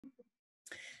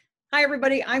Hi,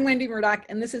 everybody. I'm Wendy Murdoch,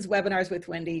 and this is Webinars with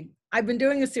Wendy. I've been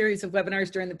doing a series of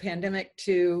webinars during the pandemic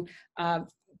to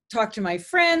talk to my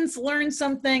friends, learn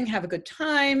something, have a good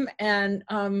time, and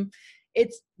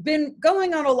it's been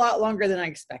going on a lot longer than I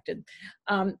expected.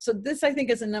 So this, I think,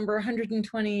 is a number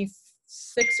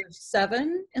 126 or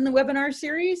 7 in the webinar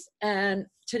series. And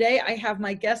today I have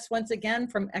my guests once again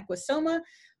from Equus Soma,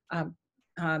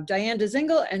 Diane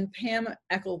Dzingle and Pam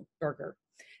Eckelbarger.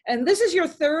 And this is your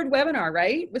 3rd webinar,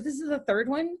 right? But this is the 3rd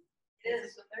one? It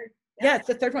is the 3rd. Yeah, it's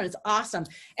the 3rd one. It's awesome.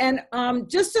 And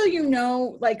just so you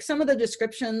know, like some of the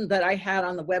description that I had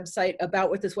on the website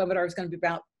about what this webinar is going to be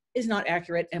about is not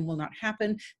accurate and will not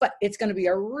happen, but it's going to be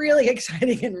a really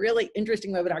exciting and really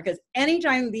interesting webinar because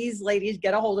anytime these ladies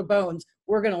get a hold of bones,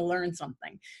 we're going to learn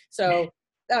something. So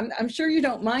I'm sure you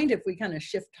don't mind if we kind of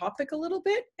shift topic a little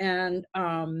bit, and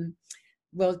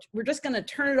well, we're just going to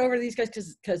turn it over to these guys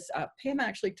because Pam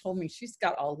actually told me she's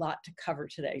got a lot to cover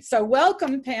today. So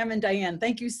welcome, Pam and Diane.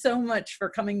 Thank you so much for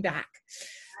coming back.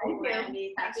 Hi,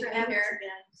 Wendy. Thanks for having us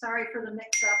again. Sorry for the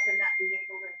mix-up and not being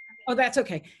able to. Oh, that's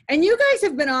okay. And you guys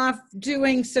have been off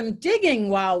doing some digging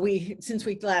since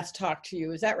we last talked to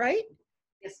you. Is that right?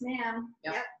 Yes, ma'am.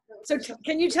 Yep. So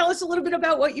can you tell us a little bit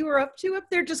about what you were up to up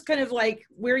there? Just kind of like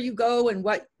where you go and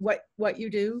what you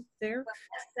do there? Well,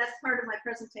 that's part of my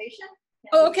presentation.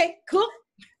 Oh, okay, cool.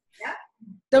 Yeah.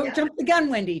 Don't jump the gun,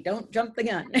 Wendy. Don't jump the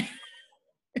gun.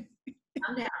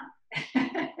 I'm down.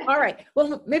 All right.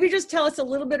 Well, maybe just tell us a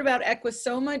little bit about Equus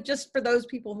Soma, just for those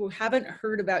people who haven't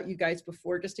heard about you guys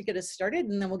before, just to get us started,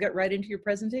 and then we'll get right into your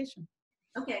presentation.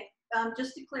 Okay.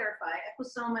 Just to clarify,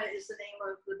 Equus Soma is the name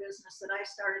of the business that I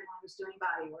started when I was doing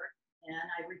body work, and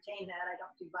I retained that. I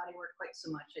don't do body work quite so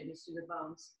much. I just do the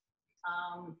bones.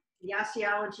 The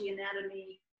Osteology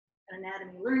Anatomy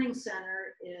Learning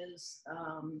Center is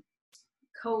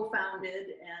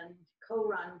co-founded and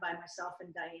co-run by myself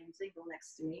and Diane Dzingle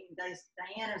next to me.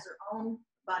 Diane has her own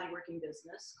bodyworking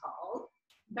business called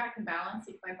Back and Balance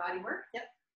Equine Bodywork. Yep.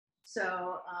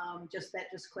 So that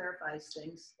just clarifies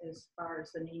things as far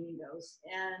as the naming goes.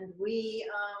 And we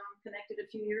connected a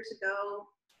few years ago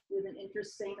with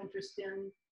same interest in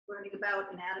learning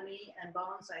about anatomy and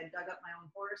bones. I had dug up my own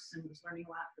horse and was learning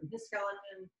a lot from his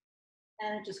skeleton.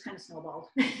 And it just kind of snowballed.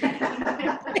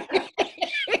 Yeah,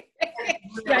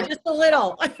 just a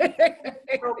little.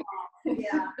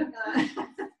 Yeah.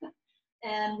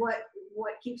 And what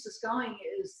keeps us going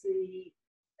is the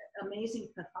amazing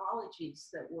pathologies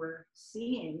that we're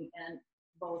seeing, and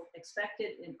both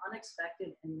expected and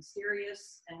unexpected and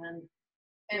mysterious, and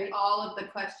all of the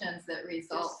questions that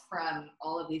result from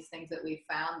all of these things that we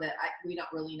found that we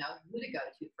don't really know who to go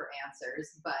to for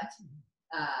answers, but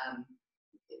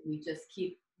we just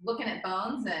keep looking at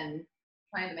bones and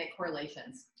trying to make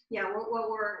correlations. Yeah, what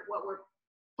we're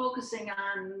focusing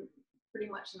on pretty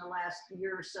much in the last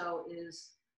year or so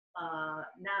is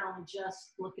not only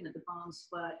just looking at the bones,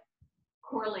 but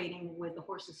correlating with the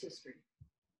horse's history.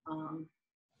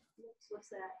 What's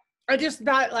that? I just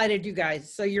spotlighted you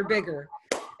guys, so you're bigger.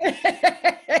 I'm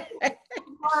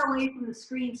far away from the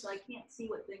screen, so I can't see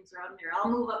what things are on there. I'll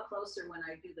move up closer when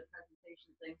I do the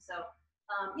presentation thing. So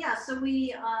yeah, so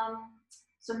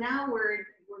now we're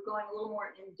going a little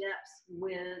more in depth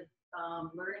with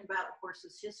learning about the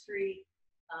horse's history,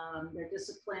 their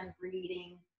discipline,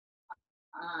 breeding,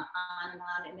 on and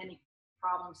on, and any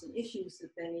problems and issues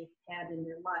that they had in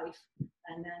their life.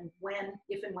 And then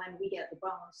if and when we get the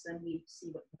bones, then we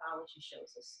see what pathology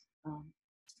shows us.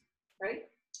 Right?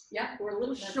 Yeah. We're a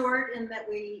little short in that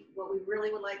what we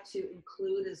really would like to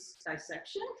include is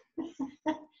dissection.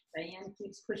 Diane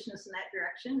keeps pushing us in that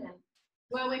direction. And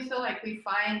well, we feel like we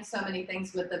find so many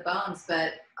things with the bones,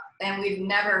 and we've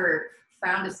never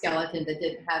found a skeleton that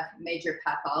didn't have major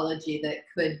pathology that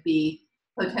could be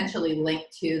potentially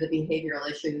linked to the behavioral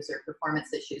issues or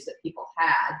performance issues that people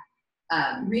had.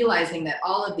 Realizing that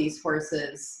all of these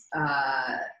horses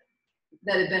that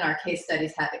have been our case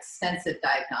studies have extensive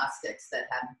diagnostics that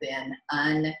have been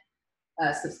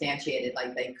unsubstantiated,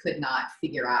 like they could not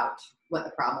figure out what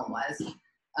the problem was.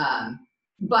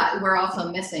 But we're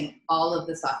also missing all of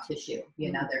the soft tissue.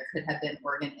 You know, there could have been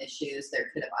organ issues. There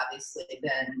could have obviously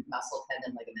been muscle,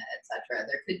 tendon, ligament, etc.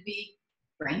 There could be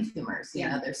brain tumors. You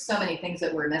know, there's so many things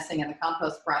that we're missing in the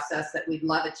compost process that we'd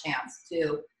love a chance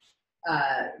to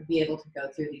be able to go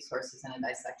through these horses in a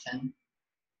dissection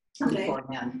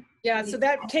beforehand. Yeah, so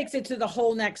that takes it to the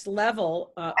whole next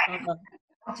level. I'll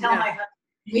tell my husband.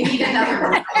 We need another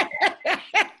one.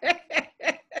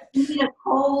 We need a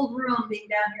cold room being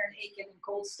down here in Aiken and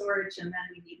cold storage, and then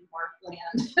we need more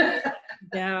land.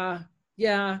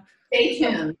 Yeah. Stay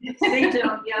tuned. Stay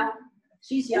tuned, yeah.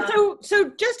 She's young. So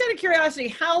just out of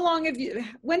curiosity,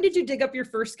 when did you dig up your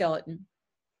first skeleton?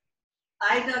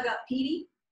 I dug up Petey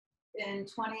in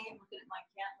I'm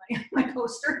looking at my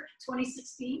poster,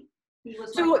 2016. He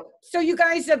was so you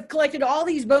guys have collected all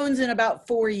these bones in about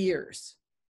 4 years.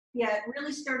 Yeah, it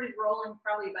really started rolling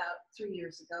probably about 3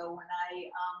 years ago when I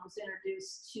was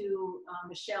introduced to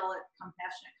Michelle at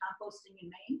Compassionate Composting in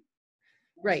Maine.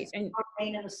 Right. And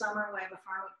Maine in the summer, we have a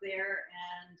farm up there,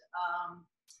 and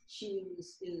she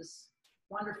is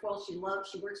wonderful. She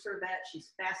works for a vet.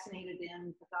 She's fascinated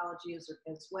in pathology as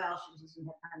well. She doesn't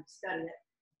have time to study it.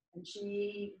 And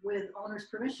she, with owner's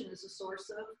permission, is a source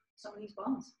of some of these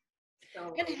bones.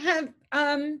 So, and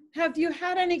have you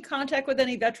had any contact with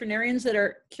any veterinarians that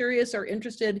are curious or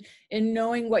interested in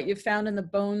knowing what you found in the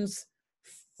bones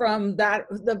from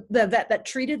the vet that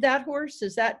treated that horse?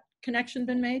 Has that connection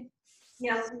been made?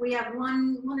 Yeah, we have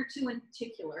one or two in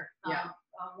particular. Yeah.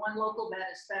 One local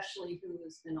vet especially who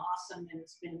has been awesome and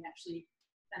has been actually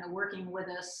kind of working with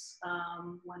us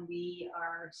when we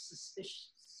are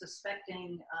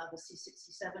suspecting the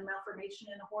C67 malformation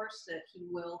in a horse, that he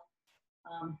will,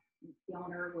 the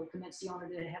owner will convince the owner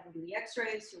to have him do the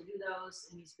x-rays. He'll do those,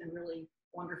 and he's been really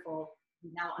wonderful.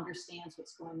 He now understands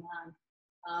what's going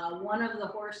on. One of the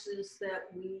horses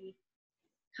that we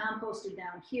composted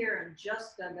down here and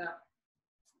just dug up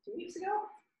 2 weeks ago.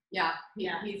 Yeah,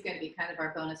 he's going to be kind of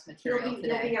our bonus material today.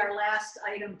 He'll be our last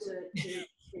item to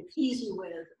tease you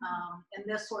with. And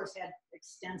this horse had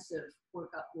extensive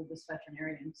workup with this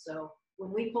veterinarian. So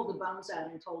when we pulled the bones out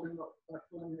and told him what our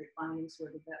preliminary findings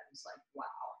were, the vet was like, wow.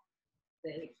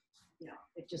 It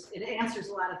answers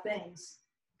a lot of things.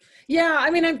 Yeah, I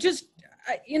mean, I'm just,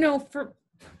 I know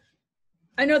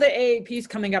the AAP is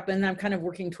coming up, and I'm kind of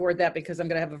working toward that because I'm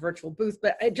going to have a virtual booth,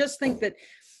 but I just think that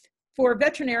for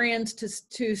veterinarians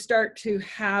to start to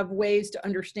have ways to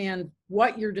understand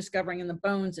what you're discovering in the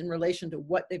bones in relation to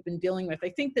what they've been dealing with, I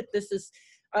think that this is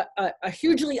a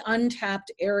hugely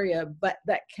untapped area, but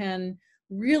that can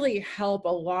really help a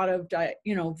lot of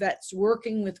vets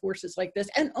working with horses like this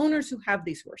and owners who have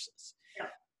these horses. Yeah.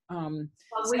 One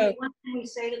thing we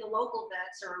say to the local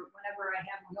vets, or whenever I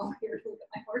have one over here to look at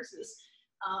my horses,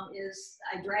 is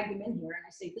I drag them in here and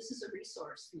I say, this is a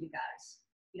resource for you guys.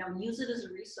 Use it as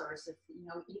a resource. If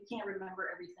you can't remember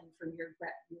everything from your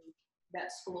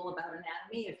vet school about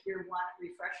anatomy, if you want a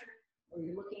refresher or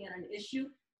you're looking at an issue,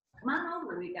 come on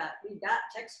over. We've got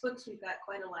textbooks. We've got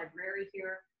quite a library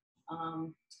here.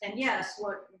 And yes,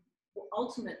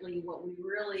 ultimately what we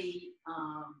really,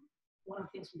 one of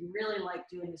the things we really like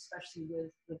doing, especially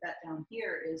with the vet down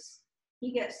here, is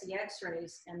he gets the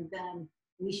x-rays and then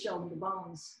we show him the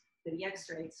bones that he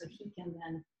x-rayed so he can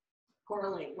then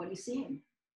correlate what he's seeing.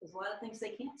 There's a lot of things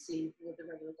they can't see with the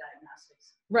regular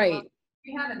diagnostics. Right. Well,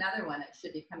 we have another one that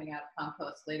should be coming out of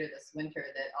compost later this winter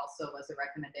that also was a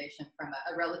recommendation from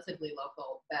a relatively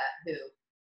local vet who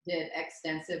did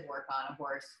extensive work on a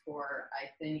horse for, I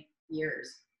think,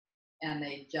 years, and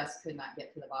they just could not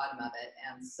get to the bottom of it.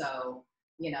 And so,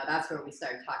 that's where we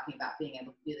started talking about being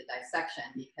able to do the dissection,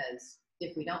 because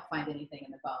if we don't find anything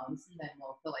in the bones, then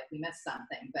we'll feel like we missed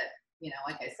something. But,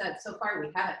 like I said, so far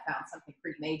we haven't found something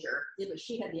pretty major. Yeah, but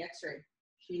she had the x-ray.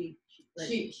 She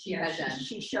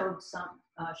showed some,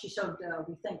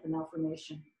 we think, the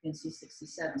malformation in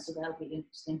C67, so that'll be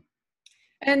interesting.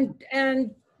 And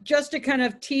just to kind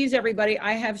of tease everybody,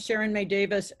 I have Sharon May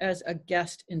Davis as a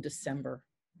guest in December.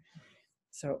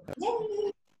 So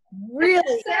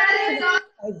really,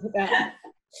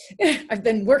 I've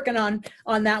been working on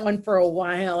that one for a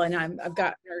while, and I've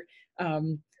gotten her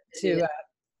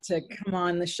to come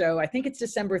on the show. I think it's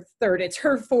December 3rd. It's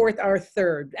her 4th, our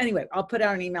 3rd. Anyway, I'll put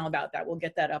out an email about that. We'll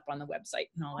get that up on the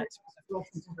website and all that sort of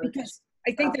stuff. Because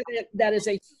I think that is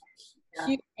a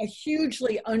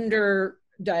hugely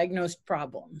underdiagnosed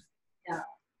problem. Yeah.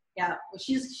 Well,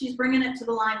 she's bringing it to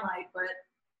the limelight, but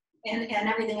and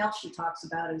everything else she talks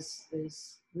about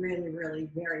is really, really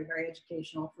very, very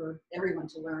educational for everyone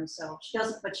to learn. So she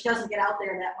doesn't get out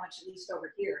there that much, at least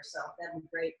over here. So that'd be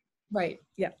great. Right.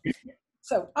 Yeah.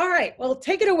 So, all right. Well,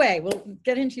 take it away. We'll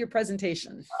get into your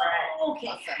presentation. All right. Okay.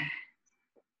 Awesome.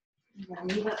 I'm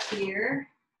gonna move up here.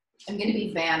 I'm gonna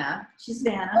be Vanna. She's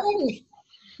Vanna. Hey.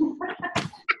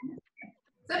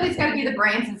 Somebody's got to be the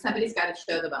brains and somebody's got to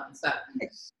show the bones. So.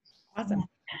 Awesome.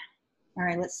 All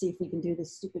right, let's see if we can do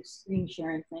this stupid screen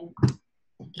sharing thing.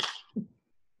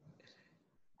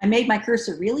 I made my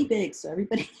cursor really big so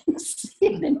everybody can see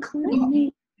it, including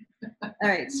me. All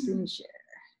right, screen share.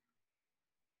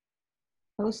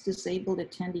 Post disabled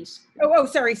attendees. Oh,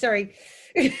 sorry. Don't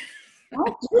do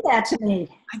that to me.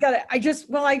 I got it.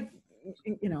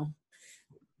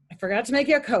 I forgot to make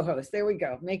you a co-host. There we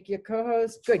go. Make you a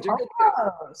co-host. Good. You're good.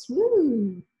 Co-host.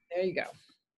 Woo. There you go.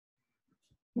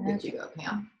 Good you go,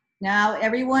 Pam. Now,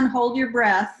 everyone hold your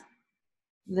breath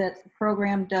that the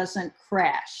program doesn't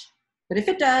crash. But if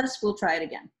it does, we'll try it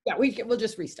again. Yeah, we'll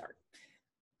just restart.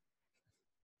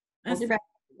 Hold your breath.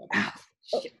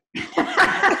 Oh.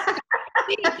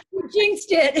 You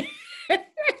jinxed it.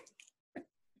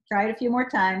 Try it a few more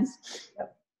times.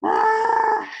 Yep.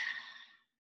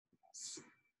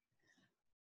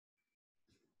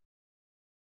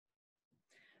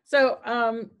 So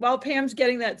while Pam's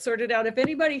getting that sorted out, if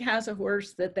anybody has a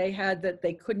horse that they had that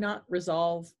they could not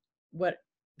resolve what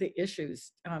the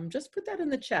issues, just put that in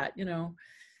the chat, you know.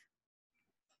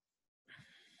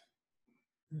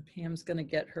 And Pam's going to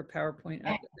get her PowerPoint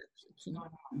up.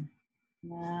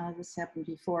 No, this happened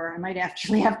before. I might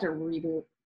actually have to reboot.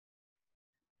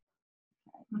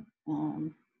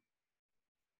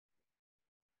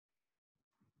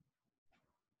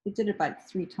 We did it about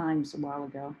 3 times a while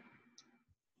ago.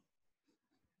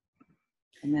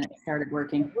 And then it started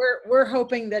working. We're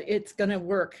hoping that it's going to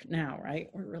work now, right?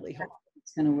 We're really hoping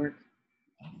it's going to work.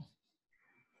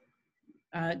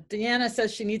 Deanna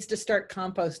says she needs to start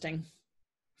composting.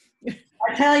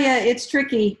 I tell you, it's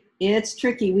tricky. It's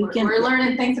tricky. We're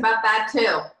learning things about that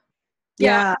too.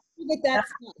 Yeah. But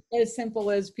that's not as simple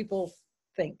as people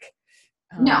think.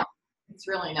 No, it's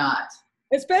really not.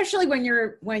 Especially when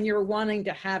you're wanting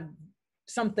to have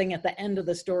something at the end of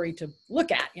the story to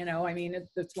look at, you know. I mean,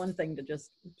 it's one thing to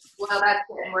just. Well, that's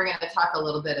it. And we're going to talk a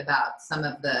little bit about some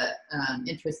of the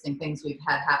interesting things we've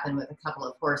had happen with a couple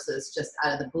of horses just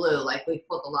out of the blue. Like we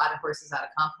pulled a lot of horses out of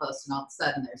compost, and all of a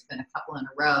sudden there's been a couple in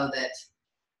a row that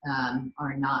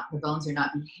the bones are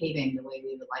not behaving the way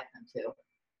we would like them to.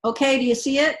 Okay, do you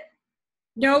see it?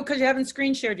 No, because you haven't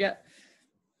screen shared yet.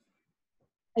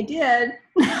 I did.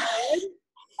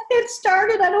 It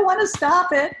started. I don't want to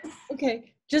stop it.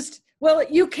 Okay,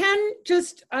 you can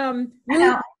just I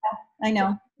know.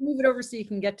 Move it over so you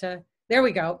can get to. There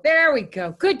we go. There we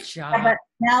go. Good job. Yeah, but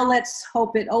now let's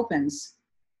hope it opens.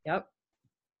 Yep.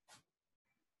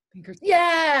 Fingers.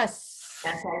 Yes.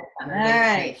 That's all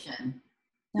right.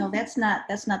 No, that's not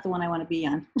the one I want to be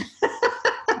on.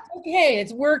 Okay,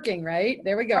 it's working, right?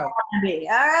 There we go. All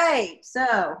right.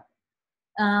 So,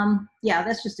 yeah,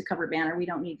 that's just a cover banner. We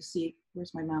don't need to see.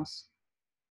 Where's my mouse?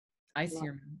 I see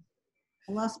your mouse.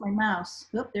 I lost my mouse.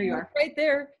 Oh, there you are. Right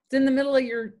there. It's in the middle of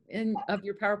your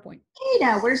PowerPoint. Hey,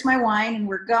 now where's my wine? And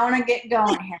we're gonna get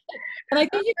going here. And I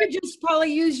think you could just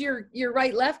probably use your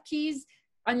right left keys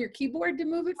on your keyboard to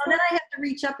move it. Then I have to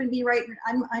reach up and be right.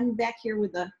 I'm back here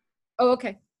with the. Oh,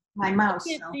 okay. My mouse.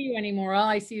 I can't see you anymore. All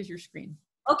I see is your screen.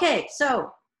 Okay,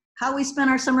 so how we spent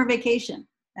our summer vacation.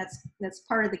 That's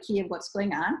part of the key of what's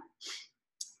going on.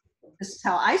 This is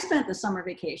how I spent the summer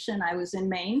vacation. I was in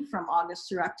Maine from August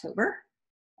through October,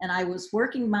 and I was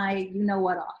working my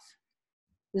you-know-what off.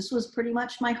 This was pretty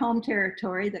much my home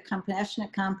territory, the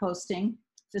Compassionate Composting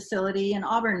Facility in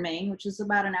Auburn, Maine, which is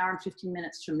about an hour and 15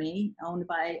 minutes from me, owned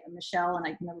by Michelle, and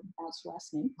I can never pronounce her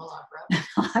last name.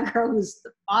 Milagro, who's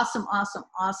awesome, awesome,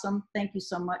 awesome. Thank you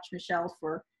so much, Michelle,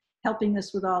 for helping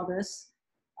us with all this.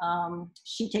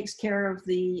 She takes care of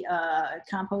the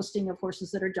composting of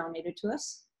horses that are donated to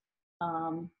us.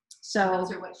 So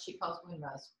those are what she calls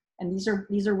windrows. And these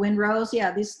are windrows.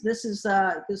 Yeah, this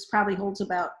probably holds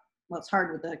about, well, it's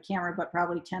hard with the camera, but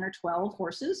probably 10 or 12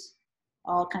 horses,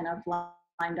 all kind of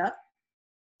lined up.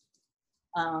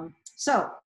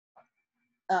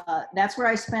 That's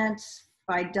where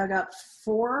I dug up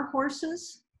 4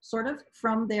 horses sort of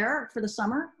from there for the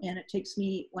summer, and it takes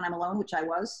me, when I'm alone, which I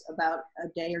was, about a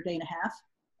day or day and a half.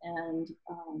 And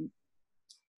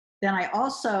then I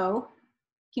also,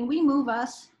 can we move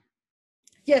us?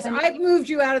 Yes, I've moved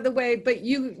you out of the way, but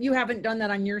you haven't done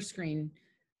that on your screen.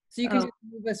 So you can just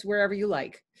move us wherever you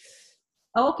like.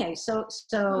 Okay, so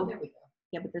there we go.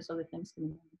 Yeah, but there's other things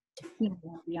going to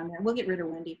be on there. We'll get rid of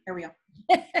Wendy. There we go.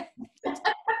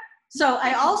 So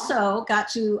I also got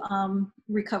to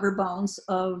recover bones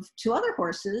of 2 other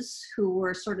horses who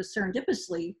were sort of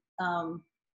serendipitously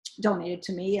donated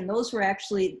to me, and those were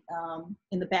actually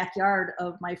in the backyard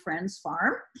of my friend's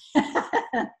farm.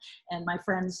 And my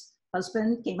friend's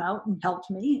husband came out and helped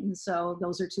me, and so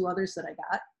those are 2 others that I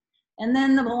got. And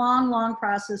then the long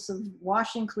process of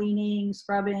washing, cleaning,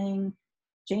 scrubbing,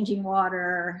 changing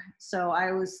water. So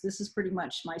this is pretty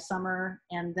much my summer.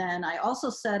 And then I also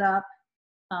set up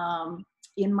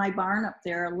in my barn up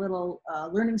there a little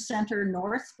learning center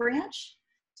north branch.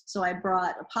 So I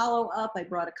brought Apollo up. I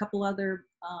brought a couple other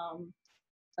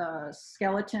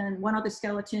one other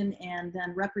skeleton, and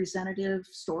then representative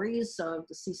stories of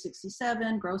the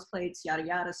C67, growth plates, yada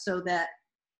yada, so that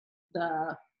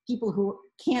the people who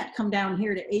can't come down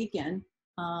here to Aiken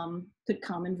could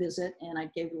come and visit, and I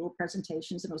gave little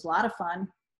presentations, and it was a lot of fun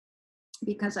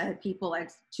because I had people,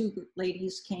 like 2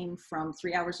 ladies came from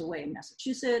 3 hours away in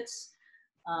Massachusetts,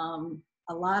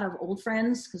 a lot of old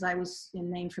friends, because I was in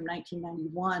Maine from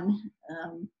 1991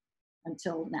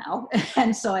 until now,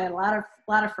 and so I had a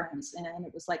lot of friends, and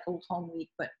it was like old home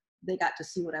week, but they got to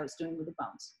see what I was doing with the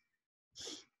bones.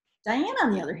 Diane,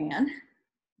 on the other hand,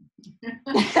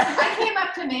 I came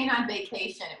up to Maine on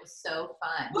vacation. It was so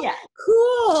fun. yeah,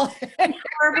 Cool.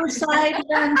 harborside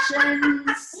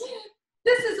luncheons,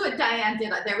 This is what Diane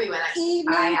did. There we went.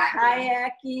 evening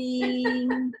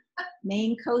kayaking,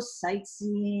 Maine coast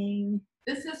sightseeing.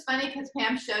 This is funny because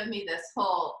Pam showed me this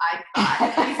whole, I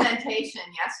thought, presentation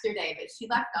yesterday, but she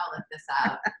left all of this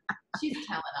out. She's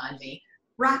telling on me.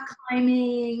 Rock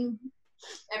climbing,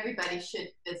 Everybody should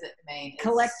visit Maine. It's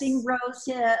collecting rose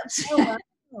hips.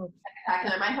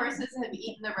 spectacular. My horses have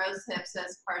eaten the rose hips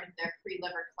as part of their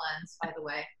pre-liver cleanse, by the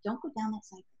way. Don't go down that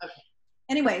side. Okay.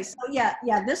 Anyway, so yeah,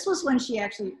 this was when she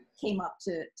actually came up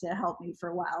to help me for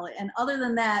a while. And other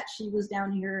than that, she was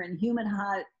down here in humid,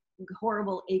 hot,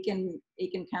 horrible Aiken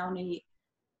County.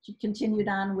 She continued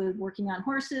on with working on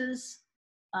horses.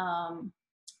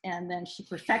 And then she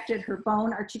perfected her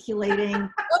bone articulating.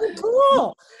 Oh,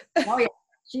 cool. Oh yeah,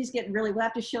 she's getting really, we'll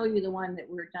have to show you the one that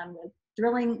we're done with.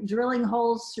 Drilling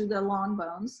holes through the long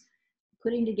bones,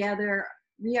 putting together,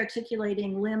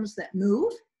 rearticulating limbs that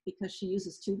move, because she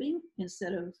uses tubing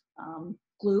instead of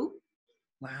glue.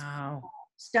 Wow.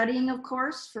 Studying, of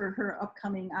course, for her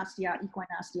upcoming equine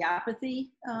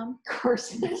osteopathy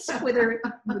courses with her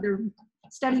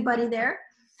study buddy there.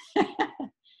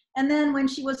 And then when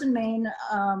she was in Maine,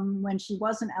 when she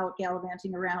wasn't out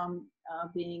gallivanting around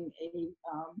being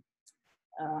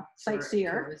a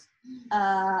sightseer,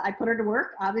 I put her to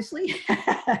work, obviously,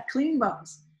 cleaning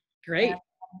bones. Great.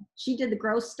 She did the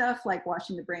gross stuff like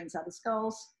washing the brains out of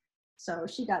skulls. So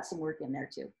she got some work in there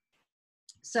too.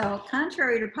 So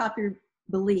contrary to popular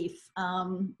belief,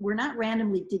 we're not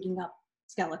randomly digging up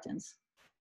skeletons.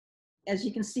 As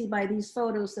you can see by these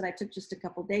photos that I took just a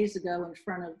couple days ago in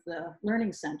front of the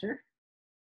Learning Center,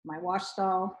 my wash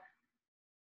stall,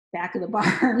 back of the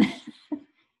barn,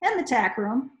 and the tack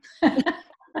room,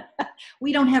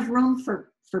 we don't have room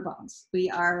for bones. We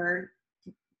are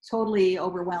totally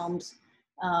overwhelmed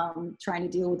trying to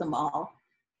deal with them all.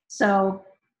 So,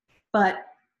 but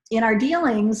in our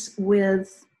dealings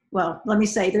with, well, let me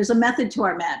say, there's a method to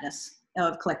our madness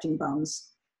of collecting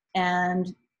bones.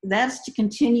 And that's to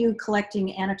continue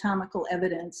collecting anatomical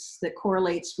evidence that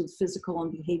correlates with physical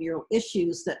and behavioral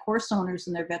issues that horse owners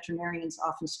and their veterinarians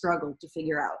often struggle to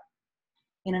figure out.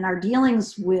 And in our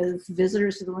dealings with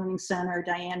visitors to the Learning Center,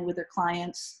 Diane with her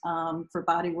clients for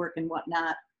body work and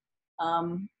whatnot,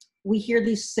 we hear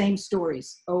these same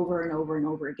stories over and over and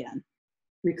over again.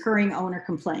 Recurring owner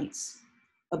complaints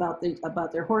about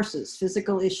their horses,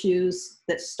 physical issues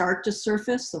that start to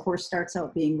surface. The horse starts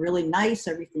out being really nice,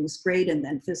 everything's great, and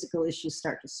then physical issues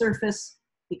start to surface,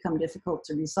 become difficult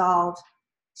to resolve,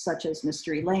 such as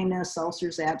mystery lameness,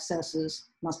 ulcers, abscesses,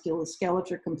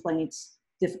 musculoskeletal complaints,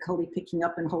 difficulty picking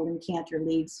up and holding canter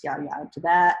leads, yada yada to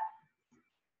that.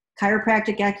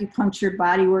 Chiropractic, acupuncture,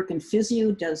 bodywork, and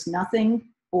physio does nothing,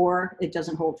 or it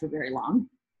doesn't hold for very long.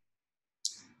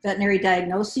 Veterinary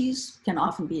diagnoses can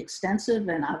often be extensive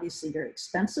and obviously very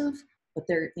expensive, but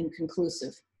they're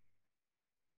inconclusive.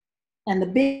 And the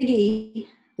biggie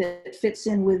that fits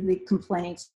in with the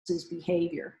complaints is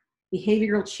behavior.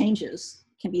 Behavioral changes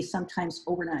can be sometimes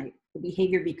overnight. The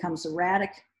behavior becomes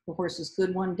erratic. The horse is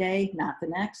good one day, not the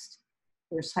next.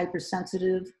 There's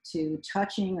hypersensitive to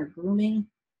touching or grooming,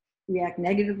 react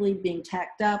negatively, being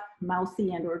tacked up,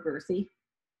 mouthy and or girthy.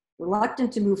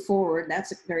 Reluctant to move forward,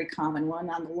 that's a very common one,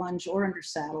 on the lunge or under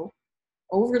saddle.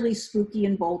 Overly spooky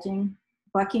and bolting,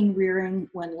 bucking, rearing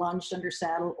when lunged under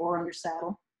saddle or under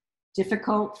saddle.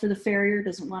 Difficult for the farrier,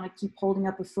 doesn't want to keep holding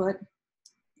up a foot,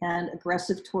 and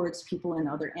aggressive towards people and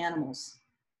other animals.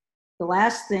 The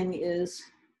last thing is,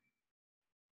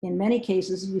 in many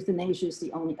cases, euthanasia is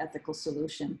the only ethical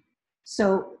solution.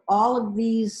 So all of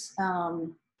these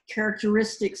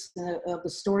characteristics of the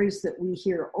stories that we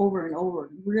hear over and over,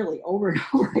 really over and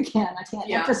over again, I can't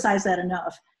emphasize that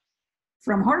enough,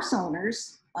 from horse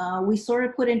owners, we sort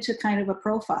of put into kind of a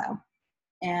profile.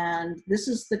 And this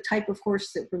is the type of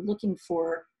horse that we're looking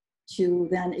for to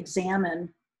then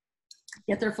examine,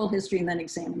 get their full history, and then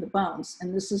examine the bones.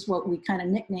 And this is what we kind of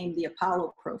nicknamed the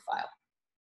Apollo profile.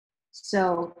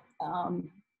 So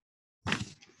let's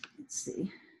see.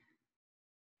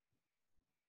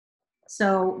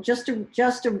 So just a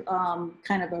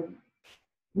kind of a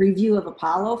review of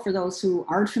Apollo for those who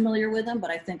aren't familiar with him,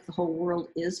 but I think the whole world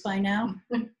is by now.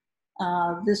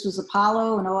 This was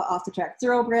Apollo, an off-the-track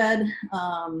thoroughbred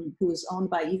who was owned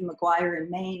by Eva McGuire in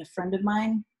Maine, a friend of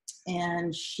mine,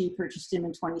 and she purchased him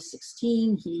in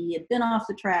 2016. He had been off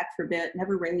the track for a bit,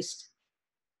 never raced,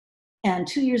 and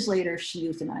 2 years later, she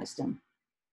euthanized him.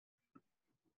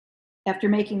 After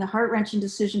making the heart-wrenching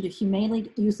decision to humanely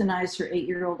euthanize her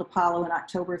 8-year-old Apollo in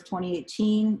October of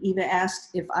 2018, Eva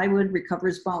asked if I would recover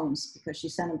his bones, because she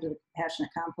sent him to the Compassionate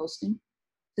Composting,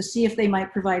 to see if they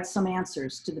might provide some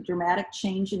answers to the dramatic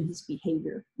change in his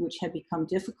behavior, which had become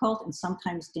difficult and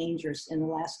sometimes dangerous in the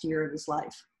last year of his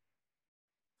life.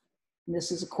 And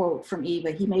this is a quote from Eva.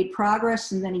 He made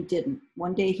progress and then he didn't.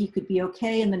 One day he could be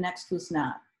okay and the next was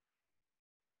not.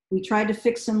 We tried to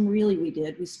fix him, really we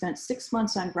did. We spent 6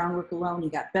 months on groundwork alone. He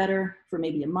got better for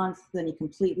maybe a month, then he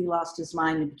completely lost his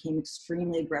mind and became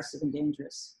extremely aggressive and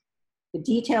dangerous. The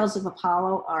details of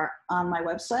Apollo are on my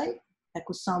website,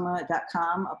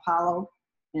 equusoma.com, Apollo,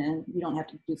 and you don't have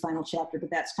to do final chapter, but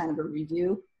that's kind of a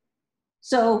review.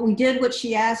 So we did what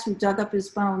she asked. We dug up his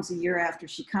bones a year after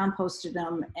she composted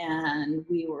them, and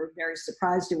we were very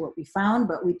surprised at what we found,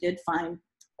 but we did find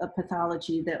a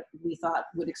pathology that we thought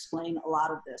would explain a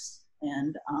lot of this.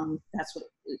 And that's what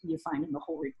you find in the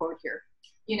whole report here.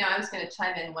 You know, I was going to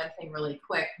chime in one thing really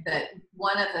quick, that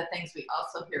one of the things we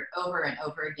also hear over and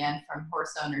over again from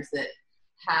horse owners that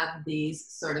have these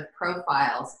sort of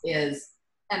profiles is,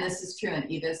 and this is true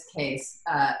in Eva's case,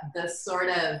 the sort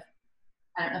of,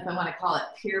 I don't know if I want to call it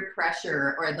peer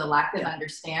pressure or the lack of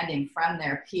understanding from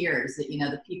their peers, that, you know,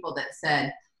 the people that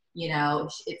said, you know,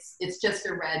 it's just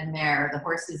a red mare, the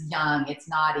horse is young, it's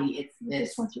naughty, it's this.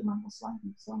 Just went through mumble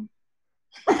sliding, so.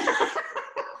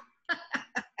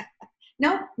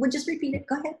 No, we'll just repeat it.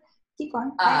 Go ahead. Keep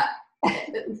going.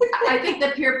 I think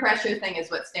the peer pressure thing is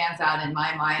what stands out in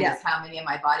my mind, is how many of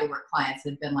my bodywork clients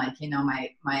have been like, you know,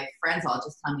 my friends all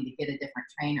just tell me to get a different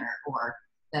trainer, or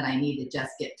that I need to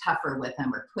just get tougher with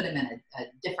him or put him in a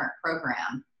different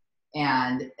program.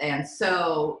 And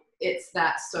so it's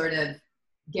that sort of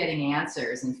getting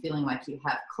answers and feeling like you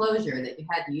have closure, that you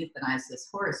had to euthanize this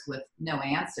horse with no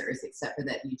answers, except for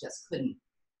that you just couldn't,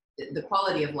 the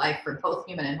quality of life for both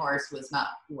human and horse was not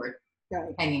worth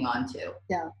hanging on to.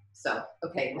 Yeah. So,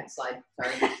 okay, next slide.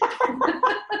 Sorry.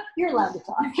 You're allowed to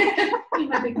talk.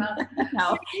 My big mouth.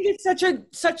 No. I think it's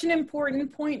such an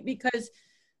important point, because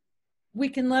we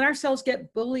can let ourselves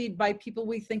get bullied by people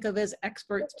we think of as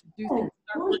experts to do things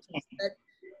with our horses that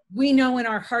we know in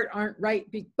our heart aren't right,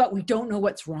 but we don't know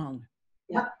what's wrong.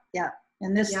 Yeah, yeah.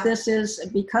 And this is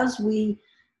because we,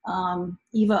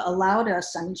 Eva allowed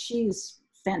us, I mean, she's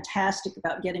fantastic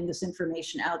about getting this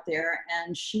information out there,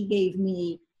 and she gave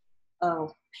me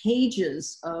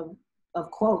pages of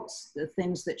quotes, the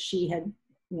things that she had,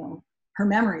 you know, her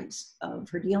memories of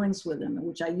her dealings with him,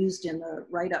 which I used in the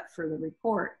write-up for the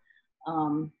report.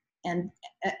 And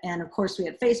of course we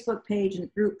had a Facebook page and a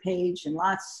group page and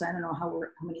lots, I don't know how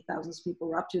many thousands of people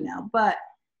we're up to now, but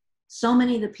so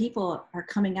many of the people are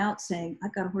coming out saying,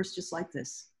 I've got a horse just like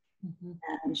this. Mm-hmm.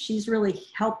 And she's really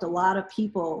helped a lot of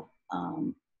people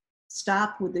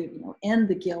stop with the, you know, end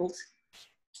the guilt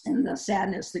and the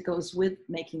sadness that goes with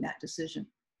making that decision.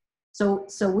 So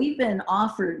we've been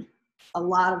offered a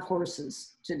lot of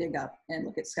horses to dig up and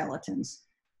look at skeletons.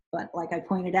 But like I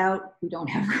pointed out, we don't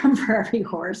have room for every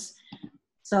horse.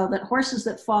 So the horses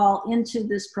that fall into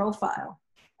this profile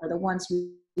are the ones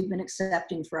we've been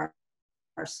accepting for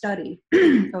our study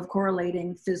of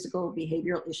correlating physical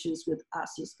behavioral issues with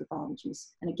osseous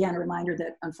pathologies. And again, a reminder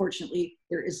that unfortunately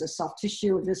there is a soft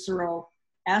tissue, a visceral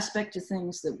aspect to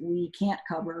things that we can't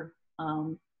cover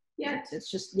yet. It's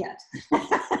just yet.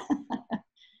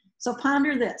 So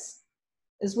ponder this.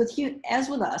 As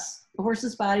with us, the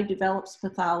horse's body develops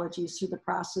pathologies through the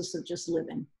process of just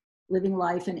living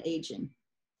life and aging.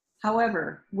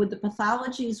 However, would the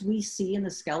pathologies we see in the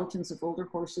skeletons of older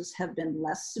horses have been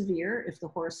less severe if the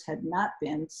horse had not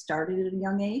been started at a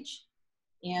young age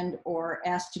and or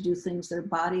asked to do things their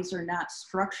bodies are not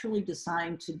structurally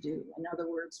designed to do? In other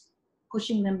words,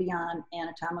 pushing them beyond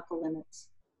anatomical limits.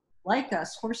 Like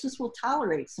us, horses will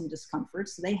tolerate some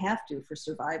discomforts, they have to for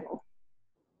survival,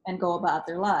 and go about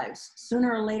their lives.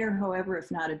 Sooner or later, however,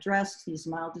 if not addressed, these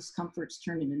mild discomforts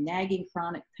turn into nagging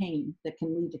chronic pain that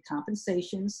can lead to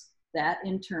compensations that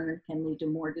in turn can lead to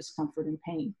more discomfort and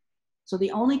pain. So the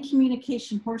only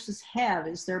communication horses have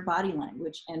is their body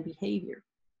language and behavior.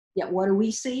 Yet what do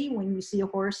we see when we see a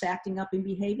horse acting up and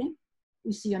behaving?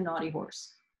 We see a naughty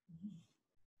horse,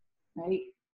 right?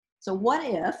 So what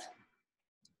if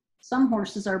some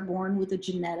horses are born with a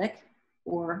genetic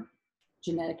or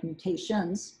genetic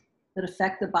mutations that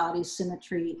affect the body's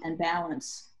symmetry and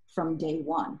balance from day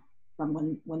one,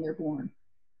 from when they're born.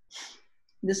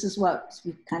 This is what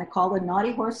we kind of call the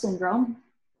naughty horse syndrome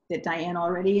that Diane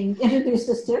already introduced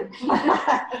us to.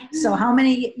 So how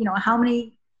many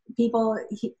people,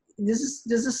 does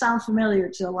this sound familiar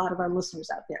to a lot of our listeners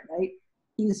out there, right?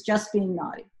 He's just being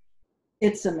naughty.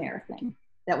 It's a mare thing.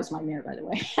 That was my mare, by the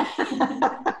way.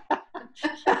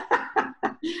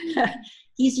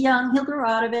 He's young, he'll grow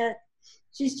out of it.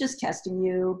 She's just testing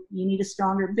you. You need a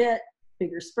stronger bit,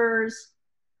 bigger spurs.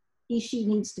 She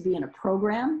needs to be in a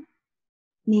program,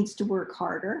 needs to work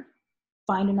harder,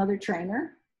 find another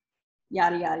trainer,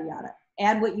 yada, yada, yada.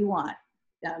 Add what you want.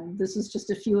 This is just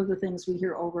a few of the things we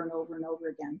hear over and over and over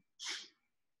again.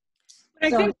 I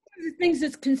think one of the things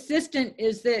that's consistent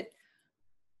is that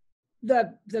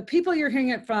the people you're hearing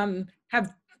it from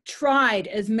have tried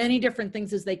as many different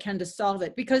things as they can to solve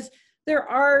it, because there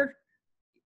are,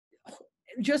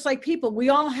 just like people, we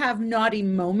all have naughty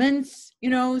moments, you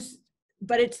know,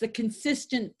 but it's the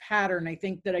consistent pattern, I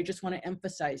think, that I just want to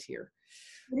emphasize here.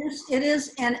 It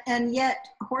is, and yet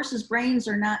horses' brains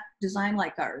are not designed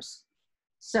like ours.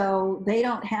 So they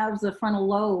don't have the frontal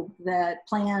lobe that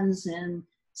plans and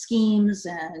schemes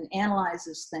and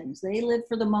analyzes things. They live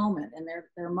for the moment, and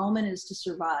their moment is to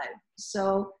survive.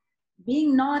 So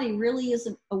being naughty really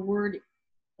isn't a word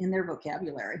in their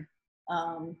vocabulary.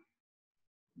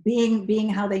 Being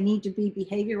how they need to be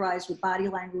behaviorized with body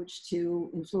language to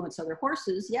influence other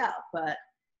horses, yeah, but.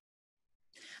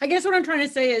 I guess what I'm trying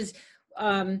to say is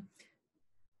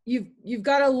you've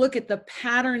got to look at the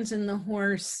patterns in the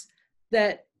horse,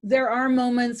 that there are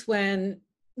moments when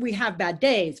we have bad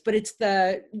days, but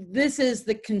this is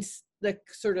the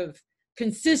sort of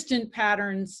consistent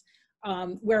patterns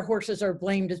where horses are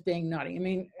blamed as being naughty. I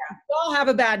mean, we all have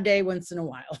a bad day once in a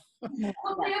while.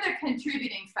 Well, the other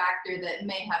contributing factor that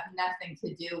may have nothing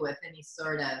to do with any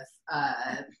sort of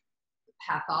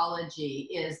pathology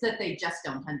is that they just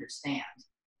don't understand.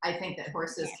 I think that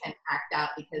horses can act out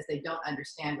because they don't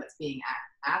understand what's being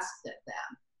asked of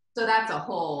them. So that's a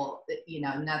whole,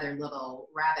 another little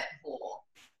rabbit hole.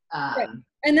 Right.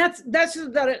 And that's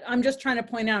that I'm just trying to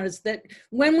point out, is that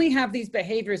when we have these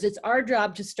behaviors, it's our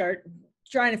job to start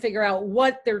trying to figure out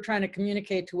what they're trying to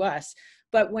communicate to us.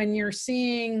 But when you're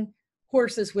seeing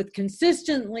horses with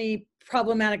consistently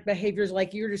problematic behaviors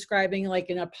like you're describing, like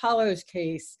in Apollo's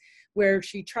case, where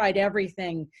she tried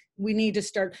everything, we need to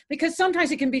start, because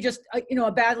sometimes it can be just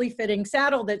a badly fitting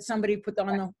saddle that somebody put on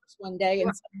the horse one day, and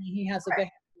suddenly he has a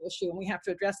behavioral issue, and we have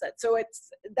to address that. So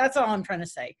that's all I'm trying to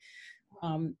say.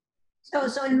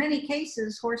 So in many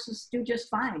cases, horses do just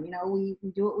fine. We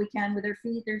do what we can with their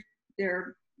feet.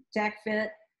 They're tack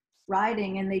fit,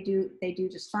 riding, and they do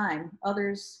just fine.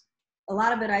 Others, a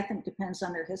lot of it, I think, depends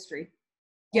on their history.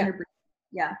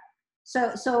 Yeah.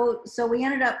 So we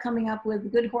ended up coming up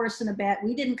with good horse and a bad.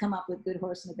 We didn't come up with good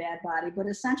horse and a bad body, but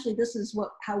essentially this is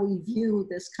how we view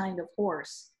this kind of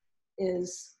horse.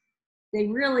 Is they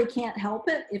really can't help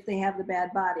it if they have the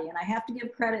bad body. And I have to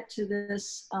give credit to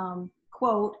this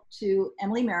quote to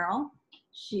Emily Merrill.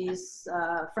 She's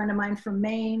a friend of mine from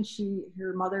Maine.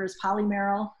 Her mother is Polly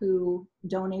Merrill, who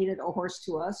donated a horse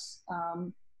to us,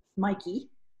 Mikey.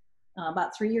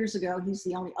 About 3 years ago. He's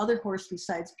the only other horse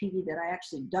besides Petey that I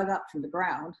actually dug up from the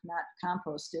ground, not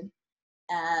composted.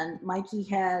 And Mikey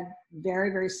had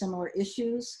very, very similar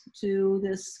issues to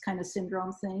this kind of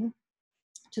syndrome thing,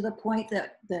 to the point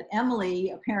that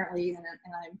Emily apparently, and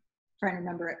I'm trying to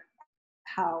remember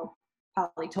how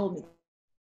Polly told me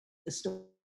the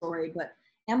story, but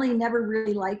Emily never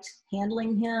really liked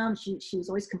handling him. She was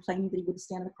always complaining that he wouldn't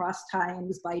stand in the cross tie and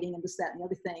was biting and this, that, and the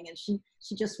other thing. And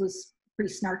she just was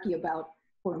pretty snarky about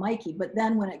poor Mikey. But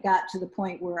then when it got to the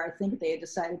point where I think they had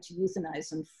decided to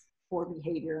euthanize him for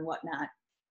behavior and whatnot,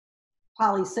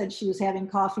 Polly said she was having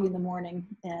coffee in the morning,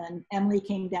 and Emily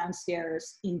came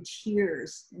downstairs in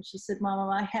tears. And she said, "Mama,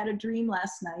 I had a dream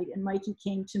last night, and Mikey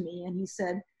came to me and he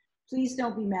said, 'Please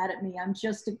don't be mad at me. I'm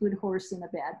just a good horse in a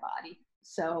bad body.'"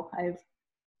 So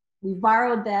we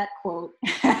borrowed that quote.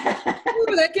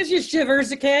 Ooh, that gives you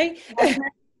shivers, okay?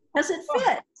 Because it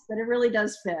fits, but it really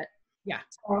does fit. Yeah.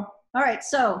 So, all right,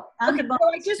 so on the so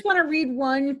I just want to read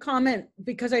one comment,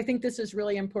 because I think this is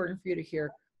really important for you to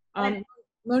hear.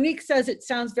 Monique says, "It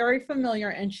sounds very familiar,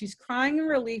 and she's crying in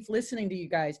relief listening to you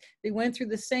guys. They went through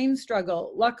the same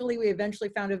struggle. Luckily, we eventually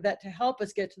found a vet to help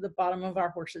us get to the bottom of our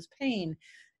horse's pain."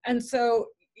 And so,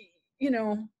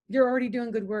 you're already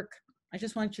doing good work. I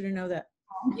just want you to know that.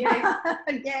 Yay.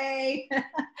 Yay.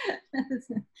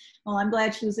 Well, I'm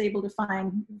glad she was able to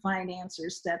find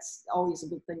answers. That's always a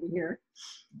good thing to hear.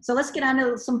 So let's get on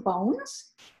to some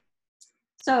bones.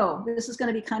 So this is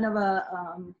going to be kind of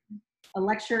a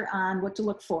lecture on what to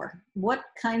look for. What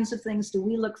kinds of things do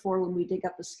we look for when we dig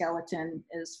up a skeleton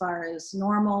as far as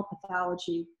normal,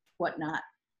 pathology, whatnot?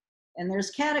 And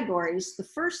there's categories. The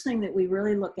first thing that we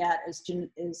really look at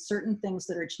is certain things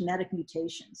that are genetic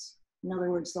mutations. In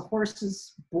other words, the horse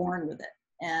is born with it.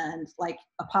 And like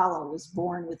Apollo was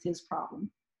born with his problem.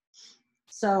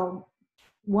 So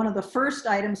one of the first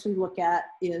items we look at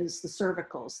is the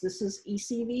cervicals. This is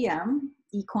ECVM,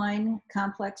 equine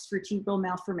complex vertebral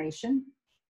malformation,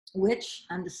 which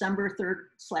on December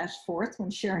 3rd/4th,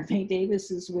 when Sharon May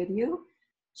Davis is with you,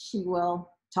 she will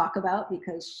talk about,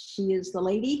 because she is the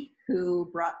lady who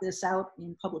brought this out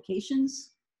in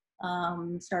publications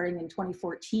starting in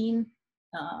 2014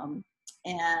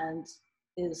 and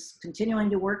is continuing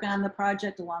to work on the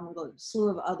project along with a slew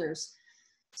of others.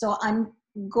 So I'm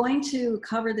going to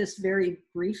cover this very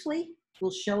briefly.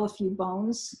 We'll show a few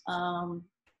bones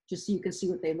just so you can see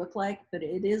what they look like, but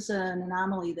it is an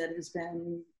anomaly that has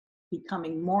been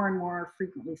becoming more and more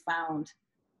frequently found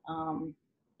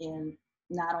in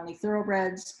not only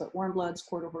thoroughbreds, but warm bloods,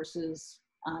 quarter horses,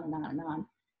 on and on and on.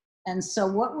 And so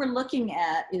what we're looking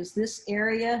at is this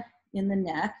area in the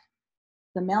neck.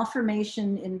 The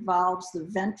malformation involves the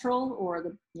ventral, or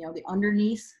the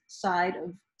underneath side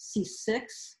of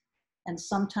C6, and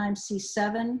sometimes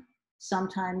C7,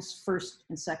 sometimes first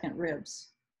and second ribs.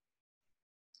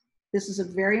 This is a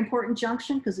very important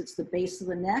junction because it's the base of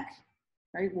the neck,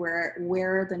 right,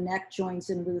 where the neck joins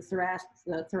in with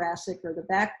the thoracic or the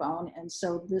backbone. And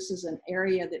so this is an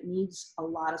area that needs a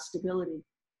lot of stability.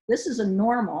 This is a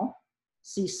normal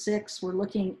C6. We're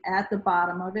looking at the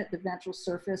bottom of it, the ventral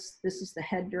surface. This is the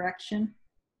head direction,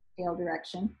 tail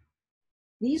direction.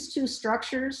 These two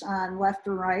structures on left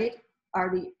or right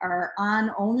are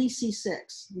on only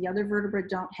C6. The other vertebrae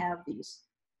don't have these.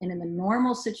 And in the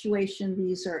normal situation,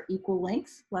 these are equal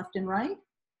length, left and right.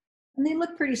 And they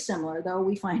look pretty similar, though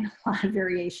we find a lot of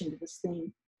variation to this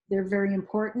theme. They're very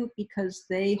important because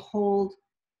they hold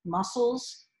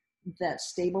muscles that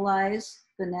stabilize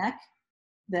the neck,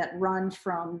 that run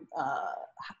from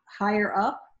higher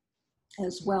up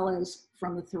as well as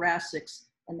from the thoracics,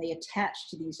 and they attach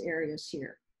to these areas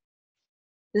here.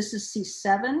 This is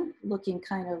C7, looking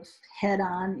kind of head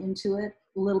on into it,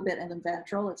 a little bit in the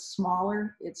ventral. It's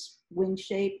smaller, it's wing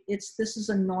shaped. This is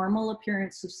a normal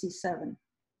appearance of C7.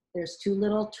 There's two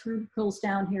little tubercles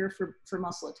down here for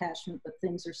muscle attachment, but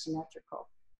things are symmetrical.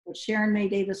 What Sharon May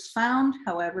Davis found,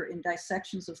 however, in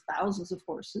dissections of thousands of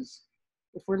horses,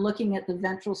 if we're looking at the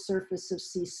ventral surface of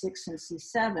C6 and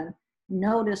C7,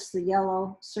 notice the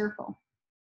yellow circle.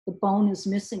 The bone is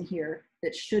missing here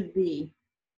that should be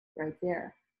right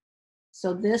there.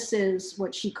 So this is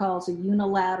what she calls a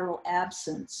unilateral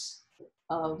absence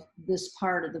of this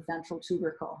part of the ventral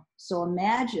tubercle. So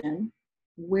imagine,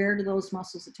 where do those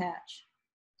muscles attach?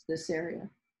 To this area.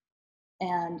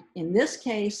 And in this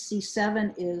case,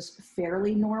 C7 is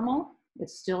fairly normal.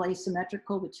 It's still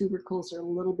asymmetrical. The tubercles are a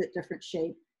little bit different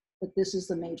shape, but this is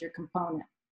the major component.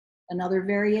 Another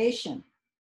variation,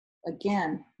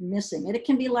 again, missing. And it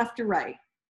can be left or right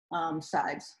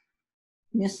sides.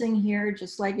 Missing here,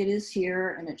 just like it is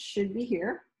here, and it should be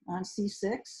here on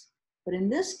C6. But in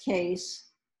this case,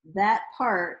 that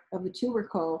part of the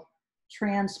tubercle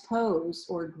transposed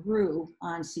or grew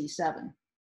on C7.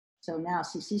 So now,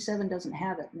 see, C7 doesn't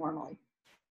have it normally,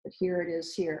 but here it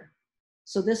is here.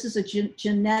 So this is a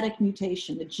genetic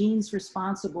mutation. The genes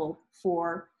responsible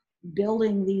for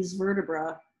building these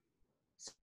vertebrae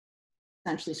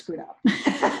essentially screwed up.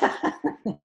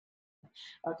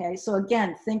 Okay, so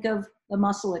again, think of the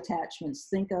muscle attachments,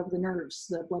 think of the nerves,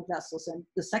 the blood vessels. And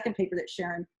the second paper that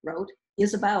Sharon wrote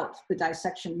is about the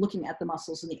dissection, looking at the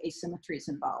muscles and the asymmetries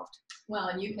involved. Well,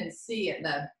 and you can see in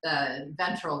the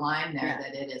ventral line there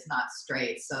that it is not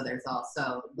straight. So there's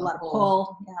also the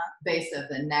whole base of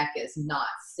the neck is not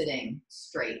sitting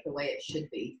straight the way it should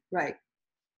be. Right.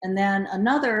 And then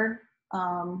another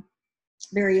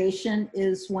variation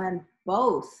is when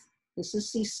both, this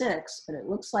is C6, but it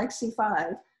looks like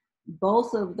C5,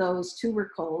 both of those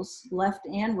tubercles, left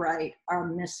and right, are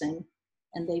missing,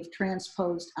 and they've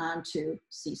transposed onto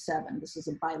C7. This is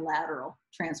a bilateral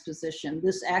transposition.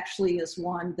 This actually is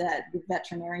one that the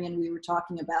veterinarian we were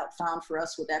talking about found for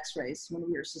us with x-rays when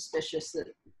we were suspicious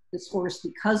that this horse,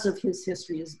 because of his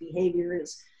history, his behavior,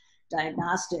 his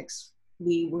diagnostics,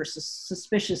 we were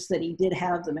suspicious that he did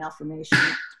have the malformation.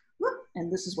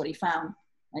 And this is what he found.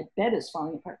 My bed is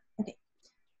falling apart. Okay.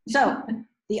 So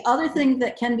the other thing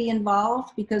that can be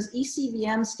involved, because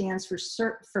ECVM stands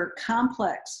for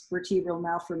complex vertebral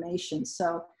malformation.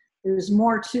 So there's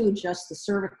more to just the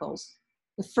cervicals.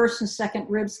 The first and second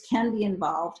ribs can be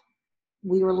involved.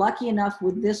 we were lucky enough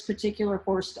with this particular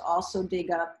horse to also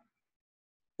dig up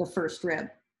the first rib.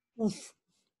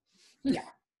 Yeah.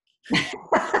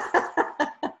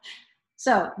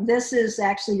 So this is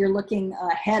actually, you're looking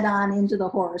head on into the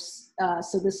horse.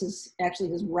 So this is actually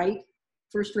his right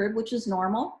first rib, which is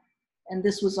normal. And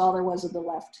this was all there was of the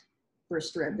left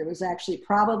first rib. There was actually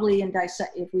probably,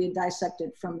 if we had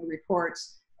dissected from the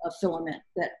reports, a filament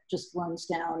that just runs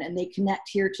down, and they connect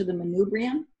here to the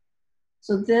manubrium.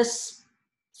 So this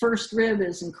first rib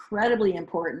is incredibly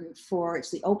important for,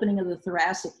 it's the opening of the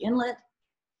thoracic inlet.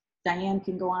 Diane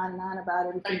can go on and on about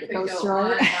everything that goes through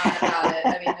on it. and on about it.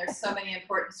 I mean, there's so many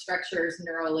important structures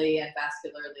neurally and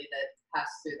vascularly that pass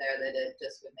through there that it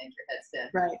just would make your head spin.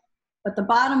 Right. But the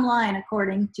bottom line,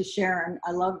 according to Sharon,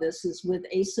 I love this, is with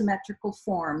asymmetrical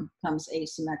form comes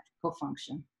asymmetrical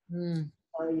function.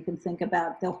 So you can think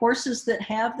about the horses that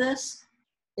have this,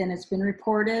 and it's been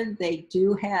reported, they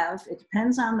do have, it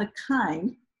depends on the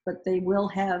kind, but they will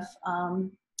have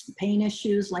pain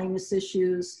issues, lameness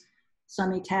issues,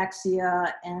 some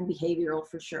ataxia, and behavioral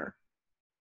for sure.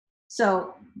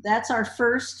 So that's our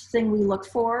first thing we look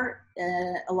for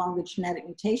along the genetic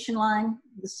mutation line.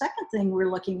 The second thing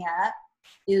we're looking at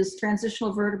is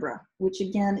transitional vertebra, which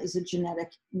again is a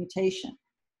genetic mutation.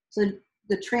 So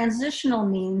the transitional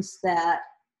means that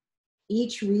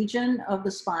each region of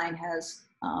the spine has,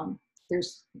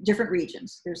 there's different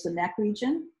regions. There's the neck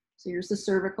region, so here's the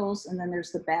cervicals, and then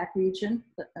there's the back region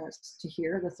to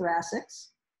here, the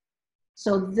thoracics.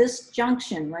 So this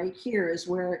junction right here is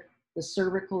where the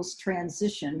cervicals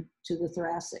transition to the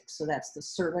thoracic. So that's the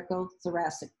cervical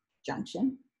thoracic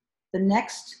junction. The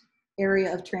next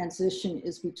area of transition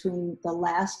is between the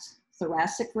last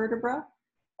thoracic vertebra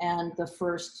and the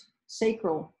first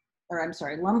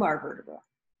lumbar vertebra.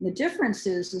 The difference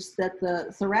is that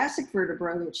the thoracic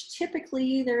vertebra, which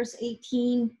typically there's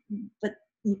 18, but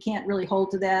you can't really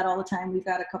hold to that all the time. We've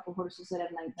got a couple horses that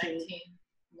have 19.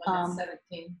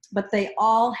 17. But they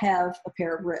all have a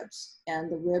pair of ribs,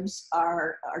 and the ribs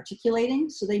are articulating,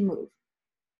 so they move.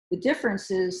 The difference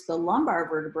is the lumbar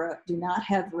vertebra do not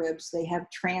have ribs. They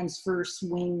have transverse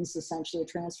wings, essentially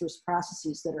transverse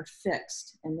processes that are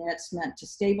fixed, and that's meant to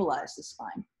stabilize the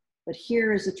spine. But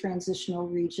here is a transitional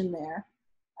region there.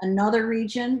 Another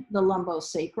region, the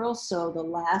lumbosacral, so the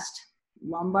last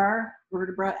lumbar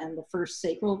vertebra and the first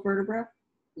sacral vertebra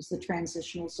is the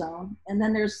transitional zone. And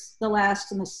then there's the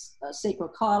last in the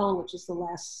sacrocaudal, which is the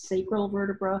last sacral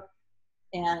vertebra,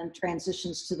 and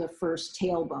transitions to the first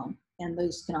tailbone, and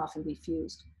those can often be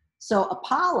fused. So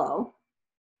Apollo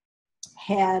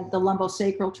had the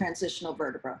lumbosacral transitional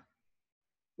vertebra,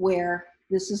 where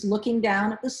this is looking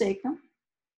down at the sacrum,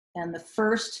 and the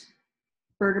first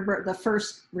vertebra, the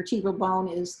first vertebral bone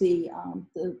is the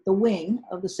wing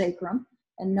of the sacrum.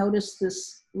 And notice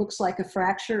this looks like a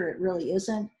fracture. It really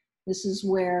isn't. This is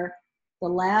where the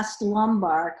last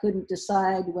lumbar couldn't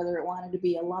decide whether it wanted to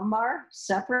be a lumbar,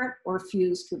 separate, or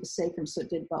fused with the sacrum, so it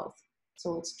did both.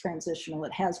 So it's transitional.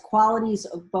 It has qualities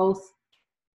of both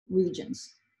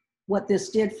regions. What this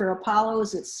did for Apollo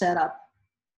is it set up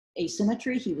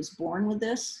asymmetry. He was born with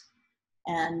this.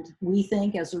 And we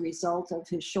think as a result of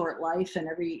his short life and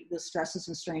the stresses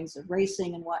and strains of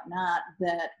racing and whatnot,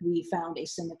 that we found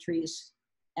asymmetries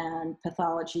and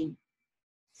pathology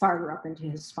farther up into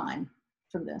his spine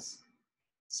from this.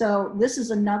 So this is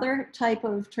another type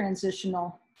of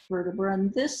transitional vertebra,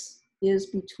 and this is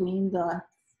between the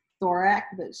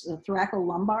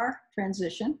thoracolumbar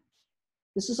transition.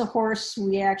 This is a horse,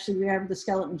 we have the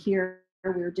skeleton here.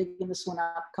 We were digging this one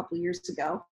up a couple of years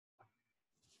ago.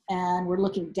 And we're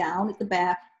looking down at the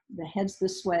back, the head's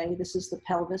this way. This is the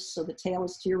pelvis, so the tail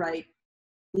is to your right.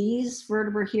 These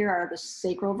vertebrae here are the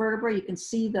sacral vertebrae. You can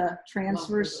see the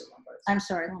transverse,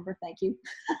 lumbar, thank you.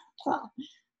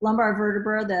 Lumbar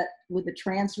vertebra that with the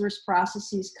transverse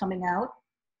processes coming out,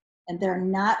 and they're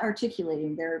not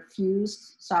articulating. They're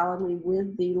fused solidly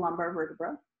with the lumbar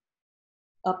vertebra.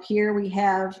 Up here we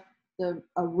have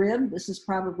a rib. This is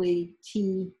probably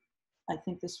I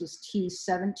think this was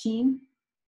T17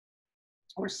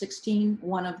 or 16,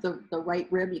 one of the right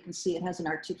rib. You can see it has an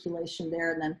articulation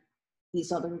there, and then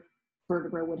these other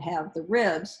vertebrae would have the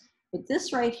ribs. But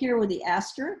this right here with the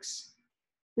asterisks,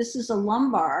 this is a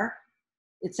lumbar.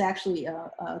 It's actually a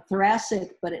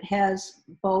thoracic, but it has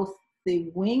both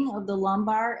the wing of the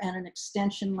lumbar and an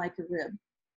extension like a rib.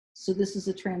 So this is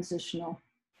a transitional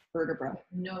vertebra.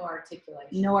 No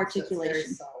articulation. No articulation. So it's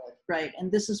very solid. Right, and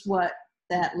this is what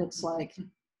that looks like,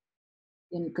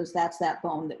 because that's that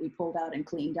bone that we pulled out and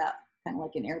cleaned up, kind of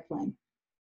like an airplane.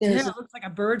 Yeah, it looks like a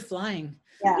bird flying.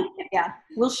 Yeah.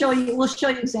 We'll show you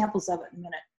examples of it in a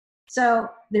minute. So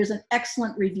there's an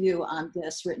excellent review on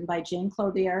this written by Jane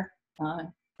Clothier,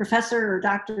 professor or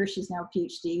doctor, she's now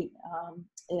PhD,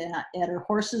 at her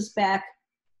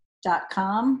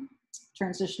horsesback.com,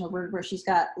 transitional vertebra. She's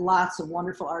got lots of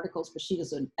wonderful articles, but she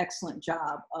does an excellent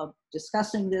job of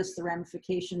discussing this, the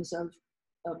ramifications of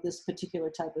this particular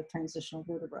type of transitional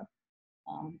vertebra.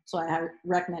 So I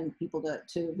recommend people to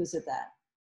visit that.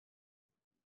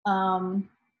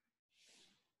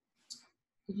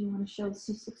 Did you want to show the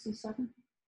C67?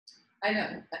 I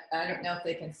don't know if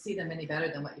they can see them any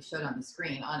better than what you showed on the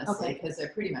screen, honestly, because they're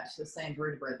pretty much the same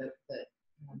vertebra that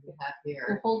we have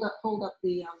here. Well, hold up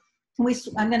the,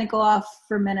 I'm going to go off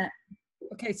for a minute.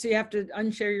 Okay, so you have to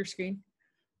unshare your screen.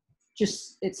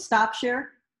 Just, it's stop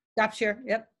share? Stop share,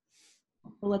 yep.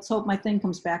 Well, let's hope my thing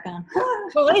comes back on.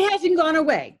 Well, it hasn't gone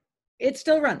away. It's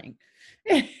still running.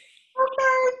 Okay.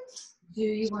 Do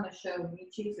you want to show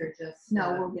Michi's or just?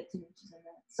 No, we'll get to Michi's in a minute.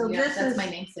 So yeah, this that's is my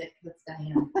namesake. That's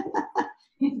Diane.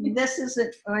 This is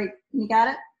it. All right, you got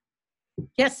it?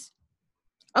 Yes.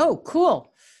 Oh,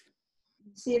 cool.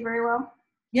 See it very well?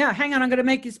 Yeah, hang on. I'm going to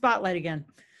make you spotlight again.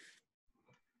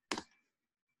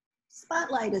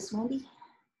 Spotlight us, Wendy.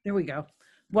 There we go.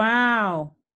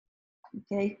 Wow.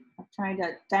 Okay, I'm trying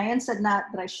to, Diane said not,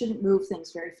 that I shouldn't move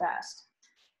things very fast.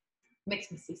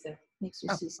 Makes me seasick. Makes you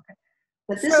Oh, see.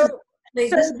 But this So- is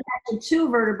this is actually two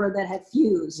vertebrae that have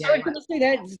fused. Yeah. I was going to say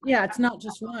that, yeah, it's not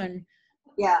just one.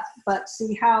 Yeah, but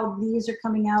see how these are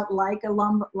coming out like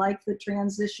like the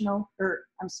transitional, or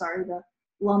I'm sorry, the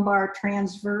lumbar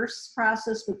transverse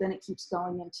process, but then it keeps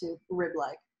going into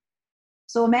rib-like.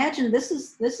 So imagine this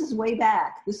is way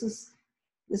back. This is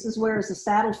where as a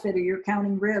saddle fitter you're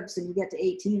counting ribs and you get to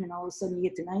 18 and all of a sudden you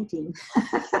get to 19.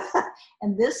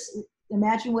 And this,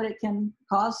 imagine what it can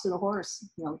cause to the horse.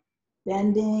 You know,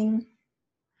 bending,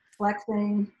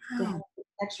 flexing,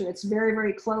 extra. It's very,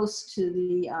 very close to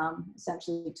the,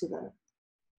 essentially to the.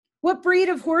 What breed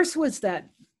of horse was that?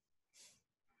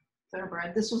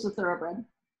 Thoroughbred. This was a thoroughbred.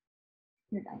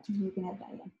 Here, Diane, you can have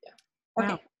Diane. Yeah.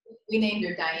 Okay. Wow. We named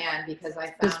her Diane because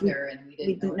I Because found her and we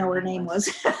didn't know her name was.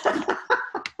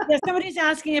 Yeah, somebody's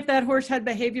asking if that horse had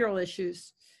behavioral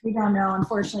issues. We don't know,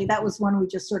 unfortunately. That was one we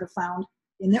just sort of found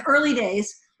in the early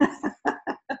days.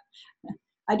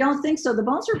 I don't think so. The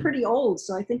bones were pretty old,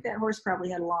 so I think that horse probably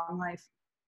had a long life.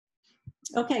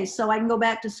 Okay, so I can go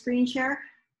back to screen share?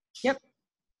 Yep.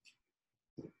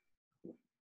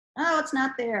 Oh, it's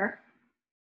not there.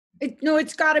 No,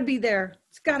 it's got to be there.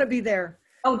 It's got to be there.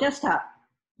 Oh, desktop.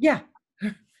 Yeah.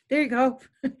 There you go.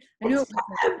 I know. It's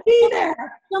gotta be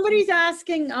there. Somebody's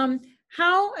asking,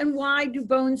 how and why do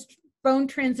bone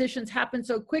transitions happen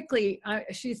so quickly?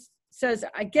 She says,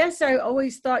 I guess I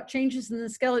always thought changes in the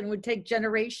skeleton would take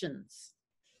generations.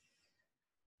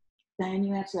 Diane,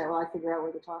 you answer that while I figure out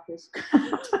where the talk is.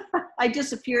 I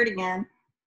disappeared again.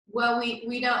 Well,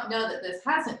 we don't know that this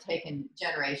hasn't taken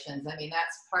generations. I mean,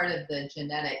 that's part of the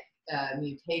genetic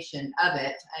mutation of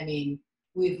it. I mean,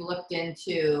 we've looked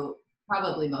into,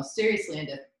 probably most seriously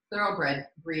into thoroughbred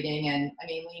breeding. And I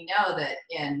mean, we know that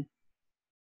in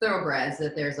thoroughbreds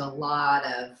that there's a lot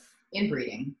of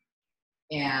inbreeding.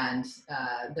 And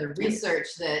the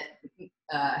research that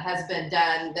has been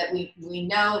done that we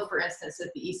know, for instance,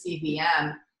 that the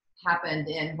ECVM happened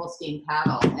in Holstein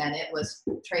cattle, and it was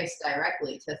traced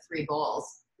directly to 3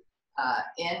 bulls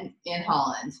in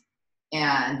Holland,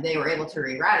 and they were able to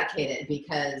eradicate it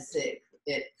because it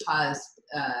caused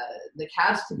the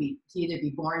calves to either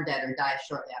be born dead or die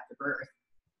shortly after birth.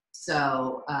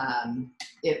 So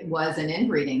it was an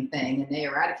inbreeding thing, and they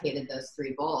eradicated those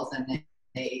 3 bulls, and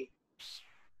they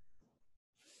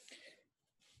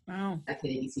Wow.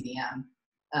 eradicated ECVM.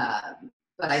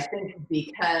 But I think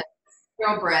because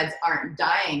thoroughbreds aren't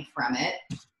dying from it,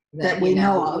 That we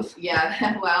know of.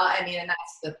 Yeah, well, I mean, and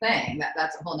that's the thing.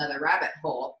 That's a whole nother rabbit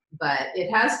hole. But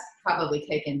it has probably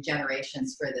taken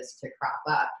generations for this to crop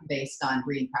up based on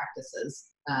breeding practices.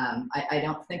 I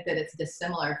don't think that it's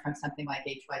dissimilar from something like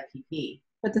HYPP.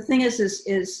 But the thing is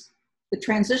the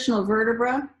transitional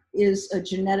vertebra is a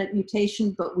genetic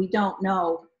mutation, but we don't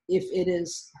know if it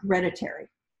is hereditary.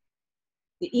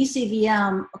 The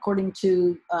ECVM, according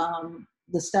to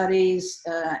the studies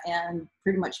and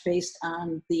pretty much based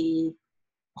on the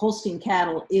Holstein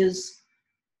cattle, is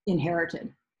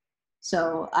inherited.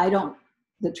 So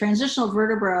the transitional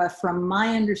vertebra, from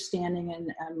my understanding,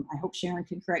 and I hope Sharon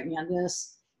can correct me on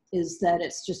this, is that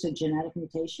it's just a genetic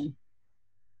mutation.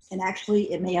 And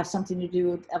actually, it may have something to do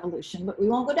with evolution, but we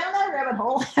won't go down that rabbit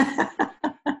hole.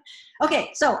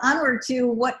 Okay, so onward to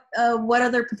what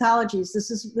other pathologies.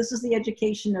 This is the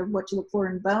education of what to look for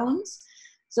in bones.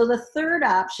 So the third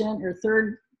option, or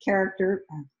third character,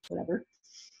 whatever,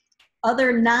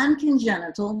 Other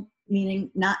non-congenital,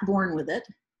 meaning not born with it,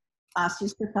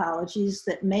 osseous pathologies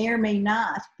that may or may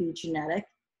not be genetic,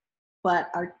 but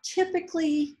are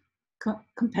typically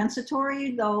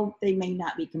compensatory, though they may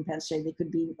not be compensatory. They could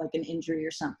be like an injury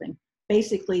or something.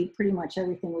 Basically, pretty much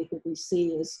everything we think we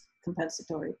see is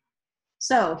compensatory.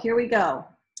 So here we go.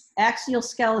 Axial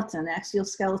skeleton. Axial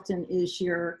skeleton is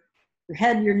your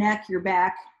head, your neck, your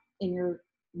back, and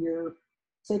your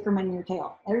sacrum and your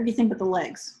tail. Everything but the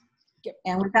legs. Yep.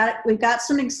 And we've got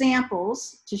some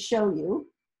examples to show you.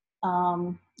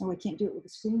 Oh, I can't do it with the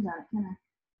screens on it, can I?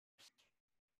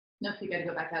 Nope, you gotta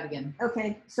go back out again.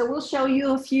 Okay, so we'll show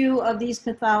you a few of these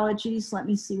pathologies. Let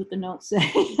me see what the notes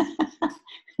say.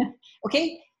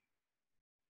 Okay.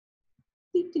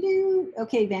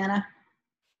 Okay, Vanna.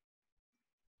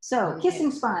 So,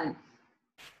 kissing spine.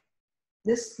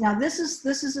 This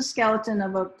is a skeleton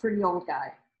of a pretty old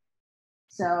guy.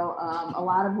 So a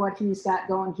lot of what he's got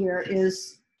going here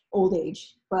is old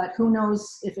age, but who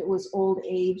knows if it was old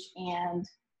age and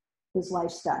his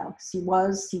lifestyle.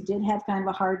 He did have kind of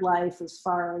a hard life as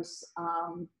far as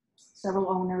several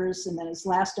owners, and then his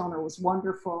last owner was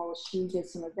wonderful. She did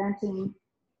some eventing.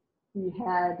 He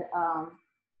had a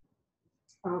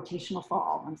rotational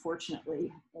fall,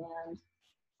 unfortunately,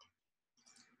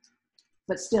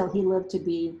 but still he lived to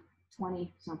be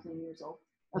 20-something years old.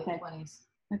 Okay. 20s.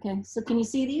 Okay, so can you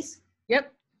see these?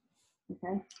 Yep.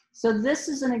 Okay, so this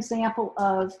is an example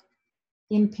of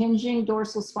impinging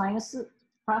dorsal spinous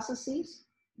processes.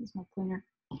 Here's my pointer.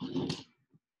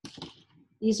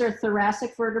 These are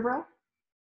thoracic vertebrae.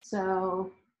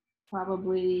 So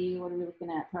probably, what are we looking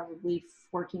at? Probably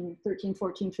 13,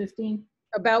 14, 15.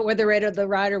 About where the rate of the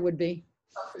rider would be.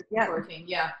 Yeah. 14,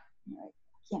 yeah. All right.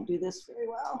 Can't do this very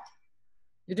well.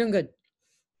 You're doing good.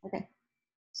 Okay.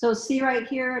 So see right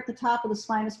here at the top of the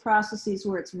spinous processes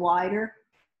where it's wider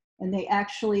and they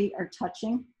actually are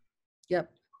touching.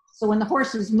 Yep. So when the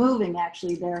horse is moving,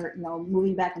 actually they're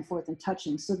moving back and forth and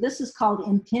touching. So this is called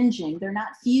impinging. They're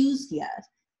not fused yet,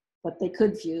 but they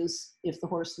could fuse if the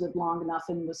horse lived long enough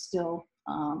and was still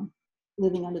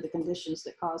living under the conditions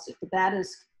that caused it. But that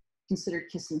is considered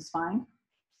kissing spine.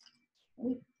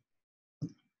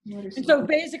 And so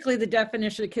basically the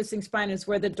definition of kissing spine is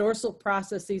where the dorsal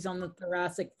processes on the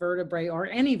thoracic vertebrae or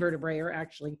any vertebrae are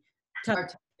actually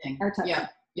touching. Are touching. Yeah,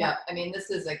 yeah. I mean, this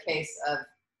is a case of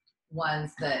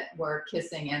ones that were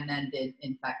kissing and then did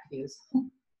in fact fuse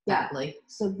badly.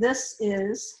 So this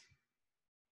is,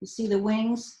 you see the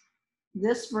wings?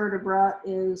 This vertebra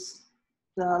is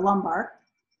the lumbar.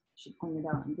 I should point it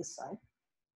out on this side.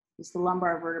 It's the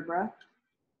lumbar vertebra.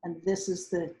 And this is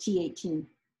the T18.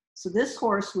 So this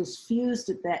horse was fused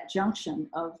at that junction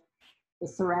of the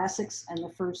thoracics and the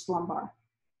first lumbar.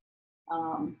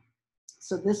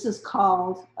 So this is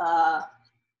called,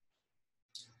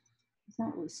 it's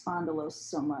not really spondylosis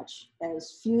so much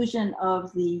as fusion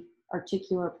of the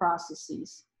articular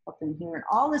processes up in here. And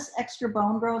all this extra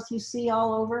bone growth you see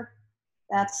all over,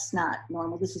 that's not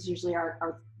normal. This is usually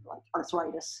like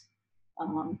arthritis,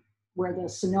 where the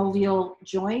synovial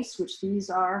joints, which these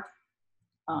are,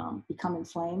 become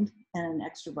inflamed and an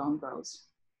extra bone grows.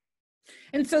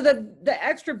 And so the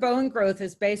extra bone growth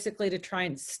is basically to try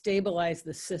and stabilize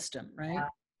the system, right?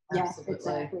 Yeah, Absolutely.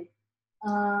 exactly.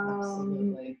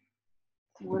 Absolutely.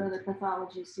 What other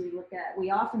pathologies do we look at?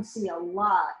 We often see a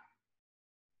lot.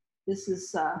 This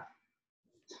is,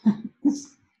 take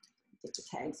the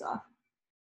tags off.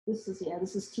 This is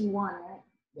T1, right?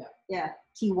 Yeah. Yeah,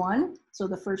 T1, so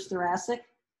the first thoracic.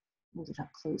 Look at how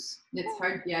close. It's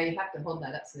hard. Yeah, you have to hold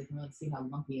that up so they can really see how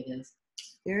lumpy it is.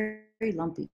 Very, very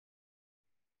lumpy.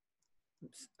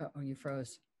 Oops. Oh, you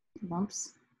froze.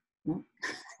 Lumps. No.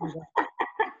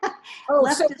 Oh,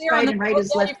 Left so is right and right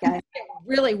is left, guys.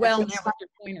 Really well now That's with your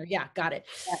pointer. Yeah, got it.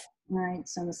 Yeah. All right,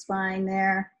 so the spine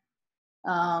there.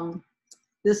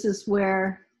 This is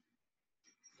where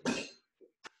the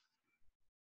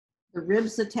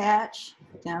ribs attach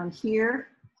down here.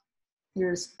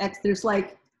 There's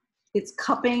like, it's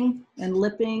cupping and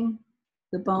lipping.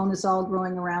 The bone is all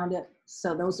growing around it.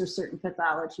 So those are certain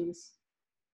pathologies.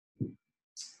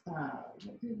 What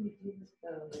did we do with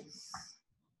those?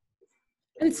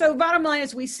 And so bottom line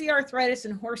is we see arthritis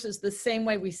in horses the same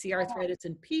way we see arthritis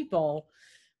in people.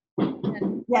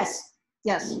 Yes,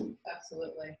 yes.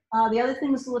 Absolutely. The other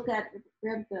thing is to look at,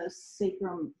 grab the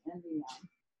sacrum and the,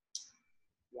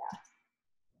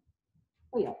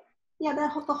 oh yeah. Yeah, the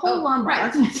whole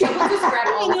lumbar. Right. So we'll just grab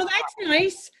all Oh, no, that's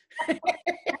nice.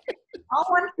 All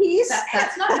one piece.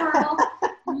 That's not normal.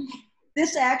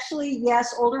 This actually,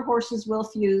 yes, older horses will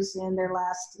fuse in their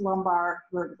last lumbar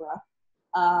vertebra.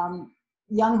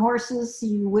 Young horses,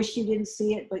 you wish you didn't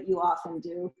see it, but you often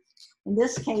do. In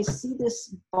this case, see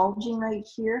this bulging right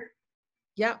here?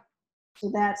 Yeah.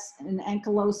 So that's an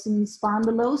ankylosing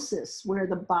spondylosis, where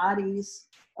the bodies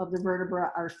of the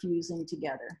vertebra are fusing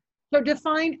together. So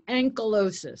define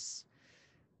ankylosis.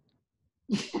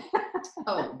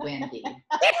 Oh, Wendy.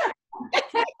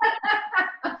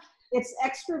 It's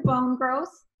extra bone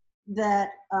growth that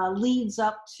leads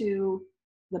up to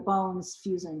the bones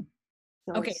fusing.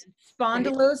 So Okay, it's-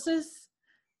 spondylosis.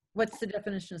 What's the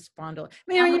definition of spondylosis?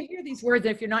 I mean, you hear these words,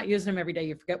 if you're not using them every day,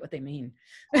 you forget what they mean.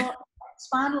 Well,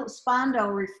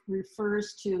 spondo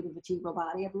refers to the vertebral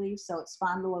body, I believe. So it's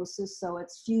spondylosis. So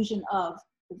it's fusion of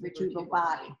the vertebral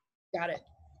body. Got it.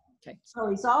 Okay. So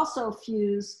he's also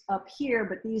fused up here,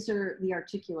 but these are the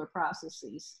articular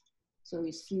processes. So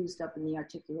he's fused up in the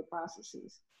articular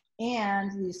processes.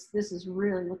 And this is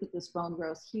really, look at this bone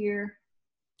growth here.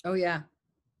 Oh, yeah.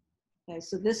 Okay,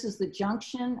 so this is the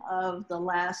junction of the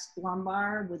last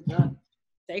lumbar with the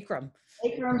Sacrum.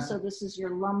 sacrum. So this is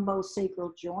your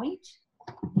lumbosacral joint.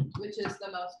 Which is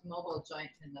the most mobile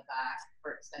joint in the back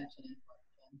for extension and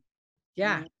flexion.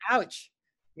 Yeah. Ouch.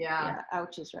 Yeah. Yeah,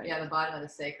 ouch is right. Yeah, the bottom of the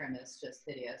sacrum is just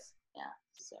hideous. Yeah,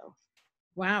 so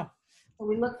Wow.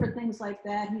 we look for things like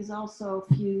that. He's also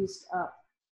fused up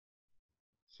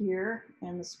here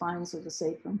in the spines of the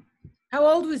sacrum. How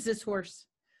old was this horse?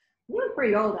 He was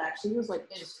pretty old, actually. He was like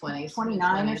In his 20s. 29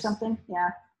 or mid-20s. something. Yeah.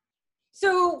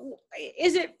 So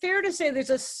is it fair to say there's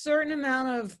a certain amount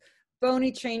of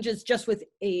bony changes just with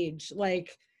age?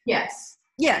 Like, Yes.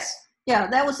 Yes. Yeah,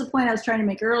 that was the point I was trying to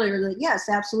make earlier, that yes,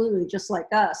 absolutely, just like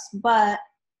us. But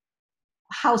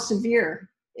how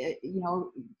severe?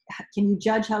 Can you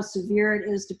judge how severe it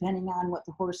is depending on what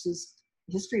the horse's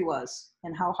history was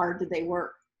and how hard did they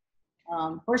work?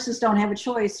 Horses don't have a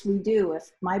choice. We do. If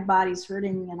my body's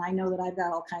hurting and I know that I've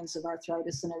got all kinds of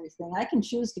arthritis and everything, I can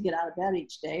choose to get out of bed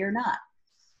each day or not.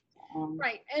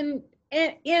 right.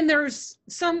 And there's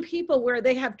some people where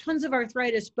they have tons of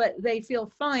arthritis, but they feel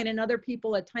fine, and other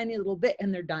people a tiny little bit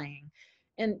and they're dying.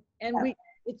 And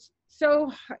it's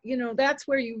so, that's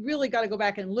where you really got to go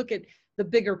back and look at the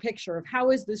bigger picture of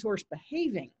how is this horse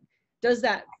behaving? Does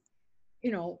that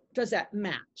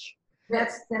match?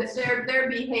 That's their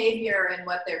behavior and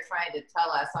what they're trying to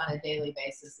tell us on a daily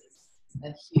basis is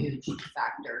a huge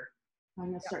factor. I'm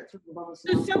going to start through the bones.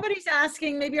 So somebody's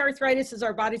asking, maybe arthritis is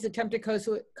our body's attempt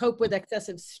to cope with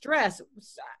excessive stress.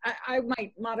 I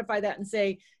might modify that and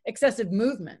say excessive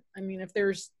movement. I mean,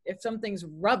 if something's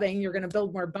rubbing, you're going to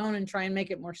build more bone and try and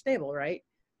make it more stable, right?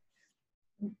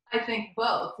 I think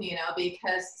both,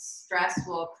 because stress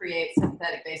will create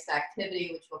sympathetic-based activity,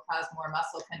 which will cause more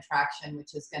muscle contraction,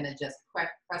 which is going to just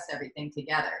press everything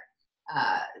together.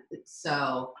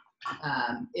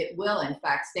 It will, in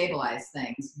fact, stabilize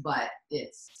things, but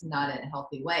it's not in a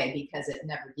healthy way because it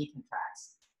never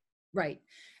decontracts. Right.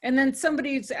 And then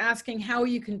somebody's asking how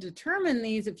you can determine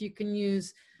these, if you can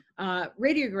use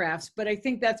radiographs, but I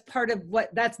think that's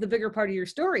that's the bigger part of your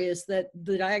story, is that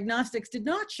the diagnostics did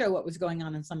not show what was going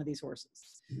on in some of these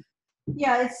horses.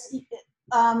 Yeah, it's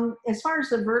as far as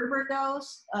the vertebra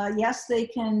goes, yes, they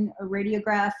can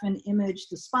radiograph and image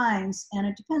the spines, and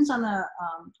it depends on the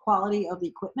quality of the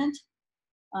equipment.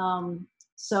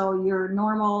 So your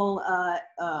normal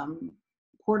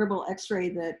portable x-ray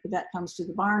that the vet comes to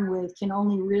the barn with can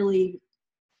only really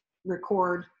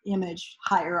record image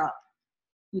higher up.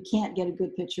 You can't get a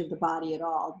good picture of the body at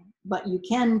all, but you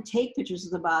can take pictures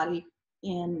of the body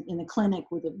in a clinic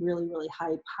with a really, really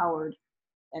high-powered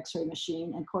x-ray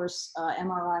machine. And of course,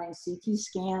 MRI and CT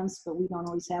scans, but we don't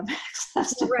always have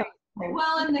access to right.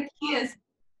 Well, and the key is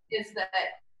that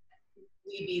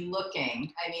we be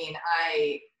looking. I mean,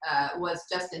 I was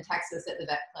just in Texas at the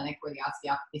vet clinic where the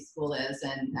osteopathy school is,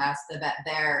 and asked the vet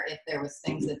there if there was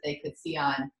things that they could see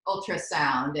on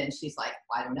ultrasound, and she's like,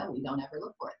 I don't know, we don't ever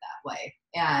look for it that way.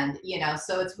 And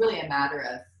so it's really a matter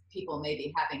of people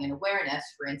maybe having an awareness,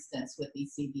 for instance, with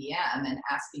ECBM, and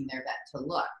asking their vet to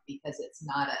look, because it's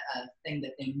not a thing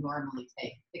that they normally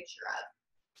take a picture of.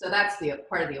 So that's the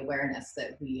part of the awareness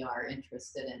that we are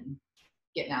interested in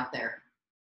getting out there.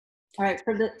 All right,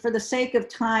 for the sake of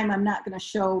time, I'm not going to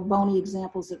show bony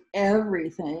examples of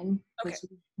everything, because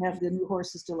we have the new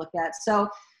horses to look at. So,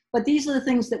 but these are the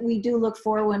things that we do look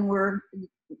for when we're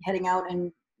heading out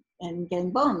and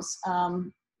getting bones.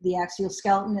 The axial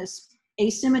skeleton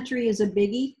asymmetry is a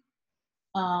biggie.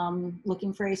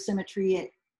 Looking for asymmetry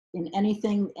in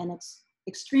anything, and it's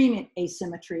extreme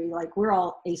asymmetry. Like, we're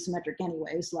all asymmetric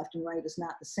anyways. Left and right is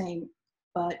not the same.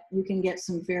 But you can get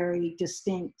some very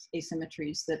distinct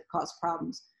asymmetries that cause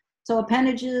problems. So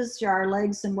appendages, our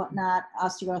legs and whatnot,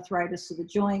 osteoarthritis of the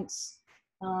joints.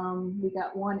 We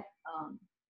got one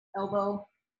elbow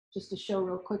just to show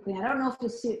real quickly. I don't know if you'll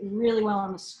see it really well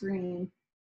on the screen.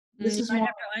 This You is might more,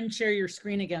 have to unshare your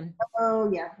screen again.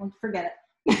 oh yeah, well, forget it.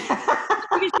 You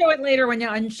can show it later when you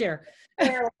unshare.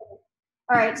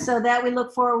 All right, so that we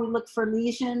look for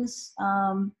lesions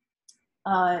in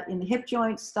the hip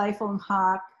joint, stifle and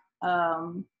hock,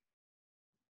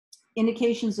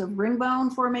 indications of ring bone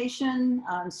formation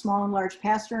on small and large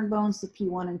pastern bones, the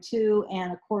P1 and 2,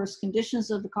 and of course conditions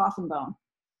of the coffin bone,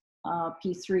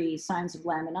 P3, signs of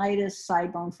laminitis,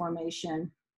 side bone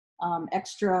formation,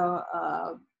 extra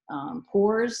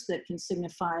pores that can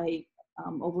signify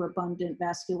overabundant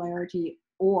vascularity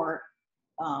or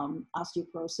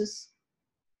osteoporosis.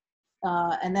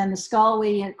 And then the skull,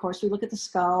 of course, we look at the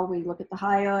skull, we look at the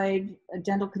hyoid, a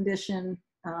dental condition,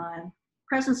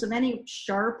 presence of any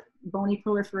sharp bony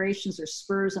proliferations or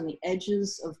spurs on the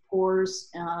edges of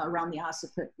pores around the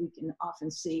occiput we can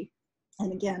often see.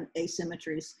 And again,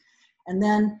 asymmetries. And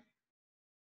then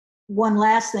one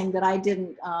last thing that I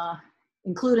didn't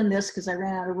include in this because I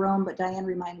ran out of room, but Diane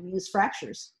reminded me, is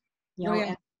fractures. You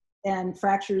know, and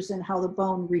fractures and how the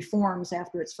bone reforms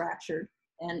after it's fractured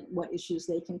and what issues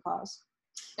they can cause.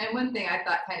 And one thing I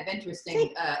thought kind of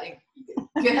interesting,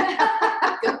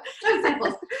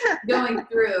 going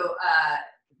through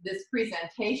this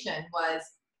presentation was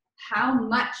how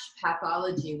much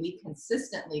pathology we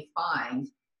consistently find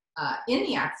in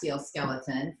the axial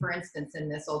skeleton, for instance, in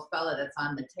this old fella that's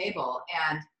on the table,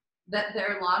 and that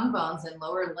their long bones and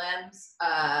lower limbs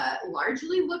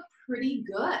largely look pretty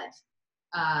good.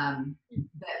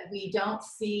 That we don't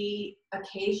see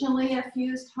occasionally a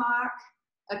fused hock,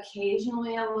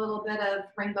 occasionally a little bit of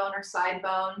ring bone or side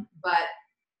bone, but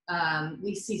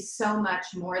we see so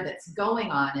much more that's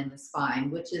going on in the spine,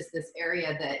 which is this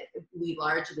area that we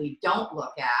largely don't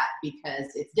look at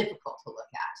because it's difficult to look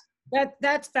at.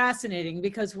 That's fascinating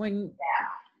because when,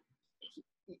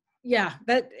 yeah,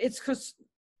 that it's because,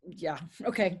 yeah,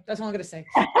 okay, that's all I'm gonna say.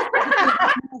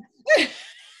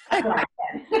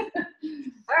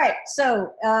 All right,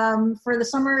 so for the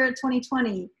summer of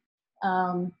 2020,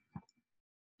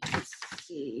 let's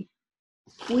see,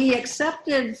 we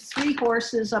accepted 3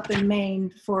 horses up in Maine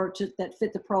that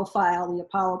fit the profile, the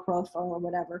Apollo profile or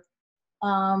whatever.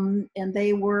 And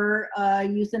they were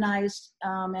euthanized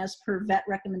as per vet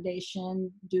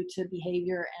recommendation due to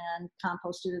behavior and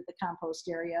composted at the compost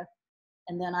area.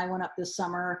 And then I went up this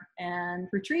summer and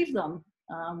retrieved them,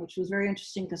 which was very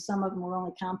interesting because some of them were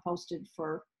only composted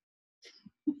for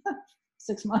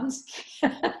 6 months.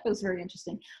 It was very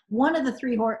interesting. One of the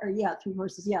 3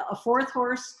 horses, a 4th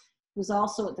horse was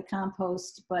also at the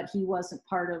compost, but he wasn't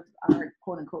part of our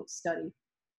quote unquote study.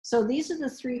 So these are the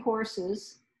 3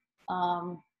 horses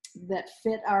that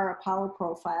fit our Apollo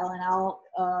profile, and I'll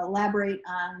elaborate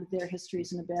on their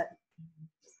histories in a bit.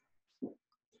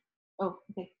 Oh,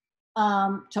 okay.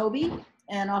 Toby,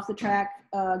 and off the track,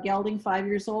 gelding, 5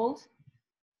 years old.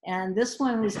 And this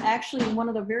one was actually one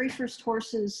of the very first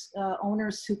horses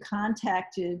owners who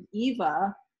contacted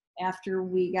Eva after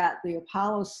we got the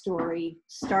Apollo story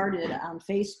started on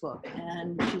Facebook.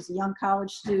 And she's a young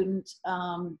college student,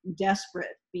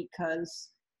 desperate because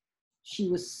she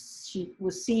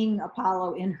was seeing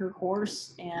Apollo in her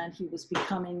horse, and he was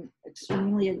becoming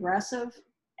extremely aggressive.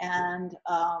 And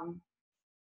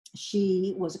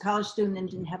she was a college student and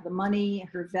didn't have the money.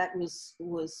 Her vet was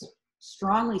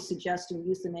strongly suggesting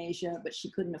euthanasia, but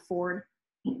she couldn't afford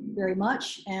very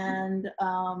much. And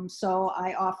so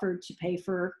I offered to pay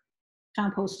for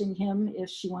composting him if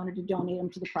she wanted to donate him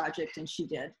to the project, and she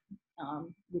did,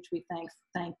 which we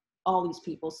thank all these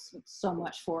people so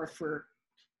much for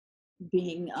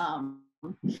being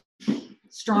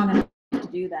strong enough to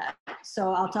do that.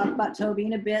 So I'll talk about Toby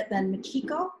in a bit. Then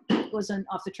Michiko was an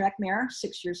off-the-track mare,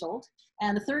 6 years old.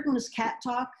 And the third one was Cat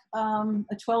Talk,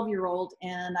 a 12-year-old.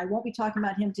 And I won't be talking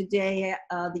about him today.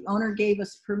 The owner gave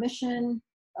us permission.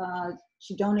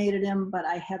 She donated him, but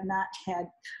I have not had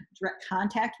direct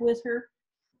contact with her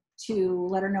to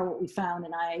let her know what we found.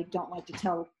 And I don't like to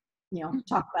talk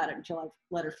about it until I've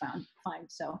let her find.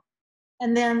 So.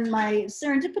 And then my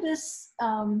serendipitous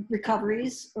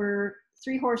recoveries were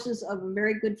 3 horses of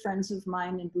very good friends of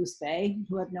mine in Goose Bay,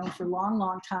 who I've known for a long,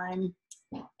 long time.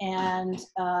 And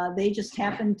they just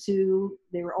happened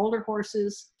they were older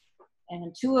horses,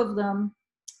 and 2 of them,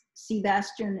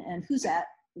 Sebastian and Huzat,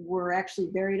 were actually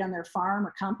buried on their farm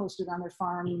or composted on their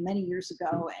farm many years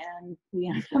ago, and we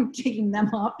ended up digging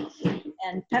them up.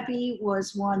 And Peppy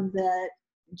was one that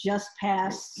just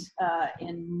passed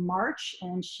in March,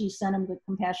 and she sent him the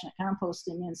compassionate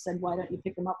composting and said, why don't you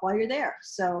pick him up while you're there?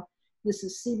 So this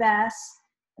is Seabass,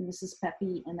 and this is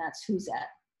Peppy, and that's Who's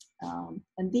At.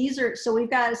 And these are, so we've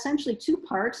got essentially two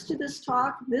parts to this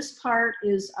talk. This part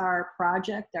is our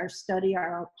project, our study,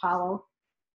 our Apollo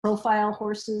profile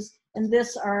horses. And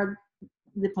this are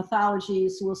the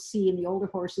pathologies we'll see in the older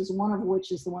horses, one of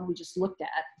which is the one we just looked at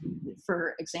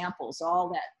for examples, all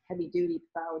that heavy duty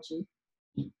pathology.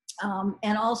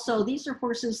 And also these are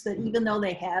horses that even though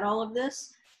they had all of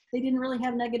this, they didn't really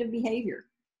have negative behavior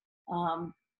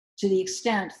to the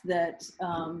extent that,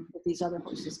 that these other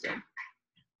horses did.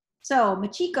 So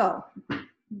Machiko.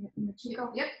 Machiko?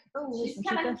 Yep. Oh, She's Machiko?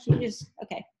 coming. She is,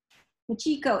 okay.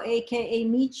 Machiko, AKA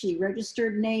Michi,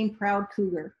 registered name, Proud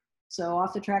Cougar. So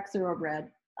off the track thoroughbred.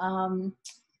 Born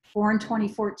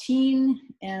 2014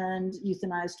 and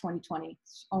euthanized 2020.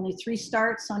 Only 3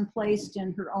 starts, unplaced,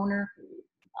 and her owner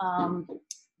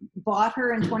bought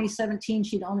her in 2017.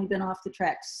 She'd only been off the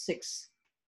track 6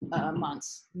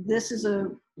 months. This is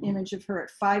a image of her at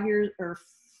 5 years or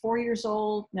 4 years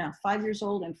old. No, 5 years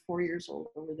old and 4 years old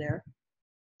over there.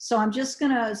 So I'm just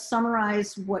gonna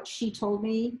summarize what she told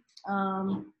me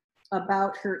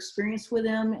about her experience with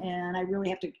him, and I really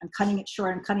have to, I'm cutting it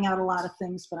short. I'm cutting out a lot of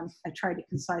things, but I tried to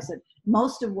concise it.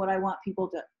 Most of what I want people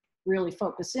to really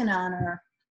focus in on are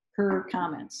her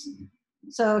comments.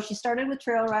 So she started with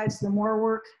trail rides. The more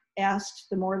work asked,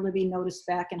 the more Libby noticed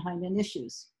back and hind end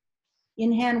issues.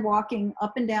 In-hand walking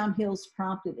up and down hills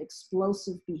prompted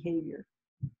explosive behavior.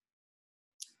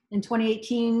 In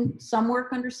 2018, some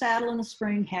work under saddle in the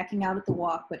spring, hacking out at the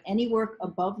walk, but any work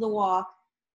above the walk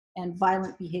and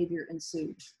violent behavior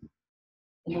ensued.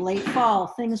 In the late fall,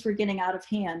 things were getting out of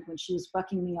hand when she was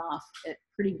bucking me off at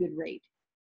pretty good rate.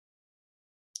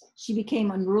 She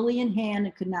became unruly in hand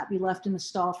and could not be left in the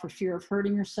stall for fear of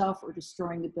hurting herself or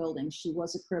destroying the building. She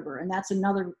was a cribber. And that's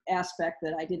another aspect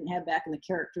that I didn't have back in the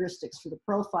characteristics for the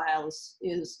profile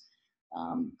is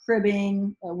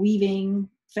cribbing, weaving,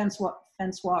 fence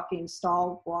walking,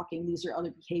 stall walking. These are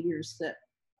other behaviors that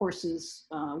horses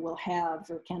will have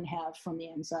or can have from the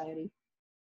anxiety.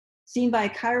 Seen by a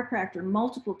chiropractor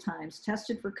multiple times,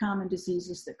 tested for common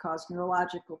diseases that cause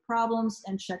neurological problems,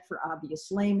 and checked for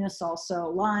obvious lameness, also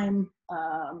Lyme,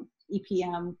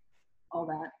 EPM, all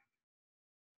that.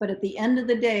 But at the end of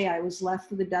the day, I was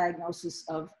left with a diagnosis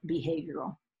of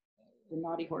behavioral, the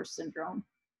naughty horse syndrome.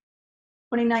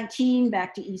 2019,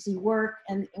 back to easy work.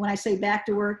 And when I say back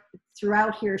to work,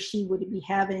 throughout here, she would be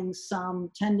having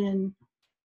some tendon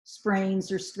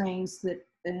sprains or strains that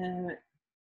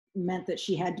meant that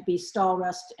she had to be stall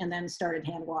rest and then started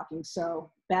hand walking.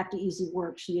 So back to easy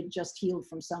work. She had just healed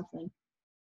from something.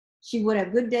 She would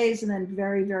have good days and then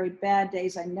very, very bad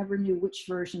days. I never knew which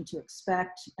version to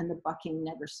expect, and the bucking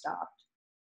never stopped.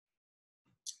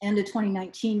 End of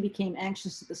 2019, became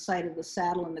anxious at the sight of the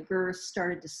saddle and the girth,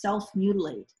 started to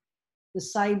self-mutilate. The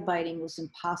side biting was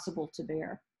impossible to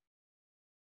bear.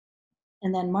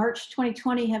 And then March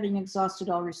 2020, having exhausted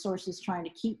all resources trying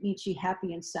to keep Michi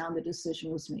happy and sound, the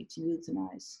decision was made to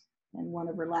euthanize. And one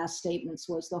of her last statements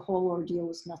was, the whole ordeal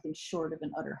was nothing short of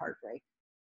an utter heartbreak.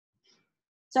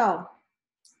 So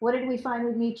what did we find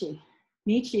with Michi?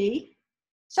 Michi,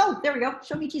 so there we go,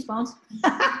 show Michi's bones.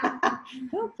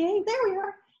 Okay, there we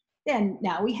are. Then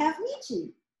now we have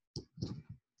Michi.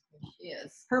 She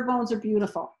is. Her bones are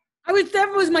beautiful.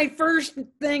 That was my first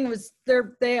thing, was they're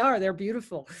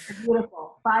beautiful.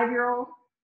 Beautiful. 5-year-old.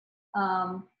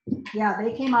 Yeah,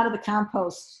 they came out of the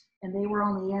compost and they were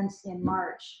only in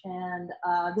March. And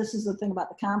this is the thing about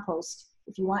the compost.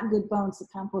 If you want good bones, the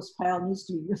compost pile needs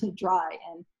to be really dry.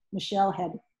 And Michelle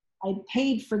I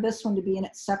paid for this one to be in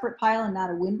a separate pile and not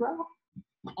a windrow.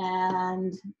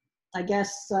 And I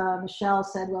guess Michelle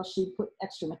said, well, she put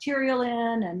extra material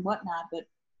in and whatnot, but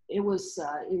it was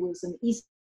an easy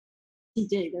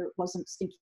day. There wasn't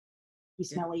stinky,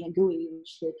 smelly, and gooey,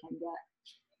 which they can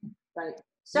get. Right.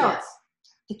 So Yes.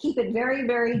 To keep it very,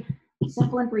 very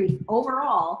simple and brief,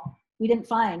 overall, we didn't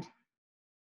find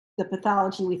the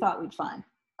pathology we thought we'd find.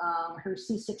 Her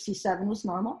C6, C7 was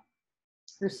normal.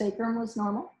 Her sacrum was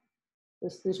normal.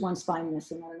 There's one spine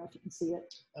missing. I don't know if you can see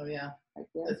it. Oh yeah. Right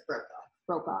there. It's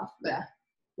broke off. Yeah.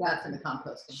 That's in the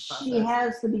composting process. She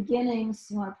has the beginnings,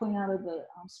 you want to point out, of the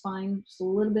spine, just a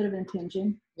little bit of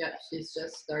impinging. Yep, she's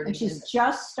just starting. And she's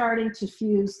just starting to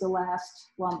fuse the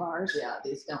last lumbars. Yeah,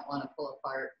 these don't want to pull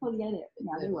apart. Oh, yeah,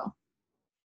 they will.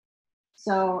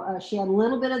 So she had a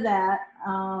little bit of that.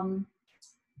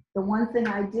 The one thing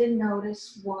I did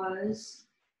notice was,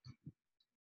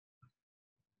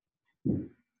 I'm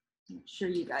not sure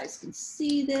you guys can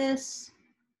see this.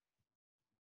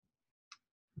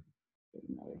 Get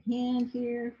another hand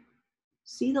here.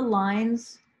 See the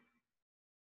lines?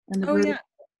 And the Yeah.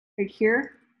 right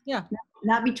here? Yeah.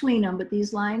 Not between them, but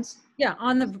these lines. Yeah,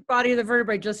 on the body of the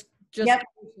vertebrae, just just Yep,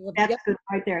 that's yep. good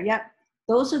right there. Yep.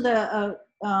 Those are the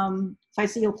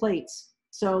physeal plates.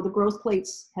 So the growth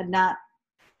plates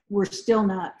were still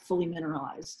not fully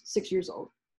mineralized, 6 years old.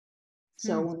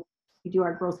 So when we do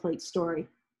our growth plate story,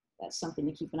 that's something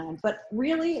to keep an eye on. But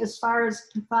really, as far as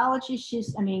pathology, she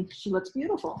looks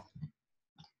beautiful.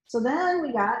 So then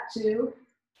we got to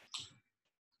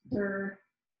her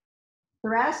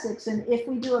thoracics, and if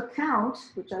we do a count,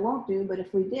 which I won't do, but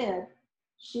if we did,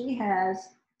 she has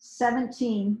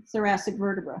 17 thoracic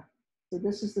vertebrae. So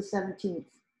this is the 17th.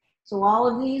 So all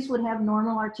of these would have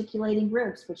normal articulating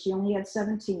ribs, but she only had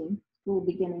 17. Little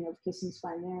beginning of kissing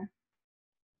spine there.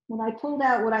 When I pulled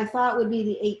out what I thought would be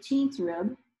the 18th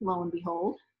rib, lo and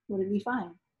behold, what did we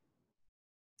find?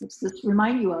 What's this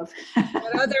remind you of?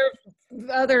 That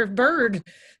other bird.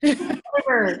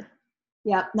 Bird.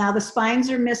 Yeah, now the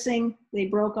spines are missing. They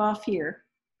broke off here,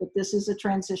 but this is a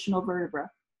transitional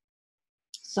vertebra.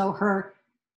 So her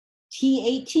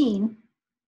T18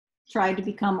 tried to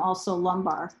become also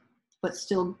lumbar, but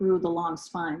still grew the long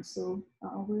spine. So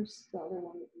where's the other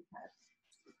one that we had?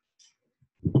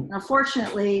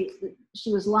 Unfortunately,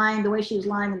 she was lying, the way she was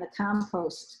lying in the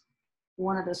compost,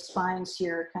 one of the spines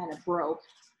here kind of broke.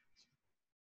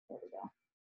 There we go.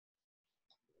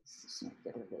 Just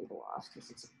get her label off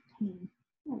because it's a pain.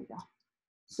 There we go.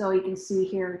 So you can see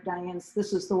here, Diane's,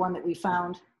 this is the one that we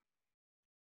found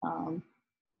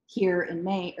here in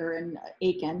May, or in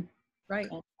Aiken. Right.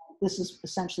 And this is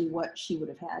essentially what she would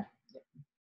have had.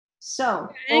 So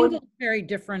the angle's very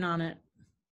different on it.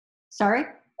 Sorry?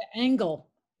 The angle.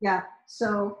 Yeah,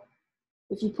 so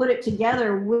if you put it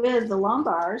together with the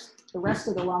lumbars, the rest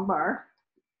of the lumbar,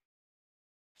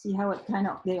 see how it kind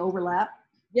of, they overlap?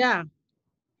 Yeah.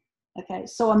 Okay,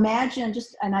 so imagine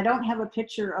just, and I don't have a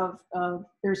picture of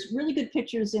there's really good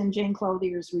pictures in Jane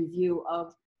Clothier's review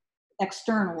of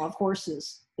external of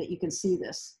horses that you can see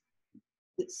this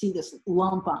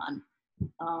lump on.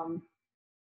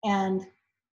 And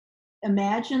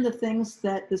imagine the things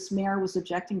that this mare was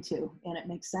objecting to, and it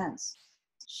makes sense.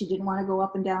 She didn't want to go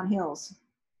up and down hills.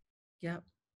 Yep.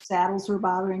 Saddles were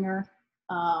bothering her.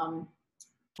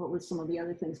 What were some of the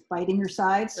other things? Biting her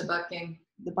sides. The bucking.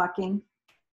 The bucking.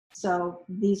 So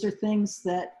these are things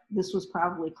that this was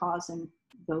probably causing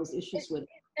those issues with.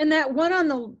 And that one on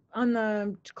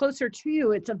the closer to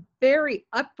you, it's a very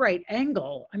upright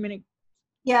angle. I mean,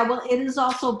 Yeah, well, it is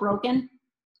also broken.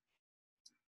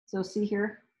 So see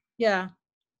here. Yeah.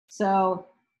 So,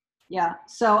 yeah.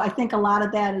 So I think a lot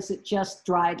of that is it just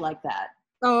dried like that.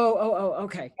 Oh,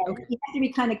 okay. Okay. You have to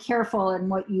be kind of careful in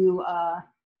what you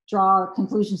draw,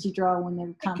 conclusions you draw when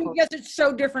they're compost. Yes, it's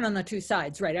so different on the two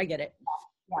sides, right? I get it.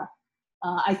 Yeah.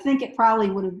 I think it probably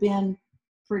would have been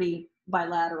pretty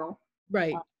bilateral.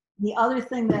 Right. The other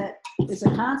thing that is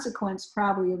a consequence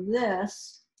probably of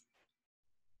this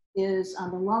is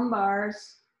on the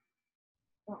lumbars,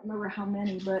 I don't remember how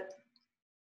many, but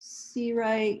see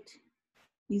right,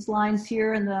 these lines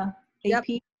here in the AP,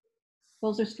 Yep.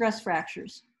 Those are stress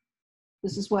fractures.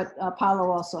 This is what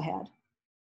Apollo also had.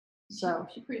 So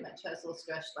she pretty much has little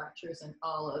stress fractures in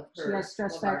all of her. she has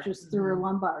stress lumbar. fractures through her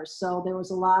lumbars. So there was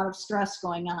a lot of stress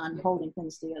going on holding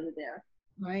things together there.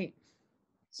 Right.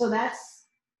 So that's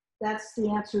the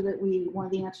answer that one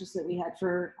of the answers that we had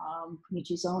for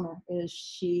Michi's owner is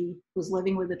she was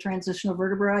living with a transitional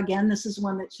vertebra. Again, this is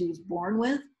one that she was born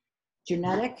with,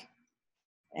 genetic.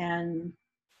 And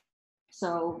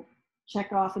so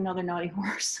check off another naughty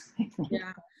horse.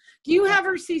 Yeah. Do you have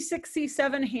her C6,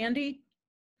 C7 handy?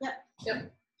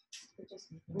 Yep.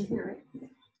 We hear it.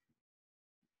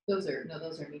 Those are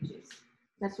Michi's.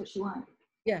 That's what she wanted.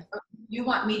 Yeah. You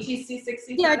want Michi's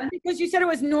C6, C7? Yeah, because you said it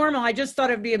was normal. I just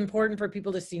thought it'd be important for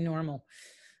people to see normal.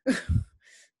 There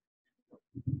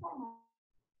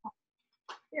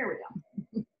we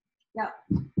go. Yep.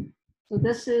 So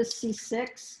this is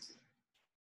C6.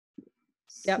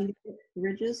 Yep. C6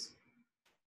 ridges.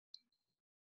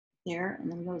 There,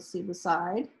 and then go see the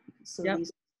side. So Yep.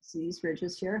 these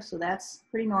ridges here. So that's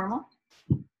pretty normal.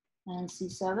 And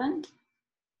C7.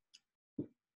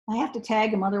 I have to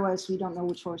tag them, otherwise we don't know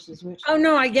which horse is which. Oh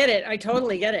no, I get it. I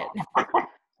totally get it.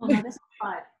 Oh no, this is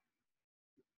 5.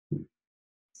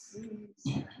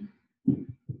 C7.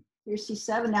 Here's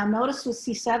C7. Now notice with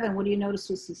C7, what do you notice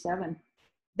with C7?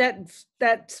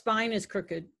 That spine is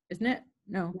crooked, isn't it?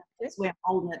 No. That's the way I'm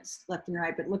holding it left and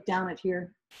right, but look down at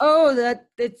here. Oh, that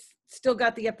it's still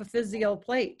got the epiphyseal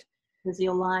plate. The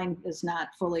physeal line is not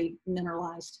fully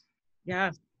mineralized.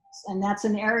 Yeah. And that's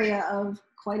an area of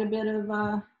quite a bit of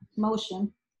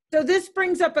motion. So this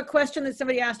brings up a question that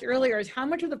somebody asked earlier, is how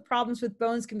much of the problems with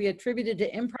bones can be attributed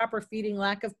to improper feeding,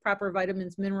 lack of proper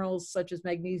vitamins, minerals, such as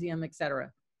magnesium,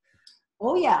 etc.?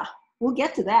 Oh yeah, we'll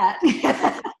get to that.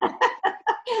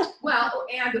 Well,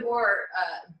 and or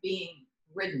being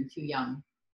ridden too young.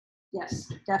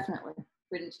 Yes, definitely.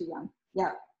 Ridden too young.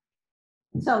 Yeah.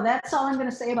 So that's all I'm going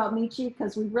to say about Michi,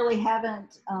 because we really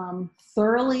haven't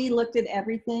thoroughly looked at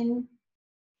everything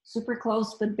super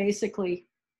close, but basically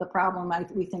the problem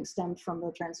we think stemmed from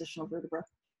the transitional vertebra.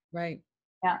 Right.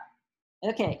 Yeah.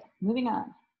 Okay, moving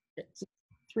on. Is it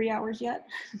 3 hours yet?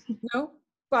 No,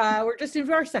 we're just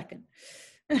into our second.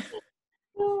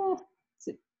 Oh, is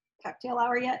it cocktail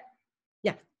hour yet?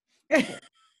 Yeah. Okay,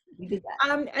 we did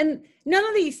that. And none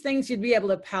of these things you'd be able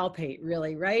to palpate,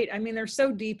 really, right? I mean, they're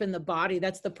so deep in the body.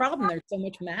 That's the problem. There's so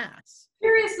much mass.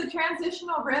 Curious, the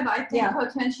transitional rib, I think Yeah.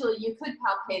 potentially you could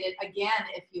palpate it again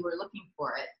if you were looking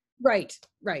for it. Right,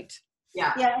 right.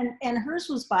 Yeah. Yeah, and hers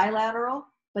was bilateral,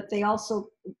 but they also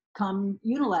come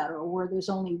unilateral, where there's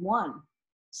only one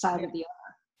side of the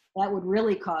other. That would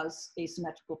really cause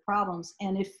asymmetrical problems.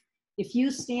 And if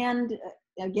you stand,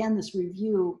 again, this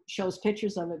review shows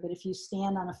pictures of it, but if you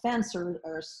stand on a fence or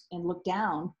and look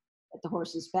down at the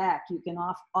horse's back, you can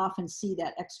often see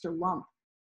that extra lump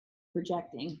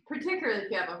projecting. Particularly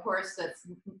if you have a horse that's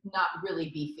not really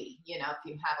beefy. You know, if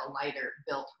you have a lighter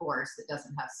built horse that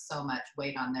doesn't have so much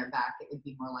weight on their back, it would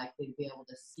be more likely to be able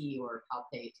to see or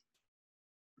palpate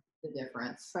the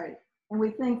difference. Right. And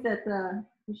we think that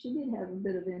she did have a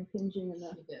bit of impinging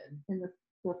in the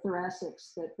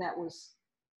thoracics, that was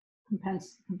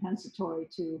compensatory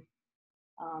to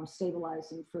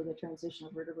stabilizing for the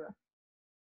transitional vertebra.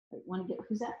 Want to get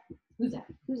who's that? Who's that?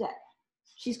 Who's that?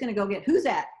 She's going to go get who's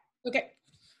that? Okay.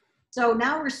 So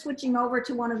now we're switching over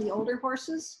to one of the older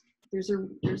horses. There's a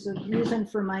reason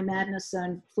for my madness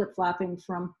and flip-flopping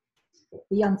from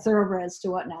the young thoroughbreds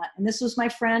to whatnot. And this was my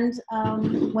friend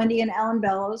Wendy and Alan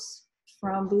Bellows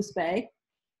from Booth Bay.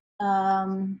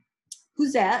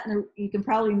 Who's that? And you can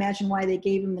probably imagine why they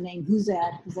gave him the name Who's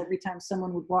That, because every time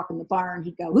someone would walk in the barn,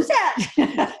 he'd go, Who's that?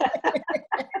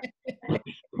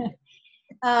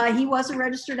 He was a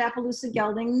registered Appaloosa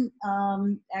gelding,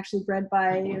 actually bred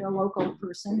by a local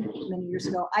person many years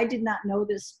ago. I did not know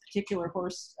this particular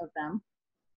horse of them.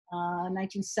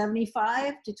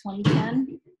 1975 to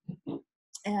 2010.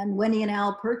 And Wendy and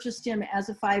Al purchased him as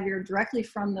a 5-year directly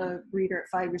from the breeder at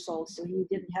 5 years old. So he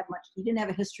didn't have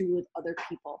a history with other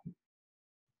people.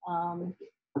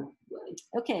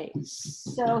 Okay,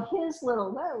 so his little,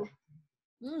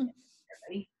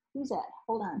 everybody, who's that?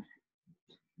 Hold on.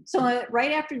 So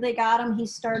right after they got him, he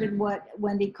started what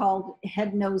Wendy called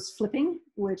head nose flipping,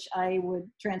 which I would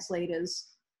translate as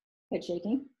head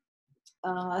shaking.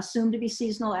 Assumed to be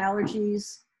seasonal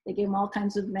allergies. They gave him all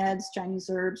kinds of meds, Chinese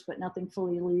herbs, but nothing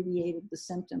fully alleviated the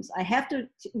symptoms. I have to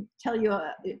tell you,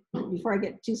 before I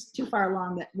get too far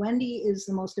along, that Wendy is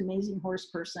the most amazing horse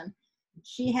person.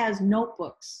 She has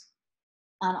notebooks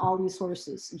on all these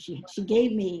horses. And she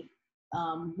gave me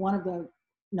one of the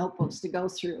notebooks to go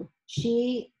through.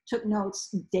 She took notes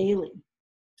daily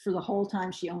for the whole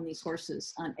time she owned these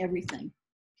horses on everything.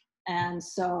 And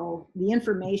so the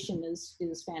information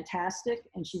is fantastic,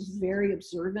 and she's very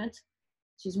observant.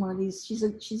 She's one of these,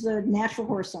 she's a natural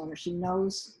horse owner. She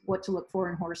knows what to look for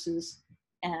in horses.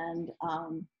 And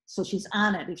so she's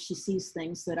on it if she sees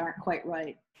things that aren't quite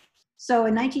right. So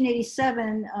in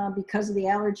 1987, because of the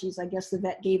allergies, I guess the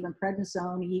vet gave him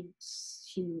prednisone.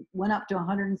 He went up to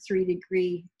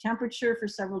 103-degree temperature for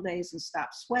several days and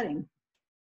stopped sweating.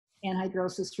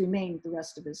 Anhidrosis remained the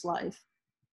rest of his life.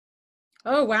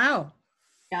 Oh, wow.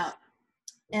 Yeah.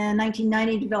 In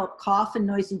 1990, developed cough and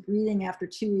noisy breathing after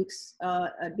 2 weeks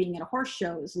being at a horse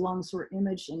show. His lungs were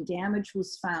imaged and damage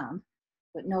was found,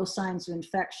 but no signs of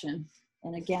infection.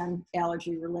 And again,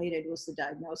 allergy related was the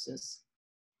diagnosis.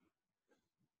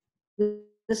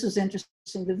 This was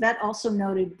interesting. The vet also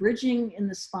noted bridging in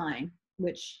the spine,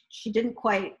 which she didn't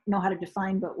quite know how to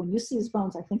define, but when you see his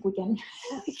bones, I think we can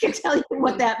tell you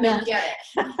what that meant. Get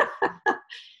it.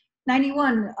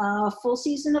 91, full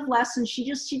season of lessons.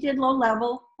 She did low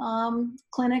level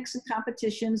clinics and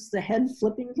competitions. The head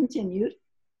flipping continued.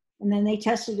 And then they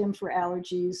tested him for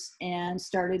allergies and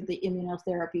started the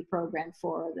immunotherapy program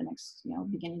for the next,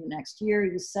 beginning of the next year.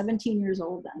 He was 17 years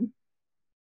old then.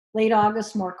 Late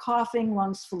August, more coughing,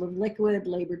 lungs full of liquid,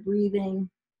 labored breathing.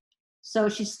 So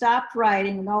she stopped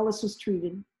riding, and all this was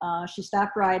treated. She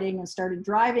stopped riding and started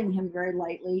driving him very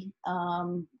lightly.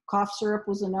 Cough syrup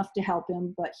was enough to help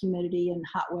him, but humidity and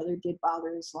hot weather did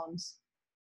bother his lungs.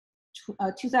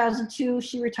 2002,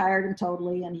 she retired him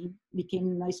totally, and he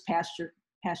became a nice pasture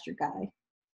guy.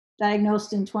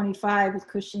 Diagnosed in 25 with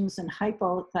Cushing's and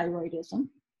hypothyroidism.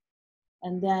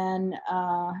 and then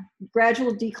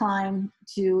gradual decline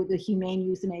to the humane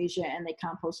euthanasia, and they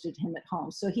composted him at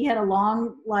home. So he had a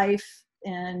long life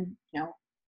and, you know,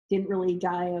 didn't really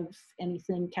die of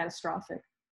anything catastrophic.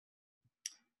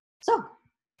 So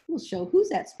we'll show who's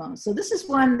that's bones. So this is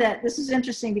one that, this is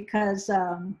interesting because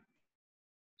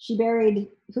she buried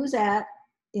who's at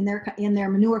in their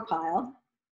manure pile.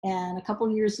 And a couple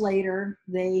years later,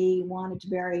 they wanted to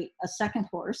bury a second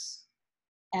horse.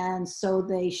 And so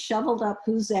they shoveled up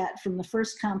who's at from the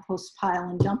first compost pile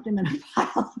and dumped him in a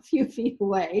pile a few feet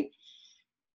away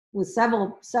with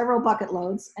several bucket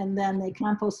loads. And then they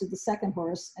composted the second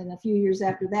horse. And a few years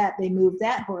after that, they moved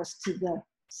that horse to the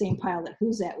same pile that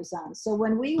who's at was on. So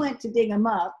when we went to dig him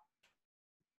up,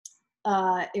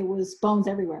 it was bones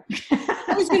everywhere.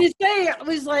 I was going to say, I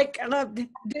was like, are you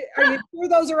sure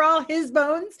those are all his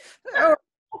bones? Or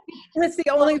that's the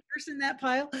only person in that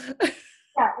pile?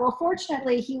 Yeah, well,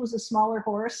 fortunately, he was a smaller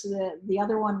horse. The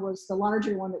other one was the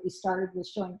larger one that we started with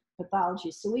showing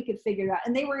pathology, so we could figure it out.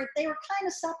 And they were kind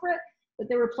of separate, but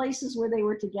there were places where they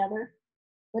were together.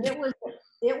 But it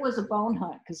was a bone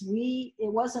hunt because it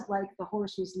wasn't like the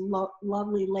horse was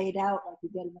lovely laid out like we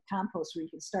did in the compost where you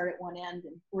can start at one end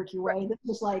and work your way. This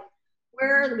was like,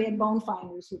 we had bone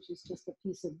finders, which is just a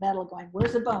piece of metal going,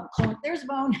 where's a bone? Oh, there's a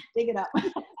bone, dig it up.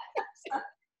 So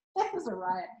that was a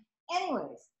riot.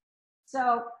 Anyways,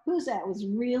 so who's that was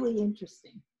really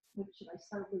interesting. Should I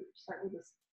start with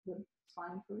the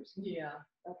spine first? Yeah.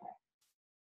 Okay.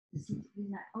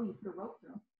 Oh, you put a rope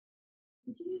through.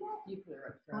 Did you do that? You put a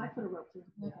rope through. Oh, I put a rope through.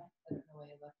 Yeah. Okay. I don't know why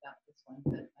you left out this one,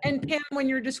 but. And Pam, when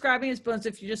you're describing his bones,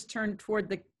 if you just turn toward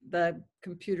the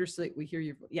computer so that we hear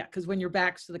you. Yeah, because when your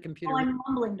back's to the computer. Oh, I'm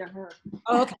mumbling to her.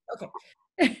 Oh, okay, okay.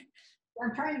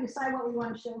 I'm trying to decide what we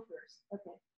want to show first.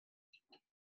 Okay.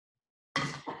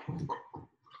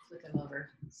 Flip him over.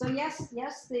 So yes,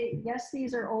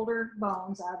 these are older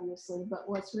bones, obviously, but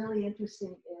what's really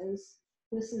interesting is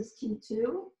this is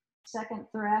T2, second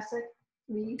thoracic,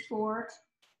 3, 4,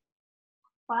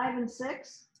 5, and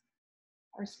 6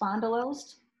 are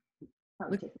spondylosed.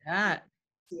 Look at that.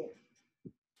 See it.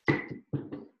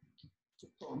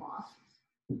 Pull them off.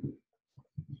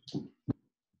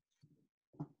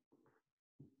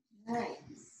 Right.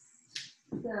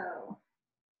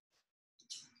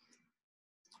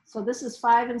 So this is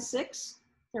 5 and 6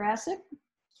 thoracic,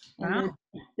 and Wow.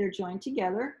 they're joined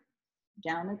together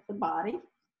down at the body.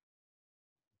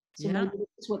 So Yeah. maybe this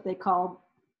is what they call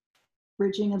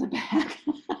bridging of the back.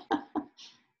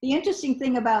 The interesting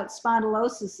thing about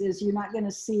spondylosis is you're not going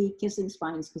to see kissing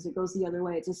spines because it goes the other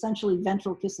way. It's essentially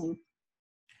ventral kissing.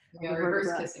 Yeah,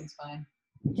 reverse kissing spine.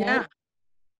 Yeah.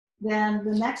 Then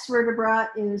the next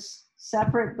vertebra is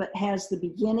separate but has the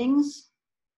beginnings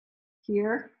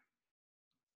here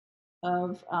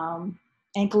of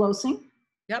ankylosing.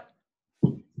 Yep.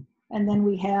 And then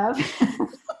we have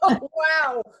Oh,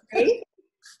 wow.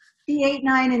 P8,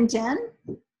 9, and 10.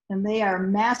 And they are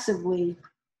massively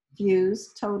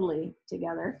fused totally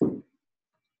together.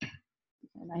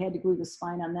 And I had to glue the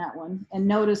spine on that one. And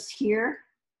notice here,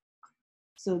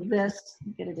 so this,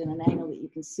 get it in an angle that you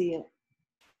can see it.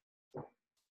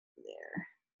 There.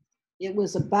 It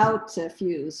was about to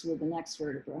fuse with the next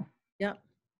vertebra. Yep.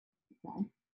 Okay.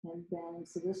 And then,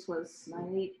 so this was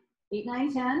 8,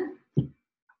 9, 10,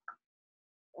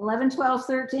 11, 12,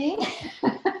 13.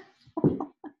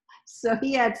 So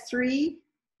he had 3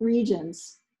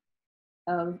 regions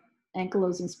of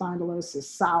ankylosing spondylosis,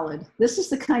 solid. This is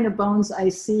the kind of bones I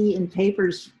see in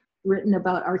papers written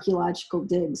about archaeological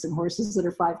digs and horses that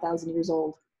are 5,000 years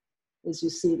old, as you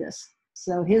see this.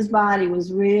 So his body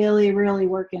was really, really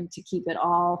working to keep it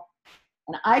all.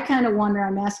 And I kind of wonder,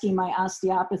 I'm asking my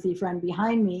osteopathy friend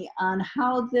behind me on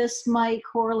how this might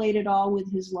correlate at all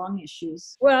with his lung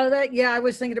issues. Well, I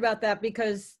was thinking about that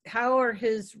because how are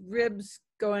his ribs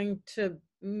going to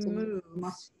move?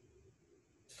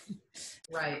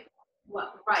 Right.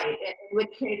 Well, right. In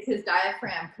which case his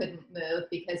diaphragm couldn't move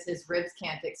because his ribs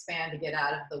can't expand to get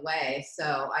out of the way.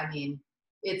 So, I mean,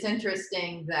 it's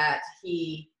interesting that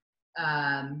he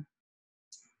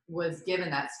was given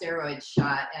that steroid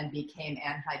shot and became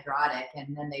anhydrotic,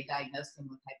 and then they diagnosed him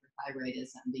with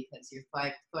hyperthyroidism because your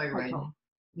thyroid,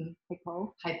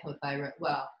 hypothyroid,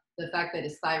 well, the fact that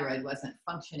his thyroid wasn't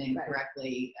functioning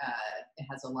correctly, it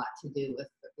has a lot to do with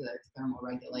the thermal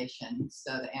regulation.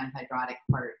 So the anhydrotic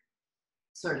part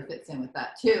sort of fits in with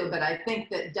that too. But I think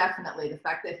that definitely the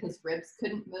fact that his ribs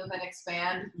couldn't move and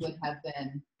expand would have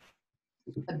been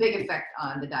a big effect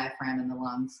on the diaphragm and the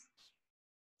lungs.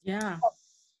 Yeah.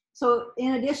 So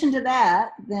in addition to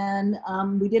that, then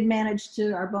we did manage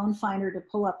our bone finder to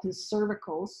pull up his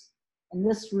cervicals. And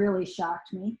this really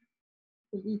shocked me.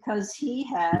 because he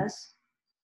has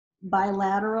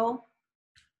bilateral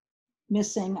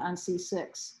missing on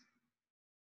C6.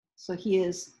 So he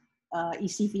is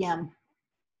ECVM.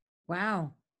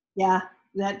 Wow. Yeah,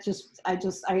 that I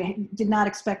did not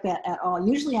expect that at all.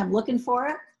 Usually I'm looking for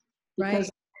it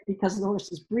because the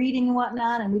horse is breeding and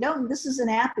whatnot, and this is an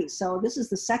Appy, so this is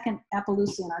the second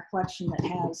Appaloosa in our collection that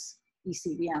has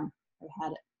ECVM. I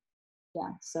had it.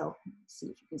 Yeah, so let's see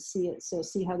if you can see it. So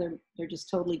see how they're just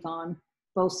totally gone,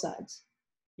 both sides.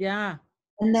 Yeah.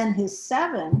 And then his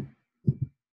 7,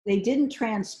 they didn't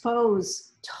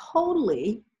transpose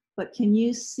totally, but can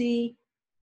you see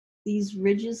these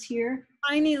ridges here?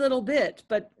 Tiny little bit,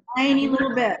 but tiny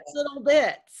little bits. Little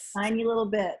bits. Tiny little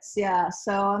bits, yeah.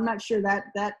 So I'm not sure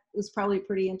that was probably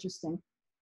pretty interesting.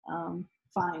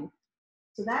 Fine.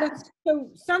 So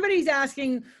somebody's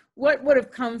asking what would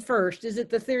have come first. Is it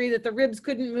the theory that the ribs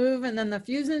couldn't move and then the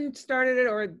fusion started it,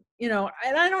 or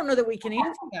and I don't know that we can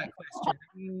answer that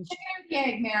question. Chicken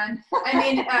and egg, man. I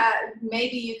mean,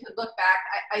 maybe you could look back.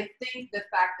 I think the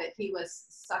fact that he was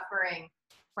suffering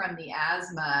from the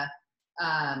asthma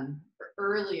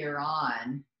earlier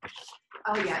on.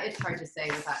 Oh yeah, it's hard to say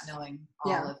without knowing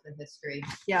all of the history.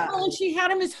 Yeah. Well, and she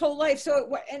had him his whole life.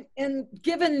 So, and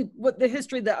given what the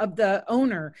history of the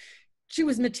owner, she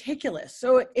was meticulous.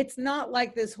 So it's not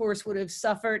like this horse would have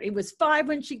suffered. He was 5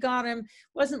 when she got him. It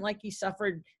wasn't like he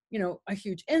suffered, a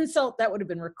huge insult that would have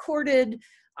been recorded.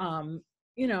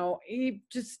 He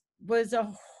just was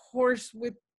a horse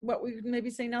with what we would maybe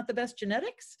say not the best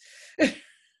genetics.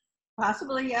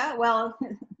 Possibly, yeah. Well,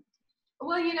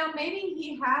 maybe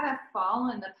he had a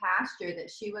fall in the pasture that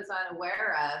she was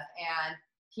unaware of, and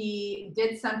he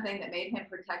did something that made him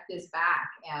protect his back,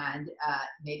 and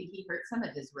maybe he hurt some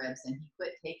of his ribs, and he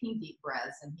quit taking deep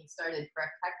breaths, and he started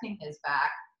protecting his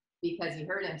back because he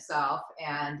hurt himself,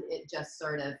 and it just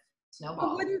sort of snowballed.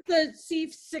 But wouldn't the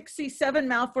C6, C7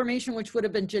 malformation, which would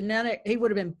have been genetic, he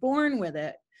would have been born with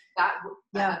it?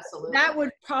 Absolutely. That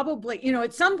would probably,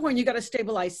 at some point you got to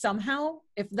stabilize somehow.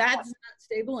 If that's not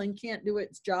stable and can't do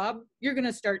its job, you're going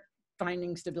to start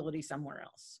finding stability somewhere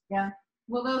else. Yeah.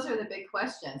 Well, those are the big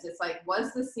questions. It's like,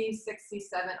 was the C6,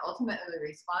 C7 ultimately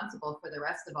responsible for the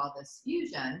rest of all this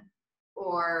fusion,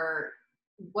 or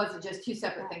was it just two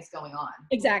separate things going on?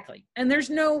 Exactly. And there's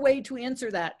no way to answer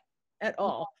that at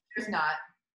all. There's not.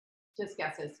 Just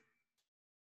guesses.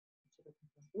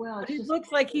 Well, it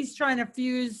looks like he's trying to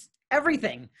fuse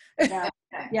everything. Yeah.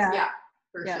 Yeah,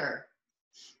 for sure.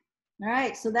 All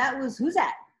right. So that was, who's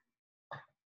that?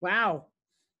 Wow.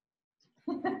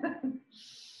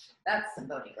 That's some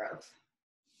bony growth.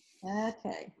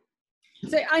 Okay.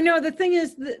 So I know the thing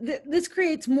is this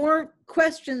creates more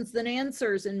questions than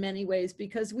answers in many ways,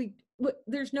 because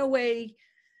there's no way,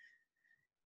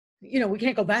 we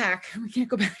can't go back. We can't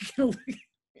go back and look.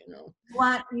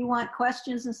 You want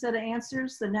questions instead of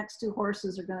answers? The next 2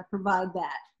 horses are going to provide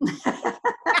that.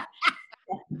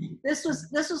 This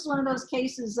was one of those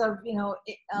cases of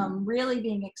really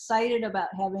being excited about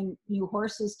having new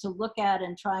horses to look at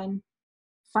and try and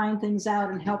find things out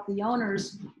and help the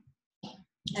owners,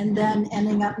 and then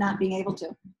ending up not being able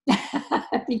to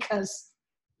because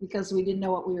we didn't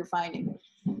know what we were finding.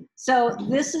 So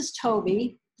this is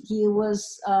Toby. He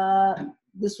was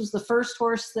this was the first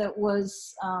horse that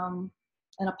was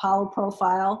an Apollo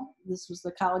profile. This was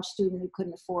the college student who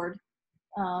couldn't afford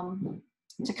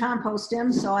to compost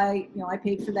him, so I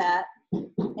paid for that.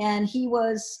 And he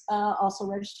was also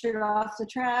registered off the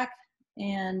track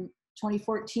in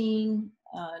 2014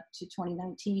 to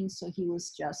 2019, so he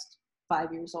was just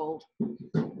 5 years old.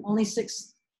 Only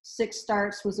six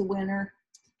starts, was a winner,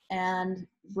 and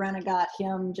Brenna got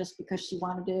him just because she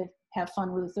wanted to have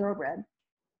fun with a thoroughbred.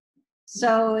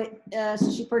 So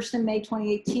she purchased him May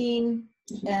 2018,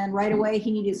 and right away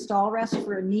he needed stall rest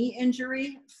for a knee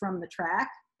injury from the track.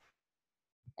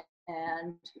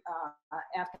 And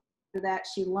after that,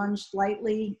 she lunged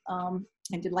lightly and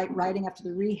did light riding after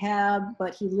the rehab,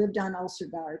 but he lived on ulcer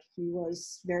guard. He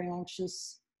was very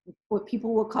anxious, what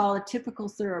people will call a typical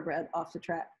thoroughbred off the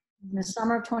track. In the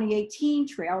summer of 2018,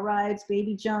 trail rides,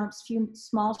 baby jumps, few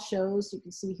small shows. You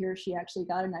can see here she actually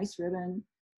got a nice ribbon.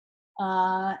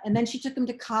 And then she took him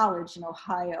to college in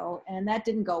Ohio, and that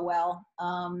didn't go well.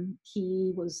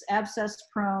 He was abscess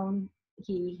prone.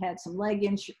 He had some leg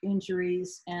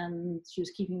injuries, and she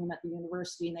was keeping him at the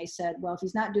university, and they said, well, if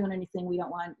he's not doing anything,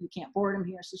 you can't board him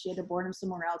here. So she had to board him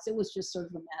somewhere else. It was just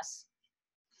sort of a mess.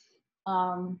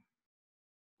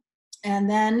 And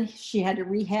then she had to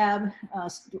rehab,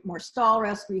 more stall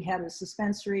rest, rehab his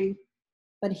suspensory.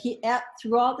 But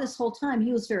through all this whole time,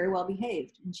 he was very well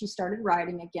behaved. And she started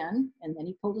riding again, and then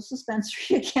he pulled a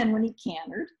suspensory again when he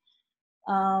cantered.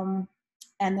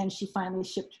 And then she finally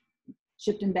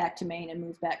shipped him back to Maine and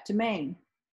moved back to Maine.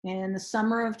 In the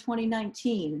summer of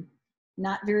 2019,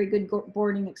 not very good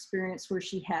boarding experience where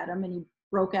she had him, and he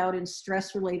broke out in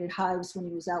stress-related hives when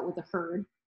he was out with a herd.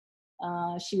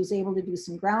 She was able to do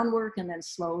some groundwork and then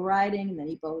slow riding, and then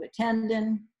he bowed a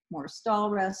tendon, more stall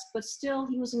rest, but still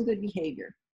he was in good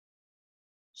behavior.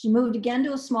 She moved again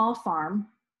to a small farm,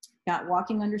 got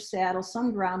walking under saddle,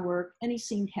 some groundwork, and he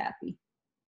seemed happy.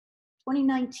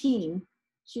 2019,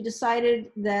 she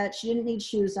decided that she didn't need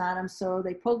shoes on him, so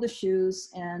they pulled the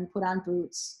shoes and put on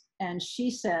boots. And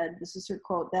she said, this is her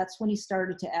quote, "That's when he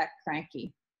started to act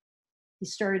cranky. He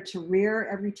started to rear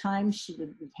every time she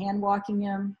would be hand walking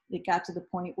him. It got to the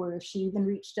point where if she even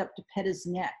reached up to pet his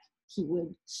neck, he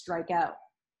would strike out.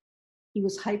 He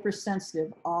was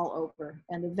hypersensitive all over.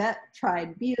 And the vet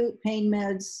tried bute, pain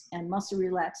meds, and muscle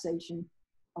relaxation,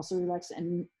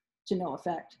 and to no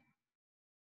effect.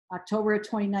 October of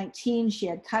 2019, she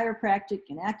had chiropractic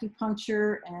and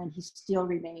acupuncture, and he still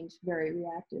remained very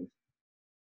reactive.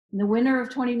 In the winter of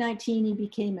 2019, he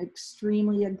became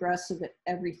extremely aggressive at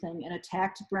everything and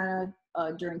attacked Brenna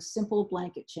during simple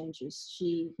blanket changes.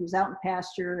 He was out in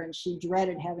pasture, and she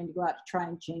dreaded having to go out to try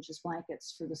and change his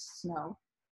blankets for the snow.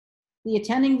 The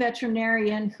attending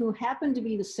veterinarian, who happened to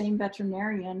be the same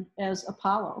veterinarian as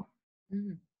Apollo,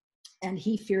 and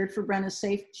she feared for Brenna's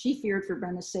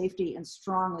safety and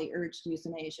strongly urged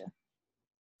euthanasia.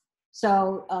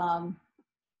 So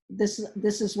this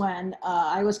is when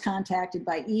I was contacted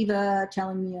by Eva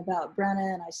telling me about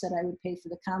Brenna, and I said I would pay for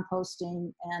the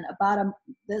composting. And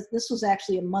this was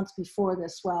actually a month before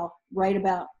this. Well, right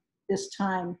about this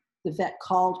time, the vet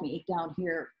called me down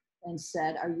here and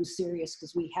said, "Are you serious?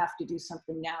 Because we have to do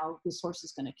something now. This horse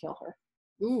is going to kill her."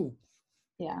 Ooh.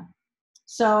 Yeah.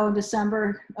 So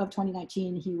December of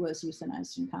 2019, he was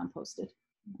euthanized and composted.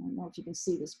 I don't know if you can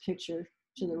see this picture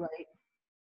to the right.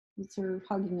 It's her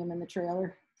hugging him in the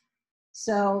trailer.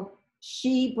 So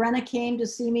Brenna came to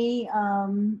see me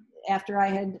after I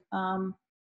had,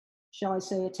 shall I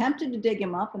say, attempted to dig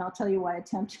him up, and I'll tell you why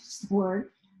attempt is the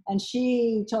word. And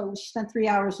she spent 3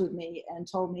 hours with me and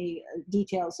told me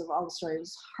details of all the story. It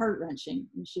was heart-wrenching,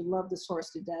 and she loved this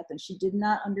horse to death, and she did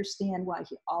not understand why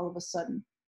he all of a sudden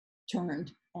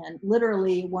turned. And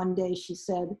literally one day she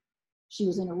said she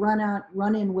was in a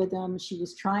run-in with him. She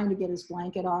was trying to get his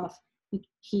blanket off.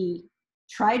 He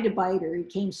tried to bite her. He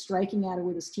came striking at her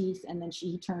with his teeth, and then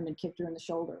he turned and kicked her in the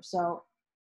shoulder. So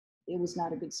it was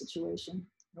not a good situation.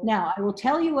 Nope. Now, I will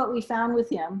tell you what we found with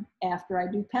him after I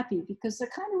do Peppy, because they're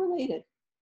kind of related.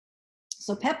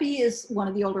 So Peppy is one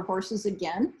of the older horses,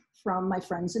 again, from my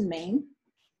friends in Maine.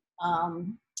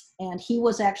 And he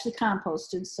was actually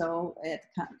composted, so at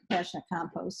Compassionate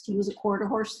Compost. He was a quarter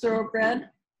horse thoroughbred,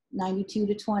 92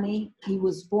 to 20. He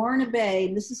was born a bay,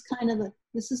 and this is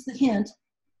the hint,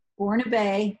 born a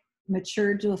bay,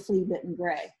 matured to a flea-bitten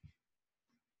gray.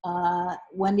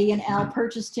 Wendy and Al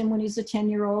purchased him when he was a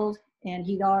 10-year-old, and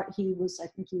I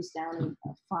think he was down in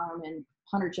a farm in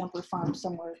Hunter Jumper Farm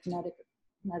somewhere,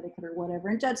 Connecticut or whatever,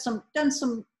 and done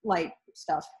some light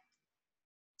stuff.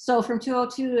 So from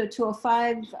 202 to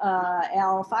 205,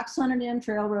 Al fox hunted him,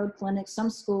 trail road clinics,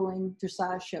 some schooling,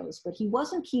 dressage shows, but he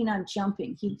wasn't keen on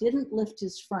jumping. He didn't lift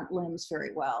his front limbs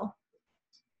very well.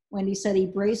 Wendy said he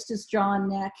braced his jaw and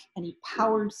neck, and he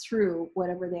powered through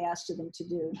whatever they asked of him to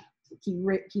do. He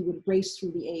would race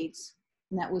through the aids,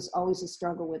 and that was always a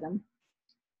struggle with him.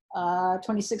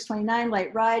 26, 29,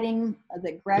 light riding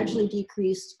that gradually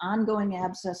decreased, ongoing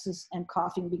abscesses, and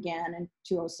coughing began in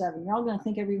 207. You're all going to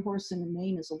think every horse in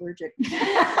Maine is allergic.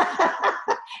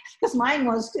 Because mine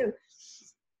was too.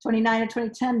 29 to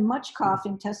 2010, much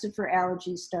coughing, tested for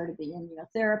allergies, started the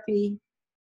immunotherapy.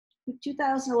 In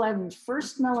 2011,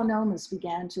 first melanomas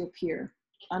began to appear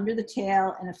under the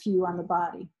tail and a few on the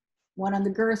body, one on the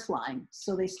girth line,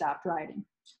 so they stopped riding.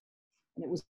 And it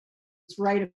was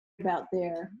right about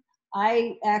there.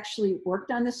 I actually worked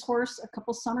on this horse a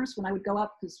couple summers when I would go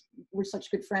up, because we're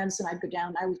such good friends, and I'd go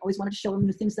down. I always wanted to show her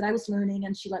new things that I was learning,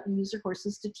 and she let me use her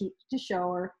horses to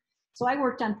show her. So I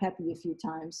worked on Peppy a few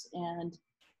times, and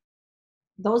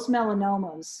those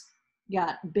melanomas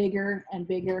got bigger and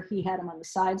bigger. He had them on the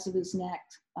sides of his neck.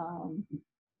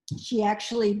 She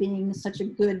actually, being such a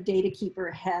good data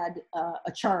keeper, had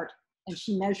a chart, and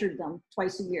she measured them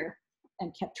twice a year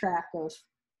and kept track of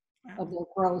their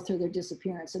growth or their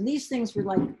disappearance. And these things were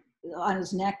like on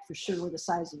his neck for sure were the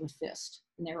size of a fist,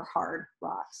 and they were hard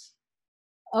rocks.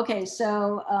 Okay,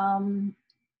 so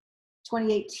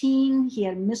 2018, he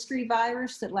had a mystery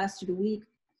virus that lasted a week.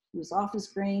 He was off his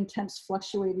grain, temps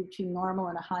fluctuated between normal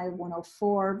and a high of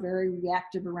 104, very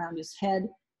reactive around his head.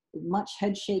 much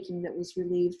head shaking that was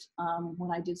relieved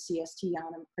when I did CST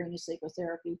on him, craniosacral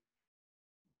therapy.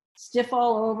 Stiff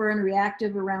all over and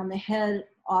reactive around the head,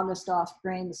 August off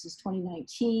grain. This is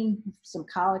 2019, some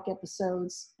colic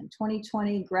episodes. In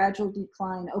 2020, gradual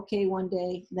decline, okay one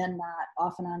day, then not,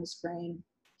 off and on his grain.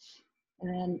 And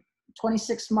then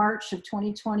 26 March of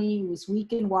 2020, he was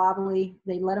weak and wobbly.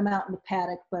 They let him out in the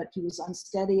paddock, but he was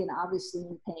unsteady and obviously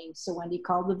in pain. So Wendy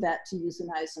called the vet to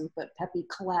euthanize him, but Peppy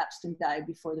collapsed and died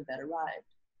before the vet arrived.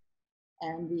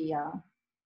 And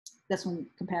that's when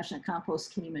Compassionate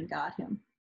Compost came and got him.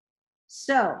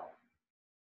 So,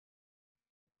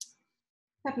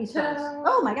 Peppy's bones.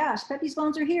 Oh my gosh, Peppy's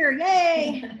bones are here.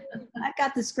 Yay! I've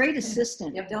got this great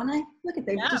assistant, don't I? Look at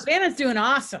that. Yeah, Vanna's doing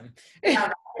awesome.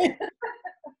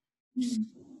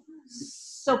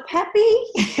 So Peppy,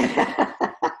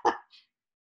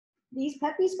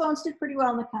 Peppy's bones did pretty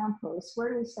well in the compost.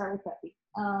 Where do we start with Peppy?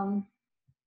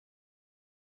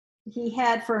 He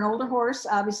had, for an older horse,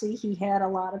 obviously he had a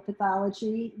lot of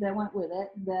pathology that went with it,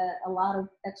 a lot of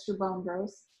extra bone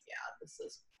growth. Yeah, this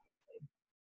is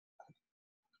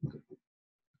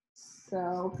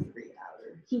so 3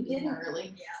 hours. He didn't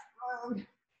early. Yeah.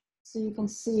 So you can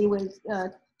see with, yeah,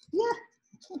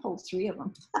 I can hold 3 of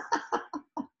them.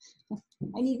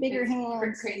 I need bigger hands.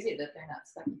 It's crazy that they're not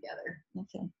stuck together.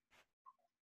 Okay.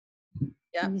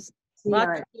 Yeah. See, all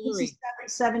right. This is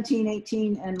 17,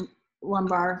 18, and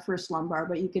lumbar, first lumbar,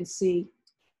 but you can see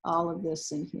all of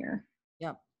this in here.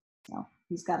 Yep. So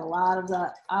he's got a lot of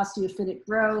the osteophytic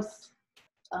growth,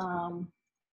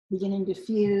 beginning to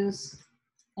fuse,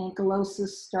 ankylosis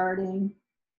starting.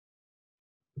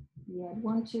 Yeah,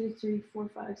 1, 2, 3, 4,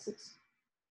 5, 6.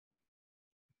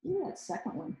 Look at that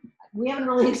second one. We haven't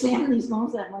really examined these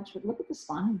bones that much, but look at the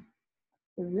spine.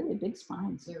 They're really big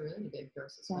spines. They're really big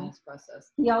versus spinous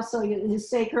process. He also, his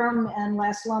sacrum and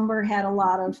last lumbar had a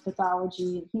lot of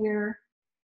pathology in here.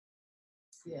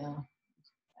 Yeah.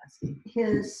 Nasty.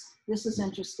 This is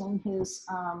interesting. His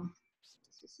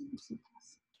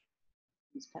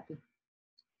Peppy.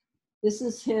 This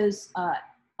is his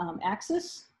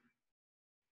axis.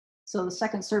 So the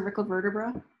second cervical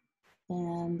vertebra,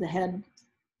 and the head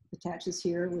attaches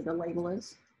here where the label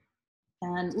is.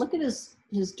 And look at his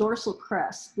dorsal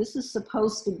crest. This is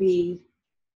supposed to be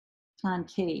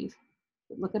concave,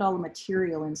 but look at all the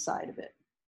material inside of it.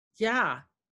 Yeah.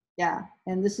 Yeah,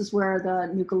 and this is where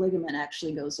the nuchal ligament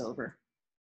actually goes over.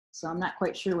 So I'm not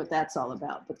quite sure what that's all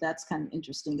about, but that's kind of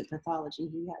interesting, the pathology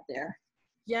he had there.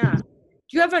 Yeah. Do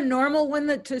you have a normal one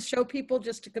to show people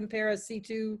just to compare a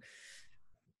C2?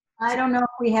 I don't know if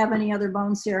we have any other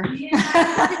bones here.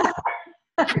 Yeah.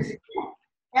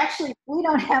 Actually, we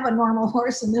don't have a normal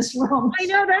horse in this room. I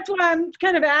know, that's why I'm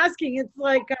kind of asking. It's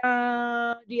like,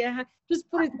 do you have,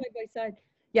 just put it side by side.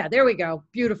 Yeah, there we go.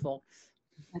 Beautiful.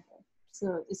 Okay.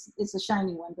 So it's a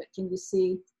shiny one, but can you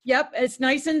see? Yep, it's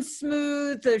nice and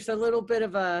smooth. There's a little bit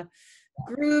of a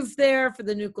groove there for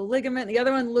the nuchal ligament. The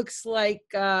other one looks like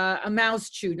a mouse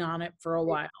chewed on it for a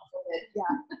while. Yeah,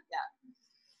 yeah.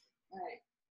 All right.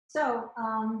 So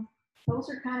those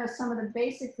are kind of some of the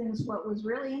basic things. What was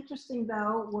really interesting,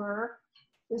 though, were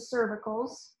the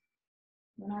cervicals.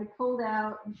 When I pulled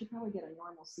out, you should probably get a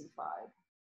normal C5.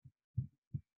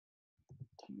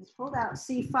 I pulled out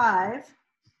C5.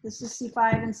 This is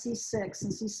C5 and C6.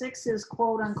 And C6 is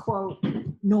quote unquote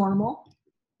normal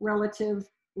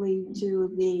relatively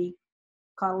to the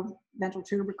caudal ventral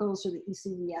tubercles or the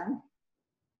ECVM.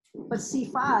 But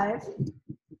C5,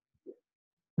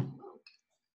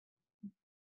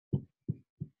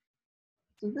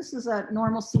 so this is a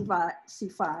normal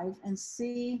C5 and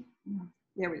C,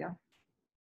 there we go.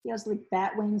 He has like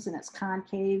bat wings and it's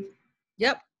concave.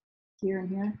 Yep. Here and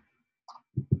here.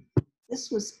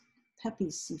 This was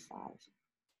Peppy's C5.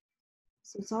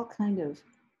 So it's all kind of.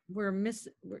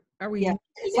 Are we? Yeah,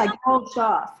 it's like bulged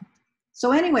off.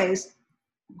 So anyways,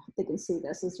 I hope they can see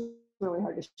this. It's really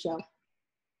hard to show.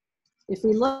 If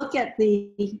we look at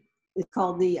it's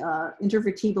called the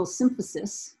intervertebral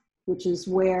symphysis, which is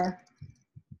where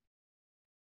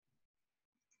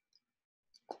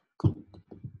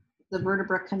the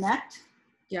vertebra connect.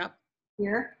 Yep.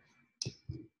 Here.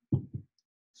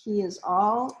 He is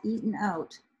all eaten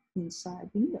out inside.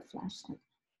 We need a flashlight.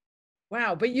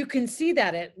 Wow, but you can see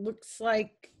that it looks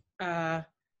like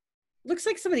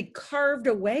somebody carved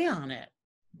away on it.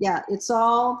 Yeah, it's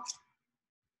all,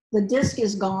 the disc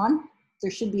is gone. There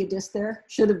should be a disc there.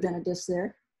 Should have been a disc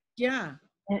there. Yeah.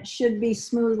 And it should be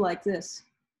smooth like this.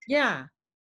 Yeah.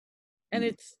 And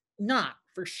it's not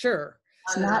for sure.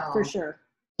 It's not for sure.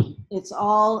 It's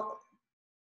all,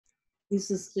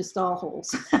 this is just all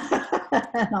holes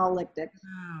and all licked it.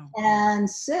 Wow. And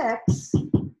 6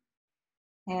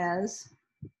 has,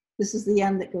 this is the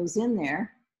end that goes in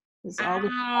there. There's all the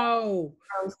Ow.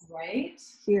 growth Right?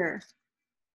 here,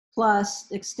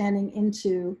 plus extending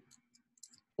into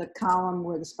the column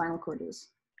where the spinal cord is.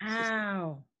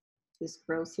 Ow. This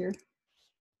growth here.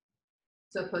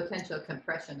 So potential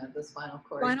compression of the spinal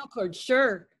cord. Spinal cord,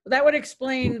 sure. That would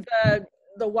explain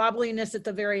the wobbliness at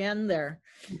the very end there.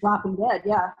 Dropping dead,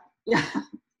 yeah. Yeah.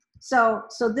 So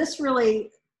this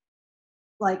really,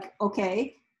 like,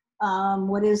 okay,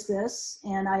 what is this?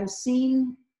 And I've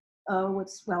seen well,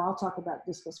 I'll talk about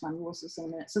discal spondylosis in a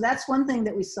minute. So that's one thing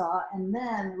that we saw. And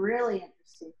then really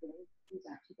interesting thing.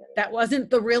 That wasn't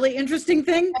the really interesting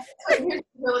thing? Here's a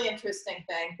really interesting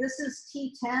thing. This is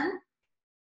T10.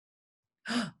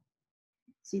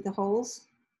 See the holes?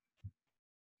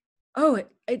 Oh,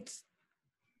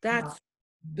 that's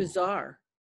bizarre.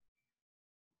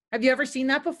 Have you ever seen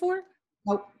that before?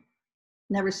 Nope,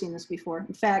 never seen this before.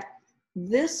 In fact,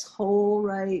 this hole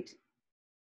right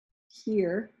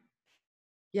here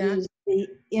is the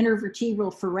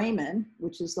intervertebral foramen,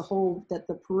 which is the hole that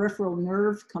the peripheral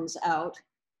nerve comes out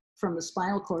from the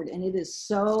spinal cord, and it is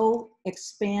so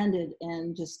expanded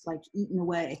and just like eaten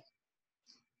away.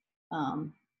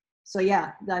 So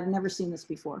yeah, I've never seen this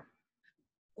before.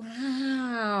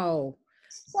 Wow.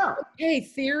 So, Okay,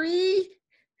 theory.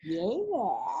 yeah.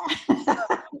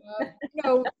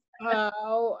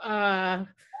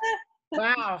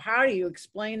 Wow, how do you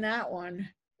explain that one?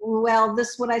 Well,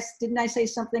 didn't I say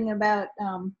something about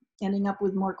ending up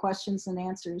with more questions than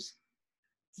answers?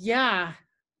 Yeah.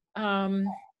 Well,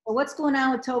 what's going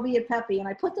on with Toby and Peppy? And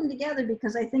I put them together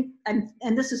because I think, and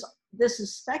this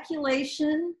is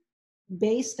speculation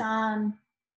based on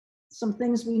some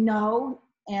things we know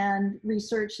and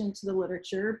research into the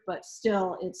literature, but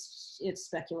still it's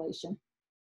speculation.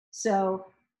 So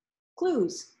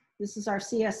clues, this is our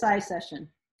CSI session.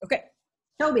 Okay.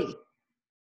 Toby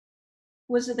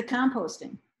was at the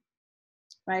composting,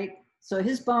 right? So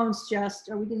his bones we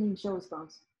didn't even show his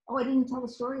bones. Oh, I didn't tell the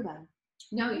story about him.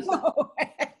 No, you Oh,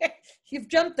 you've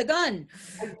jumped the gun.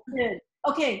 I did.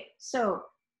 Okay, so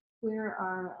where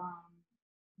are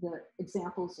the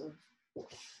examples of?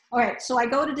 All right, so I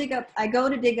go to dig up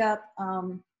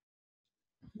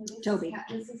Toby.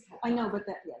 I know, but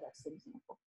that's the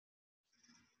example.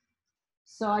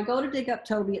 So I go to dig up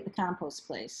Toby at the compost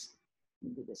place. Let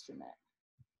me do this for a minute.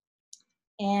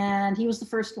 And he was the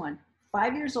first one.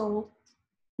 5 years old.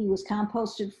 He was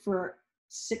composted for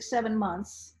 6-7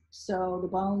 months. So the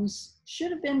bones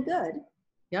should have been good.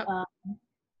 Yep.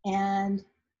 And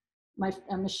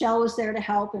Michelle was there to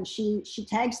help, and she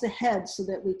tags the head so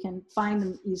that we can find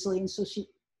them easily. And so she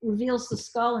reveals the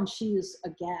skull, and she is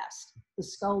aghast. The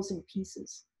skull's in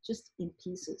pieces, just in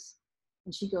pieces.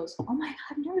 And she goes, "Oh my God,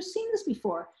 I've never seen this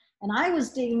before." And I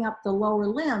was digging up the lower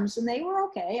limbs, and they were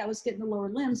okay. I was getting the lower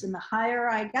limbs, and the higher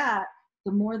I got,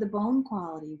 the more the bone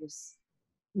quality was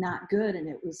not good, and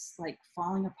it was like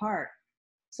falling apart.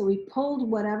 So we pulled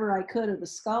whatever I could of the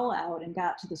skull out and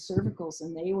got to the cervicals,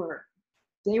 and they were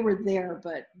there,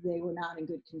 but they were not in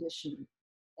good condition.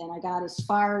 And I got as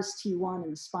far as T1,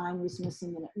 and the spine was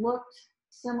missing, and it looked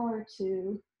similar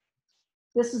to,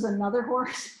 this is another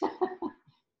horse,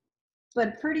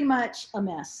 but pretty much a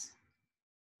mess.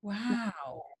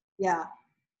 Wow. Yeah.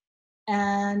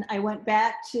 And I went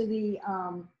back to the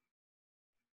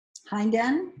hind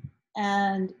end,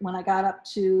 and when I got up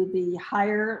to the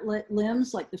higher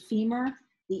limbs, like the femur,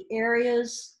 the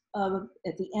areas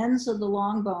at the ends of the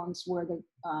long bones where the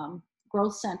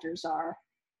growth centers are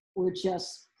were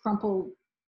just crumpled,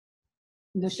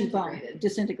 mushy bone,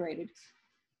 disintegrated.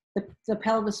 The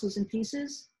pelvis was in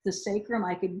pieces. The sacrum,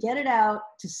 I could get it out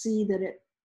to see that it,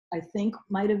 I think,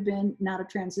 might have been not a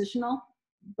transitional,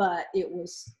 but there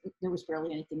was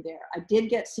barely anything there. I did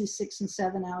get C6 and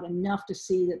 7 out enough to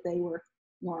see that they were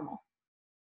normal,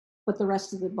 but the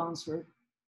rest of the bones were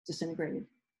disintegrated.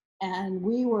 And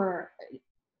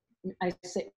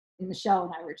Michelle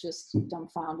and I were just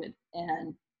dumbfounded.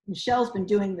 And Michelle's been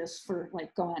doing this for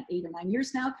like going on 8 or 9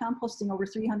 years now, composting over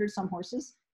 300 some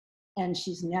horses, and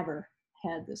she's never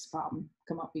had this problem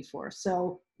come up before.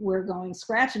 So we're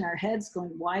scratching our heads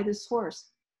going, why this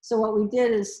horse? So what we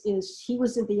did is he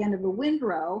was at the end of the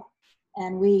windrow,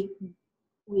 and we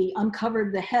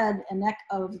uncovered the head and neck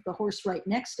of the horse right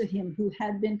next to him, who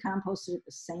had been composted at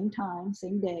the same time,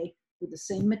 same day, with the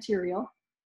same material.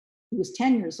 He was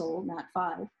 10 years old, not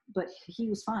 5, but he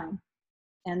was fine.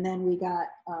 And then we got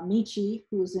Michi,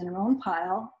 who was in her own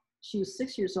pile. She was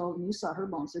 6 years old, and you saw her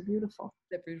bones. They're beautiful.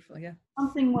 They're beautiful, yeah.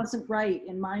 Something wasn't right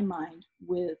in my mind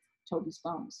with Toby's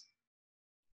bones.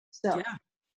 So, yeah,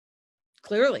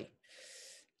 clearly.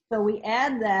 So we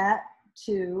add that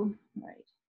to, right,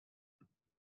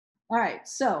 All right,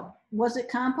 so was it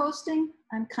composting?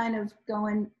 I'm kind of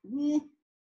going,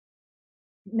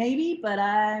 maybe, but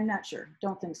I'm not sure.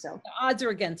 Don't think so. The odds are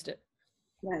against it.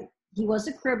 Right. He was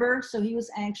a cribber, so he was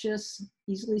anxious,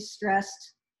 easily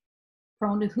stressed,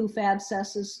 prone to hoof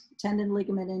abscesses, tendon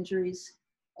ligament injuries.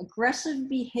 Aggressive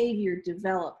behavior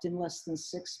developed in less than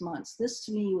 6 months. This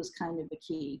to me was kind of the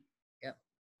key. Yep.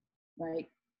 Right.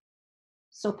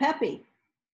 So Peppy,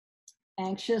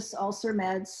 anxious, ulcer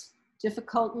meds,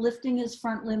 difficult lifting his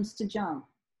front limbs to jump,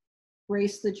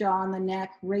 braced the jaw and the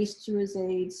neck, raced through his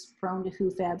aids, prone to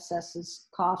hoof abscesses,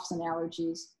 coughs and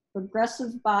allergies,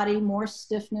 progressive body, more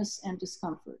stiffness and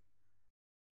discomfort.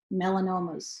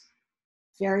 Melanomas,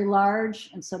 very large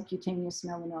and subcutaneous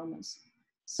melanomas.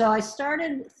 So I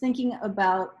started thinking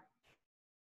about,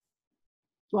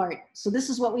 all right, so this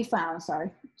is what we found, sorry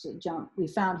to jump. We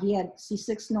found he had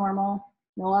C6 normal,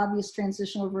 no obvious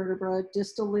transitional vertebra,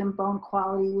 distal limb bone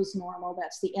quality was normal.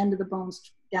 That's the end of the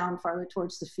bones down farther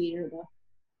towards the feet, or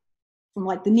from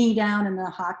like the knee down and the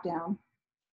hock down.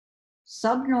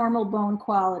 Subnormal bone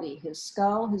quality, his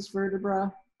skull, his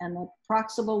vertebra, and the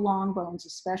proximal long bones,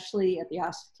 especially at the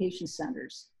ossification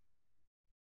centers.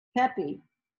 Peppy,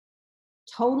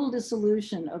 total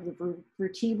dissolution of the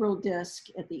vertebral disc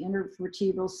at the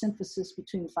intervertebral symphysis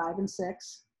between 5 and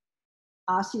 6.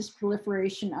 Osseous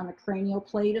proliferation on the cranial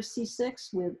plate of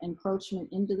C6 with encroachment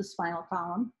into the spinal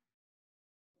column.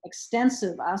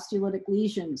 Extensive osteolytic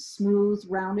lesions, smooth,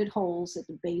 rounded holes at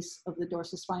the base of the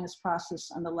dorsal-spinous process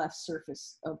on the left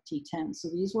surface of T10. So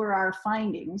these were our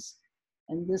findings,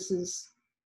 and this is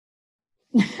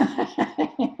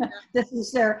this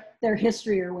is their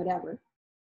history or whatever.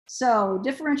 So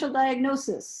differential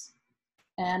diagnosis.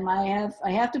 And I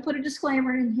have to put a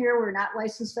disclaimer in here. We're not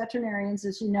licensed veterinarians,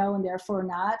 as you know, and therefore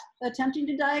not attempting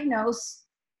to diagnose.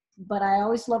 But I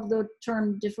always love the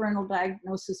term differential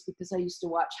diagnosis because I used to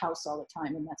watch House all the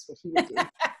time, and that's what he would do.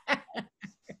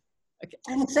 Okay.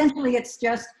 And essentially, it's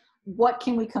just what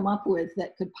can we come up with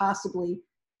that could possibly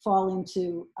fall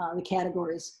into the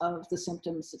categories of the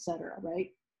symptoms, et cetera, right?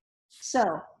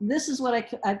 So this is what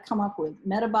I've come up with,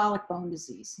 metabolic bone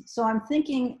disease. So I'm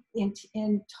thinking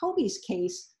in Toby's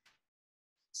case,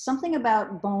 something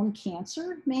about bone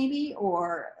cancer maybe,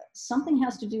 or something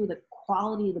has to do with the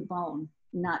quality of the bone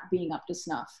not being up to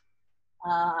snuff.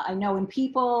 I know in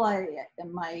people,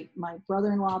 my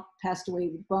brother-in-law passed away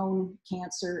with bone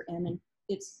cancer, and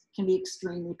it can be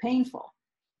extremely painful.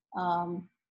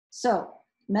 So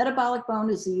metabolic bone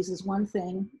disease is one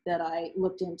thing that I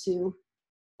looked into,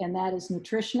 and that is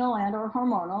nutritional and or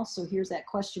hormonal. So here's that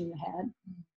question you had.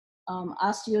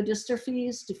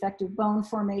 Osteodystrophies, defective bone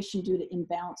formation due to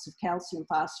imbalance of calcium,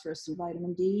 phosphorus, and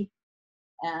vitamin D.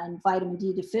 And vitamin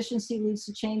D deficiency leads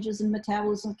to changes in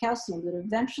metabolism of calcium that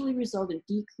eventually result in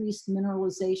decreased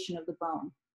mineralization of the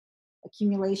bone.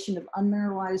 Accumulation of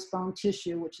unmineralized bone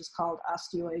tissue, which is called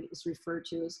osteoid, is referred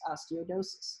to as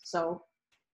osteodosis. So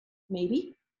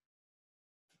maybe.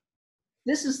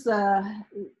 This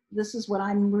is what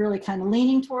I'm really kind of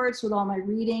leaning towards with all my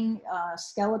reading,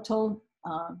 skeletal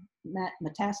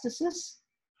metastasis.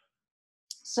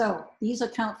 So these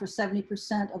account for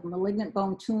 70% of malignant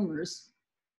bone tumors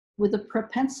with a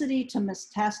propensity to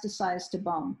metastasize to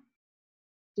bone.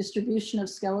 Distribution of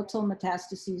skeletal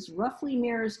metastases roughly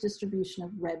mirrors distribution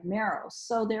of red marrow.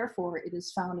 So therefore it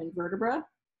is found in vertebra,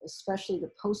 especially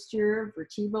the posterior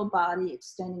vertebral body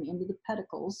extending into the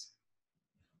pedicles,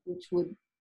 which would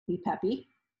be Peppy.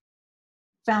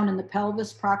 Found in the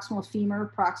pelvis, proximal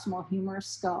femur, proximal humerus,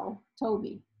 skull,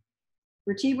 Toby.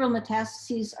 Vertebral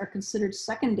metastases are considered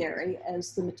secondary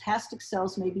as the metastic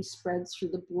cells may be spread through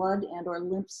the blood and or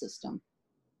lymph system.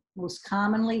 Most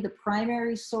commonly, the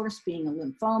primary source being a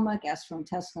lymphoma,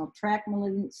 gastrointestinal tract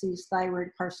malignancies,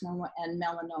 thyroid carcinoma, and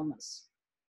melanomas.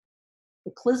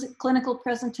 The clinical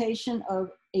presentation of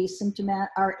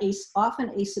are often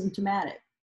asymptomatic.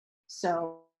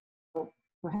 So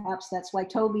perhaps that's why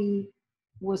Toby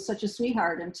was such a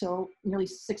sweetheart until nearly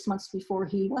 6 months before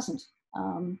he wasn't.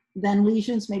 Then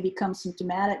lesions may become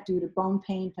symptomatic due to bone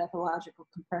pain, pathological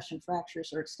compression,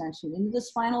 fractures, or extension into the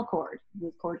spinal cord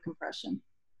with cord compression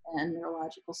and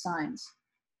neurological signs.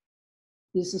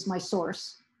 This is my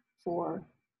source for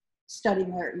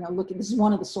studying, or this is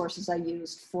one of the sources I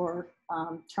used for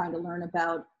trying to learn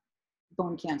about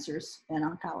bone cancers and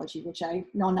oncology, which I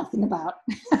know nothing about.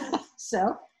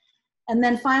 So, and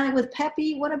then finally with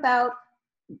Peppy, what about,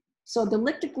 so the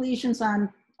lytic lesions on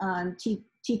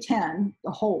T10,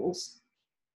 the holes,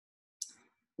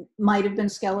 might have been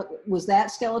skeletal. Was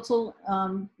that skeletal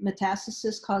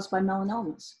metastasis caused by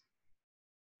melanomas?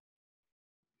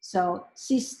 So,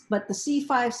 but the C5,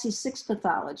 C6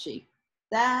 pathology,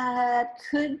 that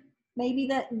could maybe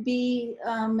that be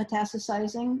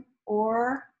metastasizing,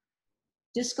 or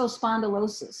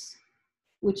discospondylosis,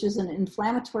 which is an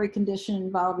inflammatory condition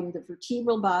involving the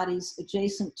vertebral bodies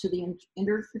adjacent to the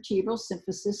intervertebral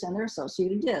symphysis and their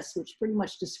associated discs, which pretty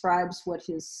much describes what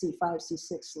his C5,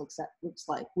 C6 looks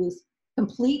like, with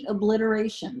complete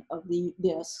obliteration of the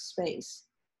disc space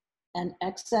and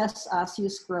excess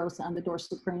osseous growth on the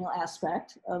dorsal-cranial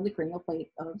aspect of the cranial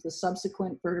plate of the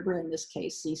subsequent vertebra, in this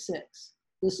case, C6.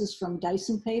 This is from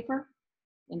Dyson paper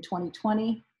in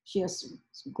 2020. She has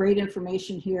some great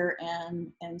information here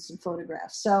and some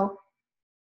photographs. So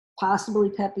possibly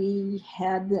Peppy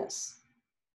had this.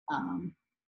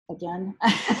 Again.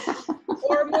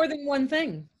 Or more than one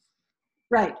thing.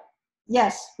 Right.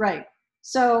 Yes, right.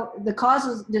 So the cause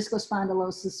of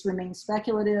discospondylosis remains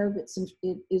speculative. It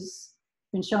is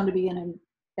been shown to be a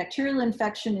bacterial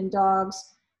infection in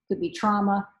dogs, could be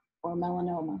trauma or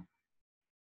melanoma.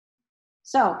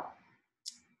 So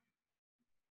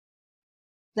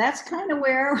that's kind of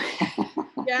where.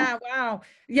 Yeah, wow.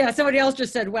 Yeah, somebody else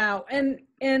just said, wow. And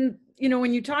you know,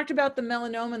 when you talked about the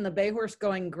melanoma and the bay horse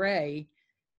going gray,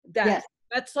 Yes.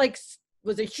 that's like,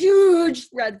 was a huge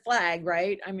red flag,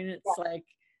 right? I mean, it's like.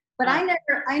 But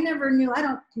I never knew. I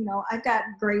don't, you know, I've got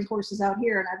gray horses out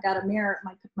here, and I've got a mare,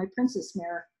 my princess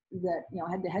mare that, you know,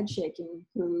 had the head shaking,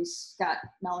 who's got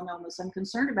melanomas I'm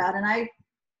concerned about, and I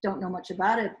don't know much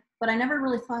about it, but I never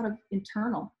really thought of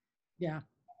internal. Yeah.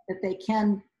 That they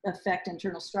can affect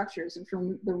internal structures. And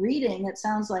from the reading, it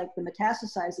sounds like the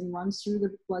metastasizing runs through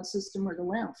the blood system or the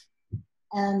lymph.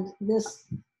 And this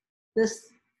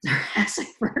thoracic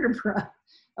vertebra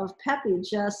of Peppy,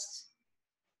 just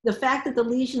the fact that the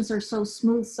lesions are so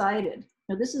smooth-sided.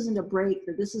 Now, this isn't a break,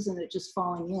 or this isn't it just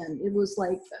falling in. It was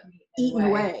like eaten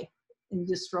away and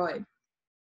destroyed.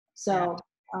 So,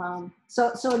 yeah.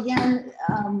 So again,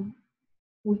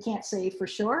 we can't say for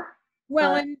sure.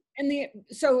 Well,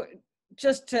 so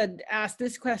just to ask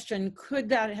this question, could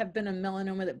that have been a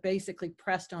melanoma that basically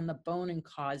pressed on the bone and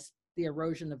caused the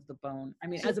erosion of the bone? I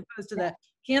mean, as opposed to the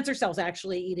cancer cells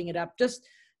actually eating it up, just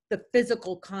the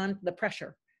physical the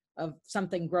pressure of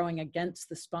something growing against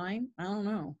the spine. I don't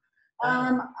know.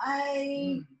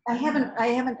 I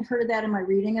haven't heard of that in my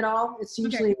reading at all. It's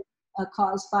usually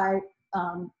caused by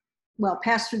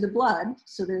pass through the blood.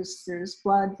 So there's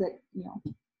blood that, you know,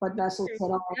 blood vessels that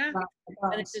all around the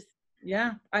bones.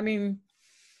 I mean,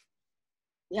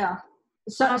 yeah.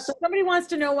 So somebody wants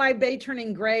to know why bay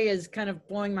turning gray is kind of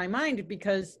blowing my mind,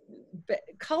 because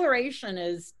coloration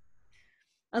is,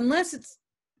 unless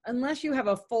you have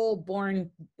a full born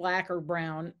black or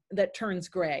brown that turns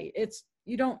gray,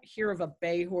 you don't hear of a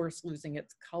bay horse losing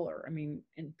its color. I mean,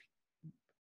 and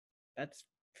do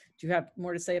you have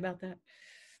more to say about that?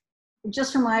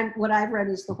 Just from what I've read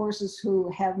is the horses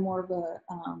who have more of a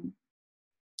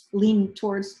lean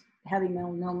towards having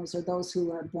melanomas are those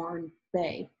who are born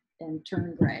bay and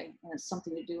turn gray, and it's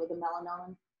something to do with the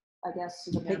melanin, I guess,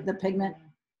 the pigment.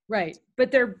 Right,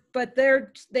 but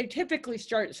they typically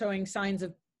start showing signs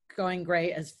of going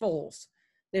gray as foals.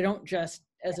 They don't just,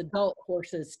 as adult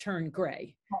horses, turn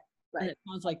gray. Right. And it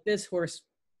sounds like this horse,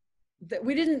 that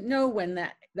we didn't know when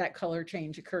that color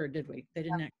change occurred, did we? They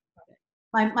didn't.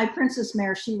 My princess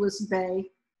mare, she was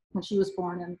bay when she was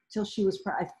born until she was,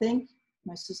 I think,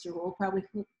 my sister will probably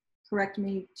correct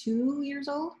me, 2 years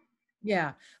old.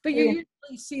 Yeah, but you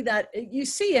usually see that, you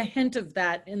see a hint of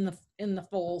that in the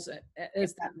foals at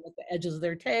the edges of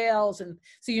their tails, and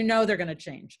so you know they're going to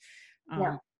change.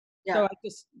 So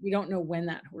we don't know when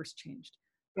that horse changed.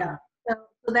 Yeah. So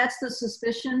that's the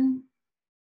suspicion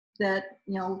that,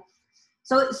 you know,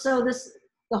 so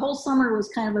the whole summer was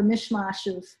kind of a mishmash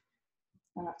of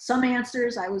some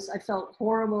answers. I felt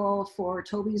horrible for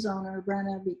Toby's owner,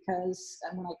 Brenna, because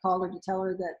when I called her to tell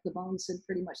her that the bones had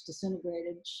pretty much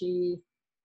disintegrated, she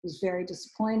was very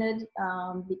disappointed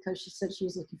because she said she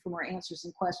was looking for more answers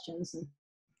and questions. And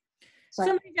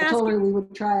so I told her we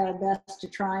would try our best to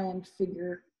try and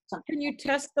figure something. Can you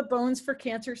test the bones for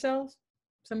cancer cells?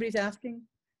 Somebody's asking.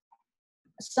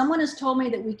 Someone has told me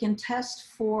that we can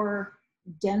test for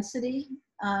density,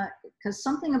 because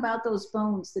something about those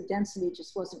bones, the density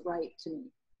just wasn't right to me.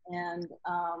 And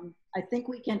I think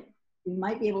we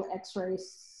might be able to x-ray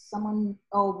someone.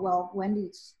 Oh, well,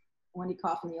 Wendy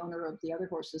Coffin, the owner of the other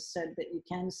horses, said that you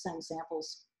can send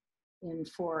samples in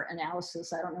for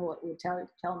analysis. I don't know what it would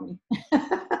tell me.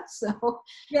 So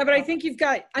yeah, but I think you've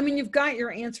got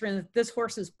your answer in that this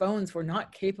horse's bones were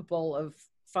not capable of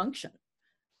function.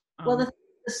 Well, the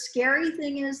scary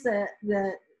thing is that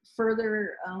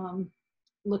further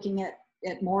looking at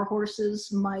more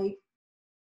horses might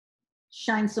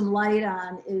shine some light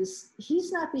on is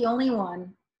he's not the only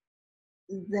one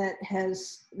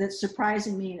that's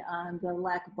surprising me on the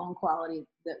lack of bone quality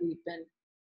that we've been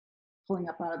pulling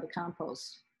up out of the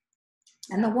compost.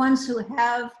 And the ones who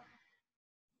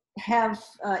have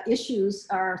issues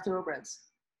are thoroughbreds.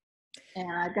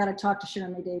 And I've got to talk to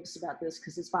Sharon May Davis about this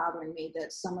because it's bothering me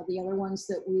that some of the other ones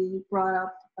that we brought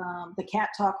up, the cat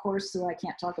talk horse, who I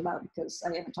can't talk about because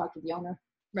I haven't talked to the owner.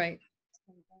 Right.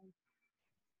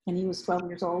 And he was 12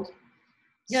 years old.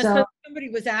 Yeah, so somebody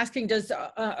was asking, does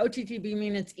OTTB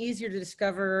mean it's easier to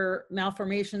discover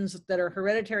malformations that are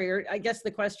hereditary? Or I guess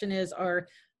the question is, are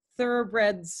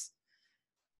thoroughbreds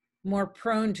more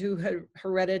prone to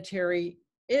hereditary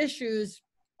issues?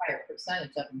 Higher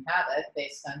percentage of them have it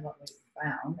based on what we've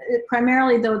found.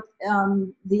 Primarily,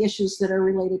 the issues that are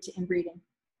related to inbreeding.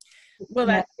 Well,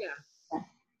 that's, yeah.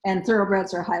 And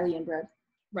thoroughbreds are highly inbred.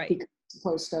 Right. Because it's a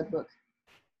closed stud book.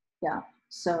 Yeah.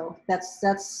 So that's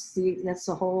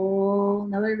a whole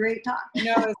another great talk.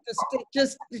 No, it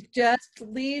just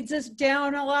leads us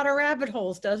down a lot of rabbit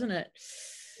holes, doesn't it?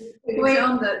 Wait,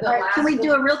 can we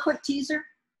do a real quick teaser?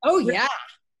 Oh yeah.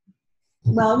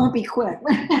 Well, it won't be quick.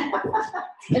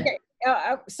 Okay.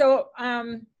 So far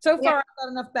I've got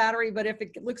enough battery, but if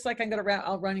it looks like I'm gonna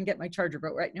I'll run and get my charger.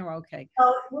 But right now we're okay.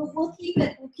 Oh, we'll keep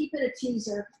it. We'll keep it a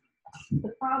teaser.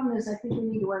 The problem is, I think we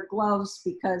need to wear gloves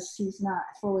because he's not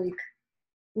fully.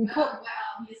 Well,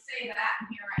 you say that, and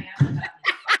here I am.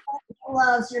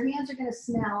 Gloves. Your hands are going to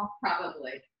smell.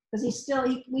 Probably. Because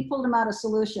we pulled him out of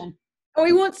solution. Oh,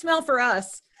 he won't smell for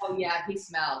us. Oh yeah, he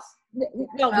smells.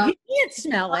 No, he can't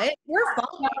smell it. We're fine.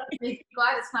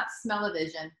 Glad it's not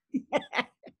smell-o-vision.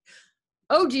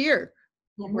 Oh dear.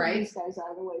 Yeah, right. These guys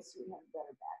out of the way so we have a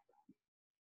better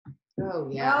background. Oh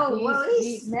yeah. Oh, well,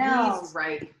 he smells. He's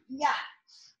right. Yeah.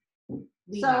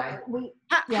 Levi. So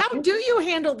how do you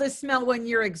handle this smell when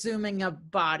you're exhuming a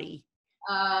body?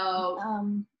 Oh,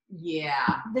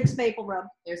 yeah. Vicks Vapor Rub.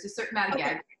 There's a certain amount of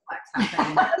gag reflex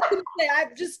happening. I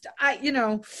was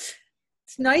gonna say,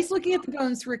 it's nice looking at the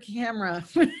bones through a camera.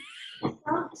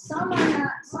 Some are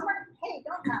not. Hey,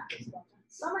 don't knock this one.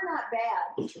 Some are not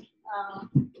bad.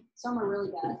 Some are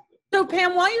really bad. So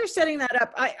Pam, while you're setting that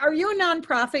up, are you a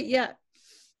nonprofit yet?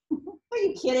 Are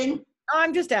you kidding?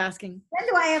 I'm just asking. When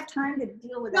do I have time to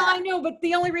deal with that? No, I know, but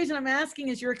the only reason I'm asking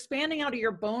is you're expanding out of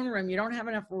your bone room. You don't have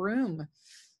enough room.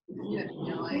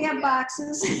 We have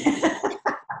boxes.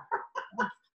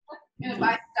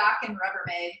 Buy stock and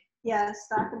Rubbermaid. Yeah,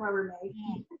 stock and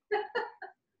Rubbermaid.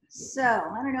 So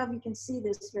I don't know if you can see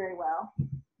this very well.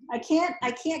 I can't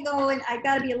go in. I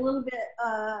got to be a little bit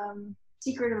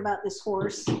secretive about this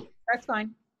horse. That's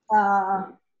fine.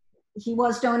 He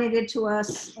was donated to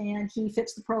us, and he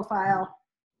fits the profile.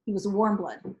 He was a warm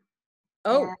blood.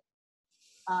 Oh.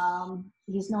 And,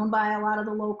 he's known by a lot of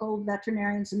the local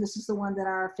veterinarians, and this is the one that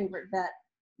our favorite vet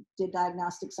did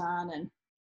diagnostics on, and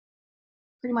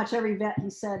pretty much every vet, he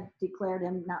said, declared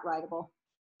him not rideable.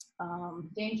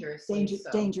 Dangerously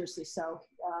so.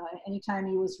 Anytime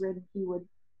he was ridden, he would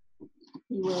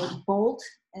bolt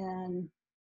and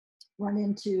run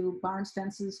into barns,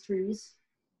 fences, trees.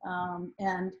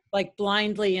 And like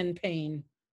blindly in pain.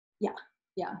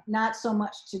 Yeah, not so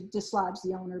much to dislodge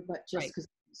the owner, but just because he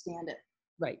couldn't stand it.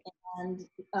 Right. And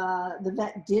the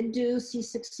vet did do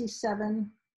C67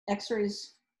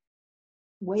 x-rays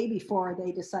way before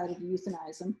they decided to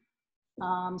euthanize him.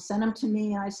 Sent him to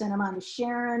me, I sent him on to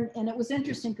Sharon, and it was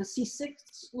interesting because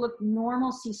C6 looked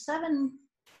normal, C7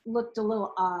 looked a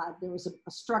little odd. There was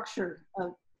a structure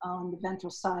on the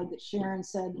ventral side that Sharon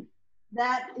said,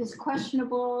 that is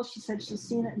questionable. She said she's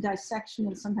seen it in dissection,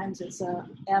 and sometimes it's a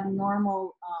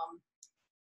abnormal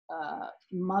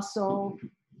muscle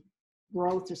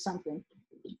growth or something.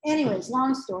 Anyways,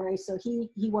 long story. So he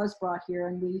was brought here,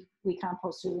 and we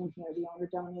composted him here. The owner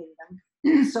donated him.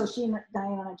 So she and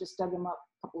Diane and I just dug him up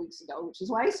a couple weeks ago, which is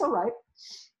why he's so ripe.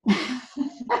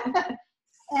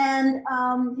 And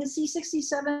his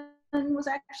C67 was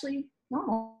actually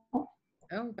normal.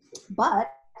 Oh.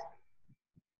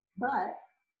 But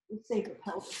let's save the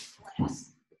pelvis for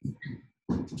last.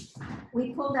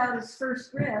 We pulled out his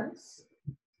first ribs,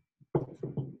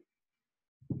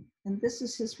 and this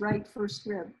is his right first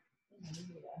rib.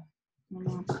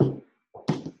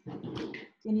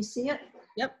 Can you see it?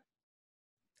 Yep.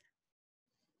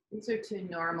 These are two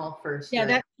normal first.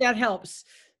 Yeah, that helps.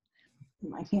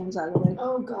 My hands out of the way.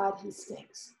 Oh God, he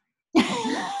stinks.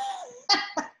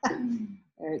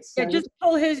 Yeah, just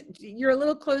pull you're a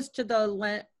little close to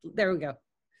the there we go.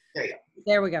 There you go.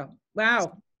 There we go.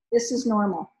 Wow. This is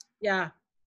normal. Yeah.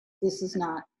 This is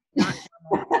not. Not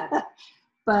normal.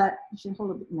 But I should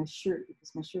hold up my shirt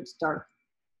because my shirt's dark.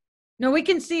 No, we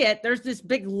can see it. There's this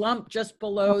big lump just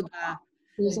below the.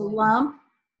 There's a lump.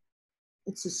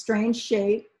 It's a strange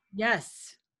shape,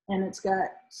 Yes. and it's got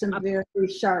some very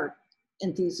sharp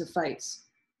enthesophytes.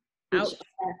 Ouch.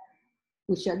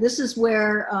 This is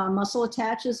where muscle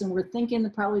attaches, and we're thinking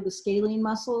probably the scalene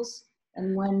muscles,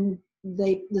 and when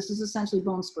this is essentially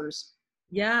bone spurs.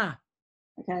 Yeah.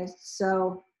 Okay,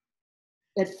 so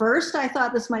at first I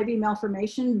thought this might be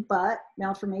malformation, but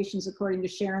malformations, according to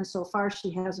Sharon, so far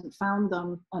she hasn't found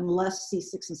them unless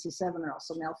C6 and C7 are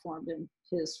also malformed, and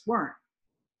his weren't.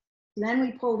 Then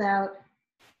we pulled out,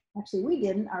 actually we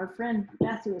didn't, our friend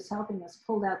Beth, who was helping us,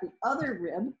 pulled out the other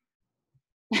rib.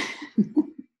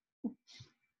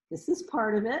 This is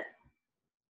part of it.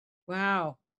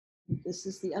 Wow. This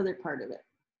is the other part of it.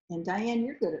 And Diane,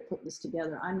 you're good at putting this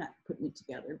together. I'm not putting it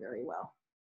together very well.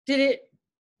 Did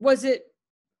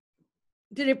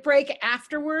it break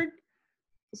afterward?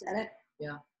 Is that it?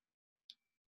 Yeah.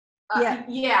 Yeah.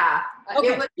 Yeah.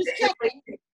 Okay.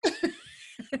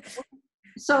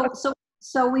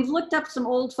 So we've looked up some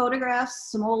old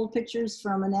photographs, some old pictures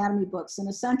from anatomy books, and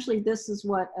essentially this is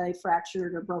what a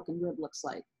fractured or broken rib looks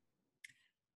like.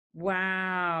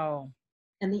 Wow.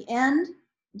 And the end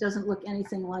doesn't look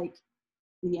anything like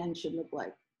the end should look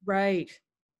like. Right.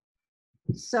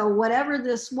 So whatever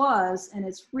this was, and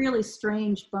it's really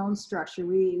strange bone structure,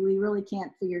 we really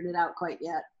can't figure it out quite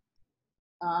yet.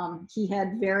 He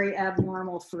had very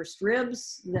abnormal first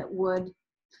ribs the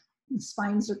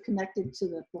spines are connected to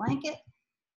the blanket,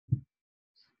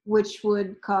 which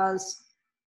would cause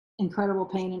incredible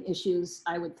pain and issues,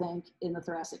 I would think, in the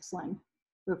thoracic sling,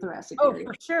 the thoracic area.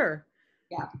 For sure.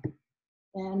 Yeah.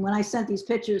 And when I sent these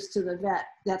pictures to the vet,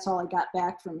 that's all I got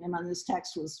back from him on this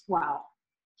text was, wow.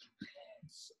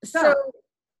 So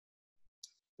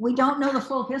we don't know the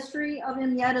full history of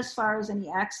him yet as far as any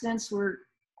accidents. We're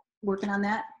working on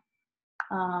that.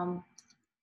 How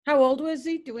old was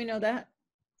he? Do we know that?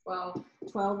 12.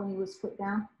 12 when he was put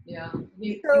down. Yeah.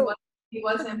 He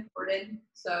was imported,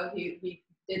 so he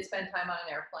did spend time on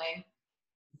an airplane.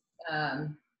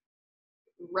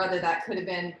 Rather, that could have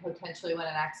been potentially when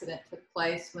an accident took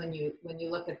place. When you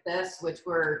look at this,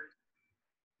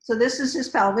 so this is his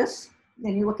pelvis,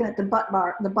 and you're looking at the butt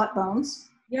bones.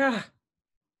 Yeah.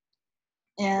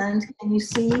 And can you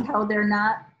see how they're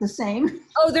not the same?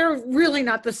 Oh, they're really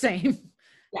not the same.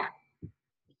 Yeah.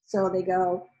 So they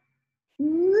go,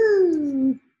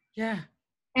 ooh. Yeah.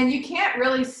 and you can't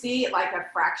really see like a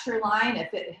fracture line.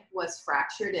 If it was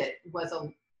fractured, it was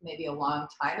maybe a long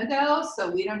time ago. So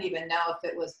we don't even know if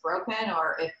it was broken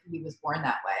or if he was born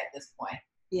that way at this point.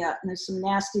 Yeah, and there's some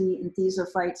nasty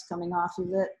enthesophytes coming off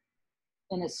of it.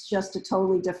 And it's just a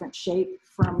totally different shape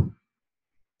from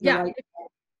the right.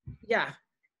 Yeah.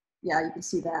 Yeah, you can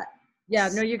see that. Yeah,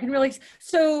 no, you can really,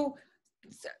 so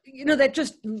that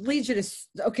just leads you to,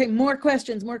 okay, more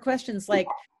questions. Like,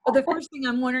 the first thing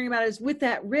I'm wondering about is with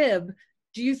that rib,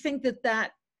 do you think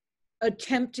that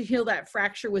attempt to heal that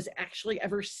fracture was actually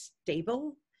ever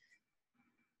stable?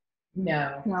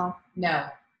 No. Yeah.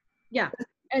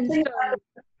 And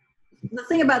the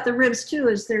thing about the ribs too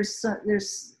is there's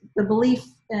the belief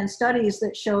and studies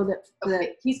that show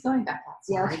that he's going back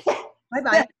outside. Yeah.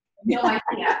 Bye-bye. No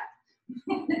idea.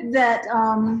 That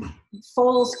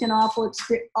foals can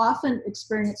often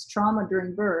experience trauma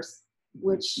during birth,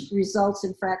 which results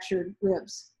in fractured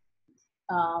ribs.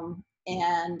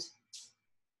 And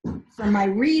from my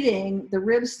reading, the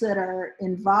ribs that are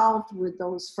involved with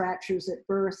those fractures at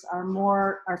birth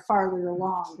are farther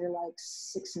along. They're like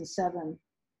 6 and 7,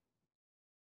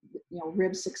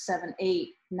 rib 6, 7, 8,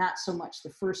 not so much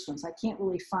the first ones. I can't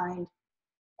really find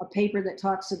a paper that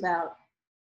talks about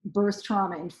birth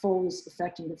trauma in foals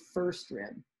affecting the first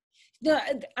rib. No,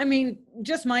 I mean,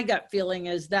 just my gut feeling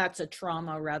is that's a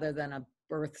trauma rather than a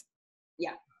birth.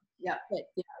 Yeah.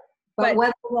 But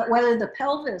whether the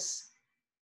pelvis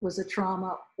was a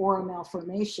trauma or a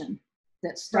malformation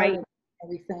that started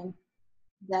everything,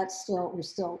 that's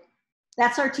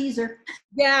our teaser.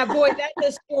 Yeah, boy, that's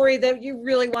a story that you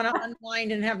really want to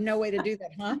unwind and have no way to do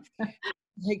that, huh?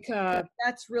 Like,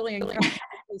 that's really incredible.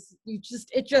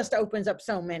 It just opens up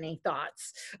so many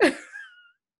thoughts.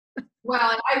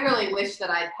 Well, and I really wish that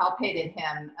I'd palpated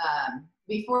him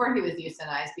before he was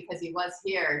euthanized, because he was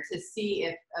here, to see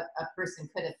if a person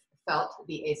could have felt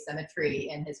the asymmetry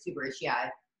in his tuberosity.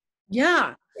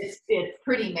 Yeah. It's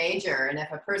pretty major. And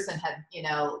if a person had,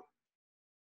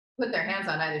 put their hands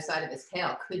on either side of his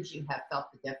tail, could you have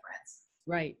felt the difference?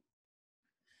 Right.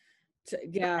 So,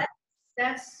 yeah.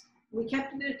 We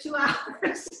kept it at 2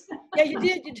 hours. Yeah, you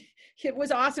did. It was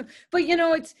awesome. But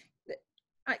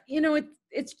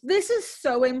this is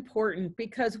so important,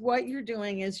 because what you're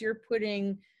doing is you're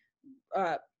putting,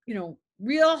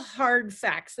 real hard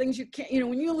facts, things you can't,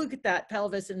 when you look at that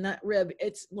pelvis and that rib,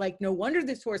 it's like, no wonder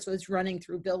this horse was running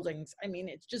through buildings. I mean,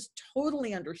 it's just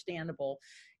totally understandable.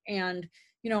 And,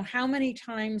 how many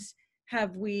times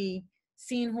have we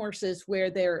seen horses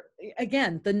where they're,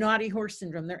 again, the naughty horse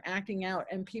syndrome, they're acting out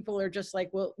and people are just like,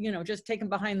 well, just take them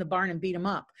behind the barn and beat them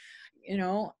up,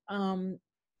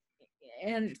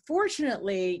 and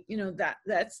fortunately,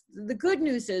 that's the good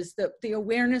news is that the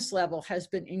awareness level has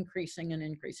been increasing and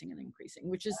increasing and increasing,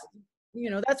 which is,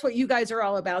 that's what you guys are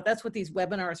all about. That's what these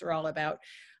webinars are all about.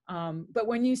 But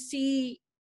when you see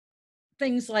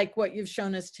things like what you've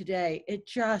shown us today, it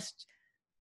just,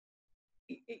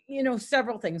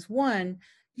 several things. One,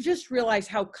 you just realize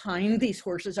how kind these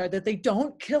horses are, that they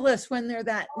don't kill us when they're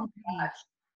that. Oh gosh,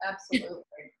 absolutely.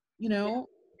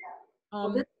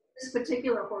 Well, this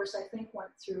particular horse, I think,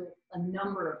 went through a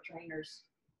number of trainers,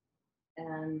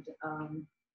 and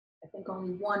I think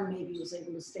only one maybe was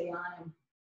able to stay on him.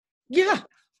 Yeah.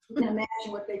 You can imagine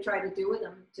what they tried to do with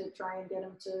him to try and get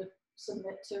him to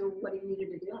submit to what he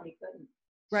needed to do, and he couldn't.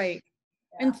 Right.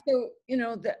 Yeah. And so,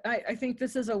 I think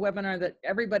this is a webinar that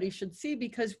everybody should see,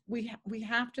 because we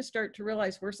have to start to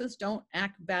realize horses don't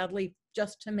act badly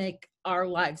just to make our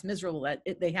lives miserable.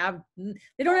 They don't have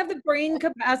the brain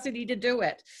capacity to do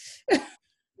it.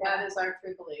 That is our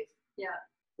true belief. Yeah.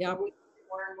 Yeah. We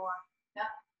more and more. Yeah.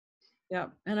 Yeah.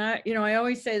 And I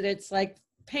always say that it's like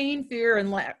pain, fear,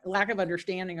 and lack of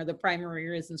understanding are the primary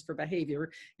reasons for behavior,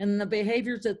 and the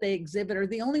behaviors that they exhibit are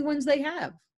the only ones they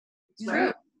have.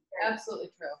 True. Absolutely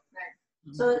true. Right.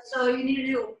 So you need to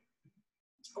do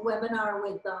a webinar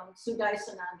with Sue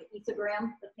Dyson on the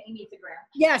ethogram, the pain ethogram.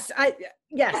 Yes, I'm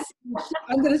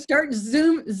going to start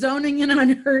zoning in on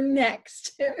her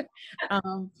next,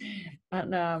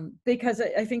 because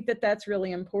I think that's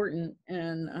really important.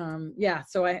 And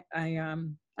so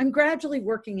I'm gradually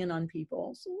working in on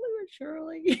people slowly.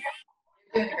 You're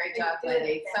doing a great job,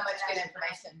 Wendy. So much good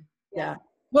information. Yeah.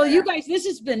 Well, you guys, this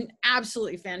has been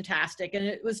absolutely fantastic. And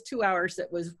it was 2 hours that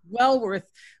was well worth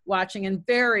watching, and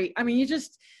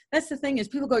that's the thing is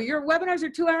people go, your webinars are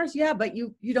 2 hours. Yeah, but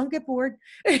you don't get bored.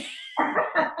 And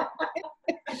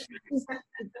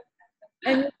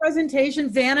your presentation,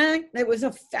 Vanna, it was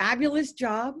a fabulous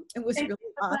job. It was really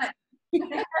awesome.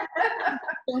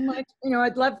 So much,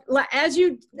 I'd love, as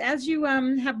you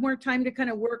have more time to kind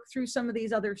of work through some of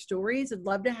these other stories, I'd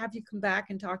love to have you come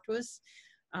back and talk to us.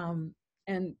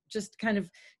 And just kind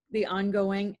of the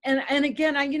ongoing, and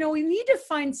again, we need to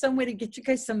find some way to get you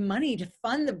guys some money to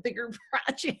fund the bigger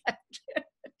project. I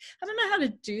don't know how to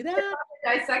do that.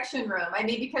 Dissection room. I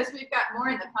mean, because we've got more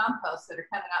in the compost that are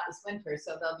coming out this winter,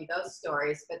 so there'll be those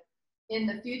stories. But in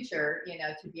the future,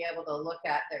 to be able to look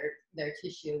at their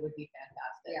tissue would be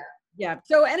fantastic. Yeah.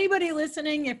 So anybody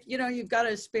listening, if you've got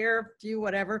a spare few,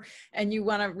 whatever, and you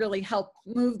want to really help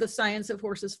move the science of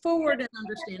horses forward and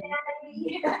understanding.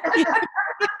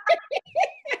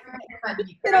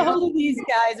 Get a hold of these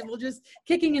guys, and we'll just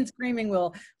kicking and screaming.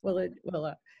 We'll get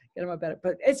them about it.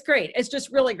 But it's great. It's just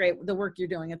really great, the work you're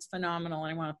doing. It's phenomenal,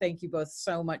 and I want to thank you both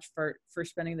so much for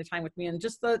spending the time with me. And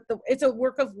just it's a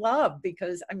work of love,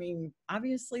 because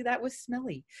obviously that was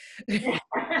smelly.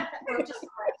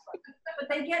 But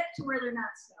they get to where they're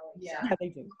not smelly. Yeah, they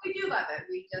do. We do love it.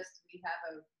 We have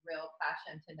a real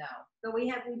passion to know. So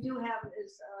we do have,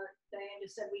 as Diane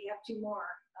just said, we have 2 more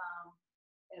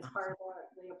as part of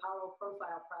the Apollo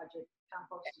Profile Project,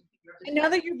 composting. And now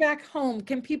that you're back home,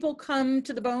 can people come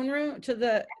to the bone room, to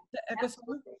the Equus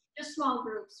Soma? Just small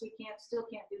groups. We still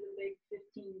can't do the big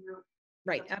 15 group.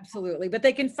 Right, absolutely. But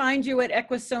they can find you at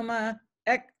Equus Soma,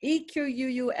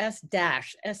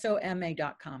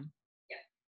 EQUUS-SOMA.com.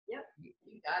 Yep.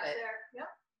 You got it. Yep.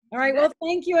 All right. Well,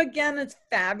 thank you again. It's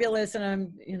fabulous.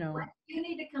 And You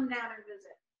need to come down and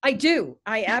visit. I do.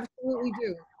 I absolutely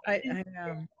do.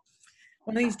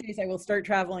 One of these days I will start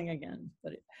traveling again.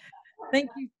 But thank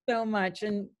you so much.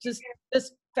 And just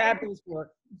fabulous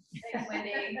work. Thanks,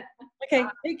 Wendy. Okay.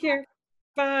 Take care.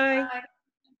 Bye. Bye.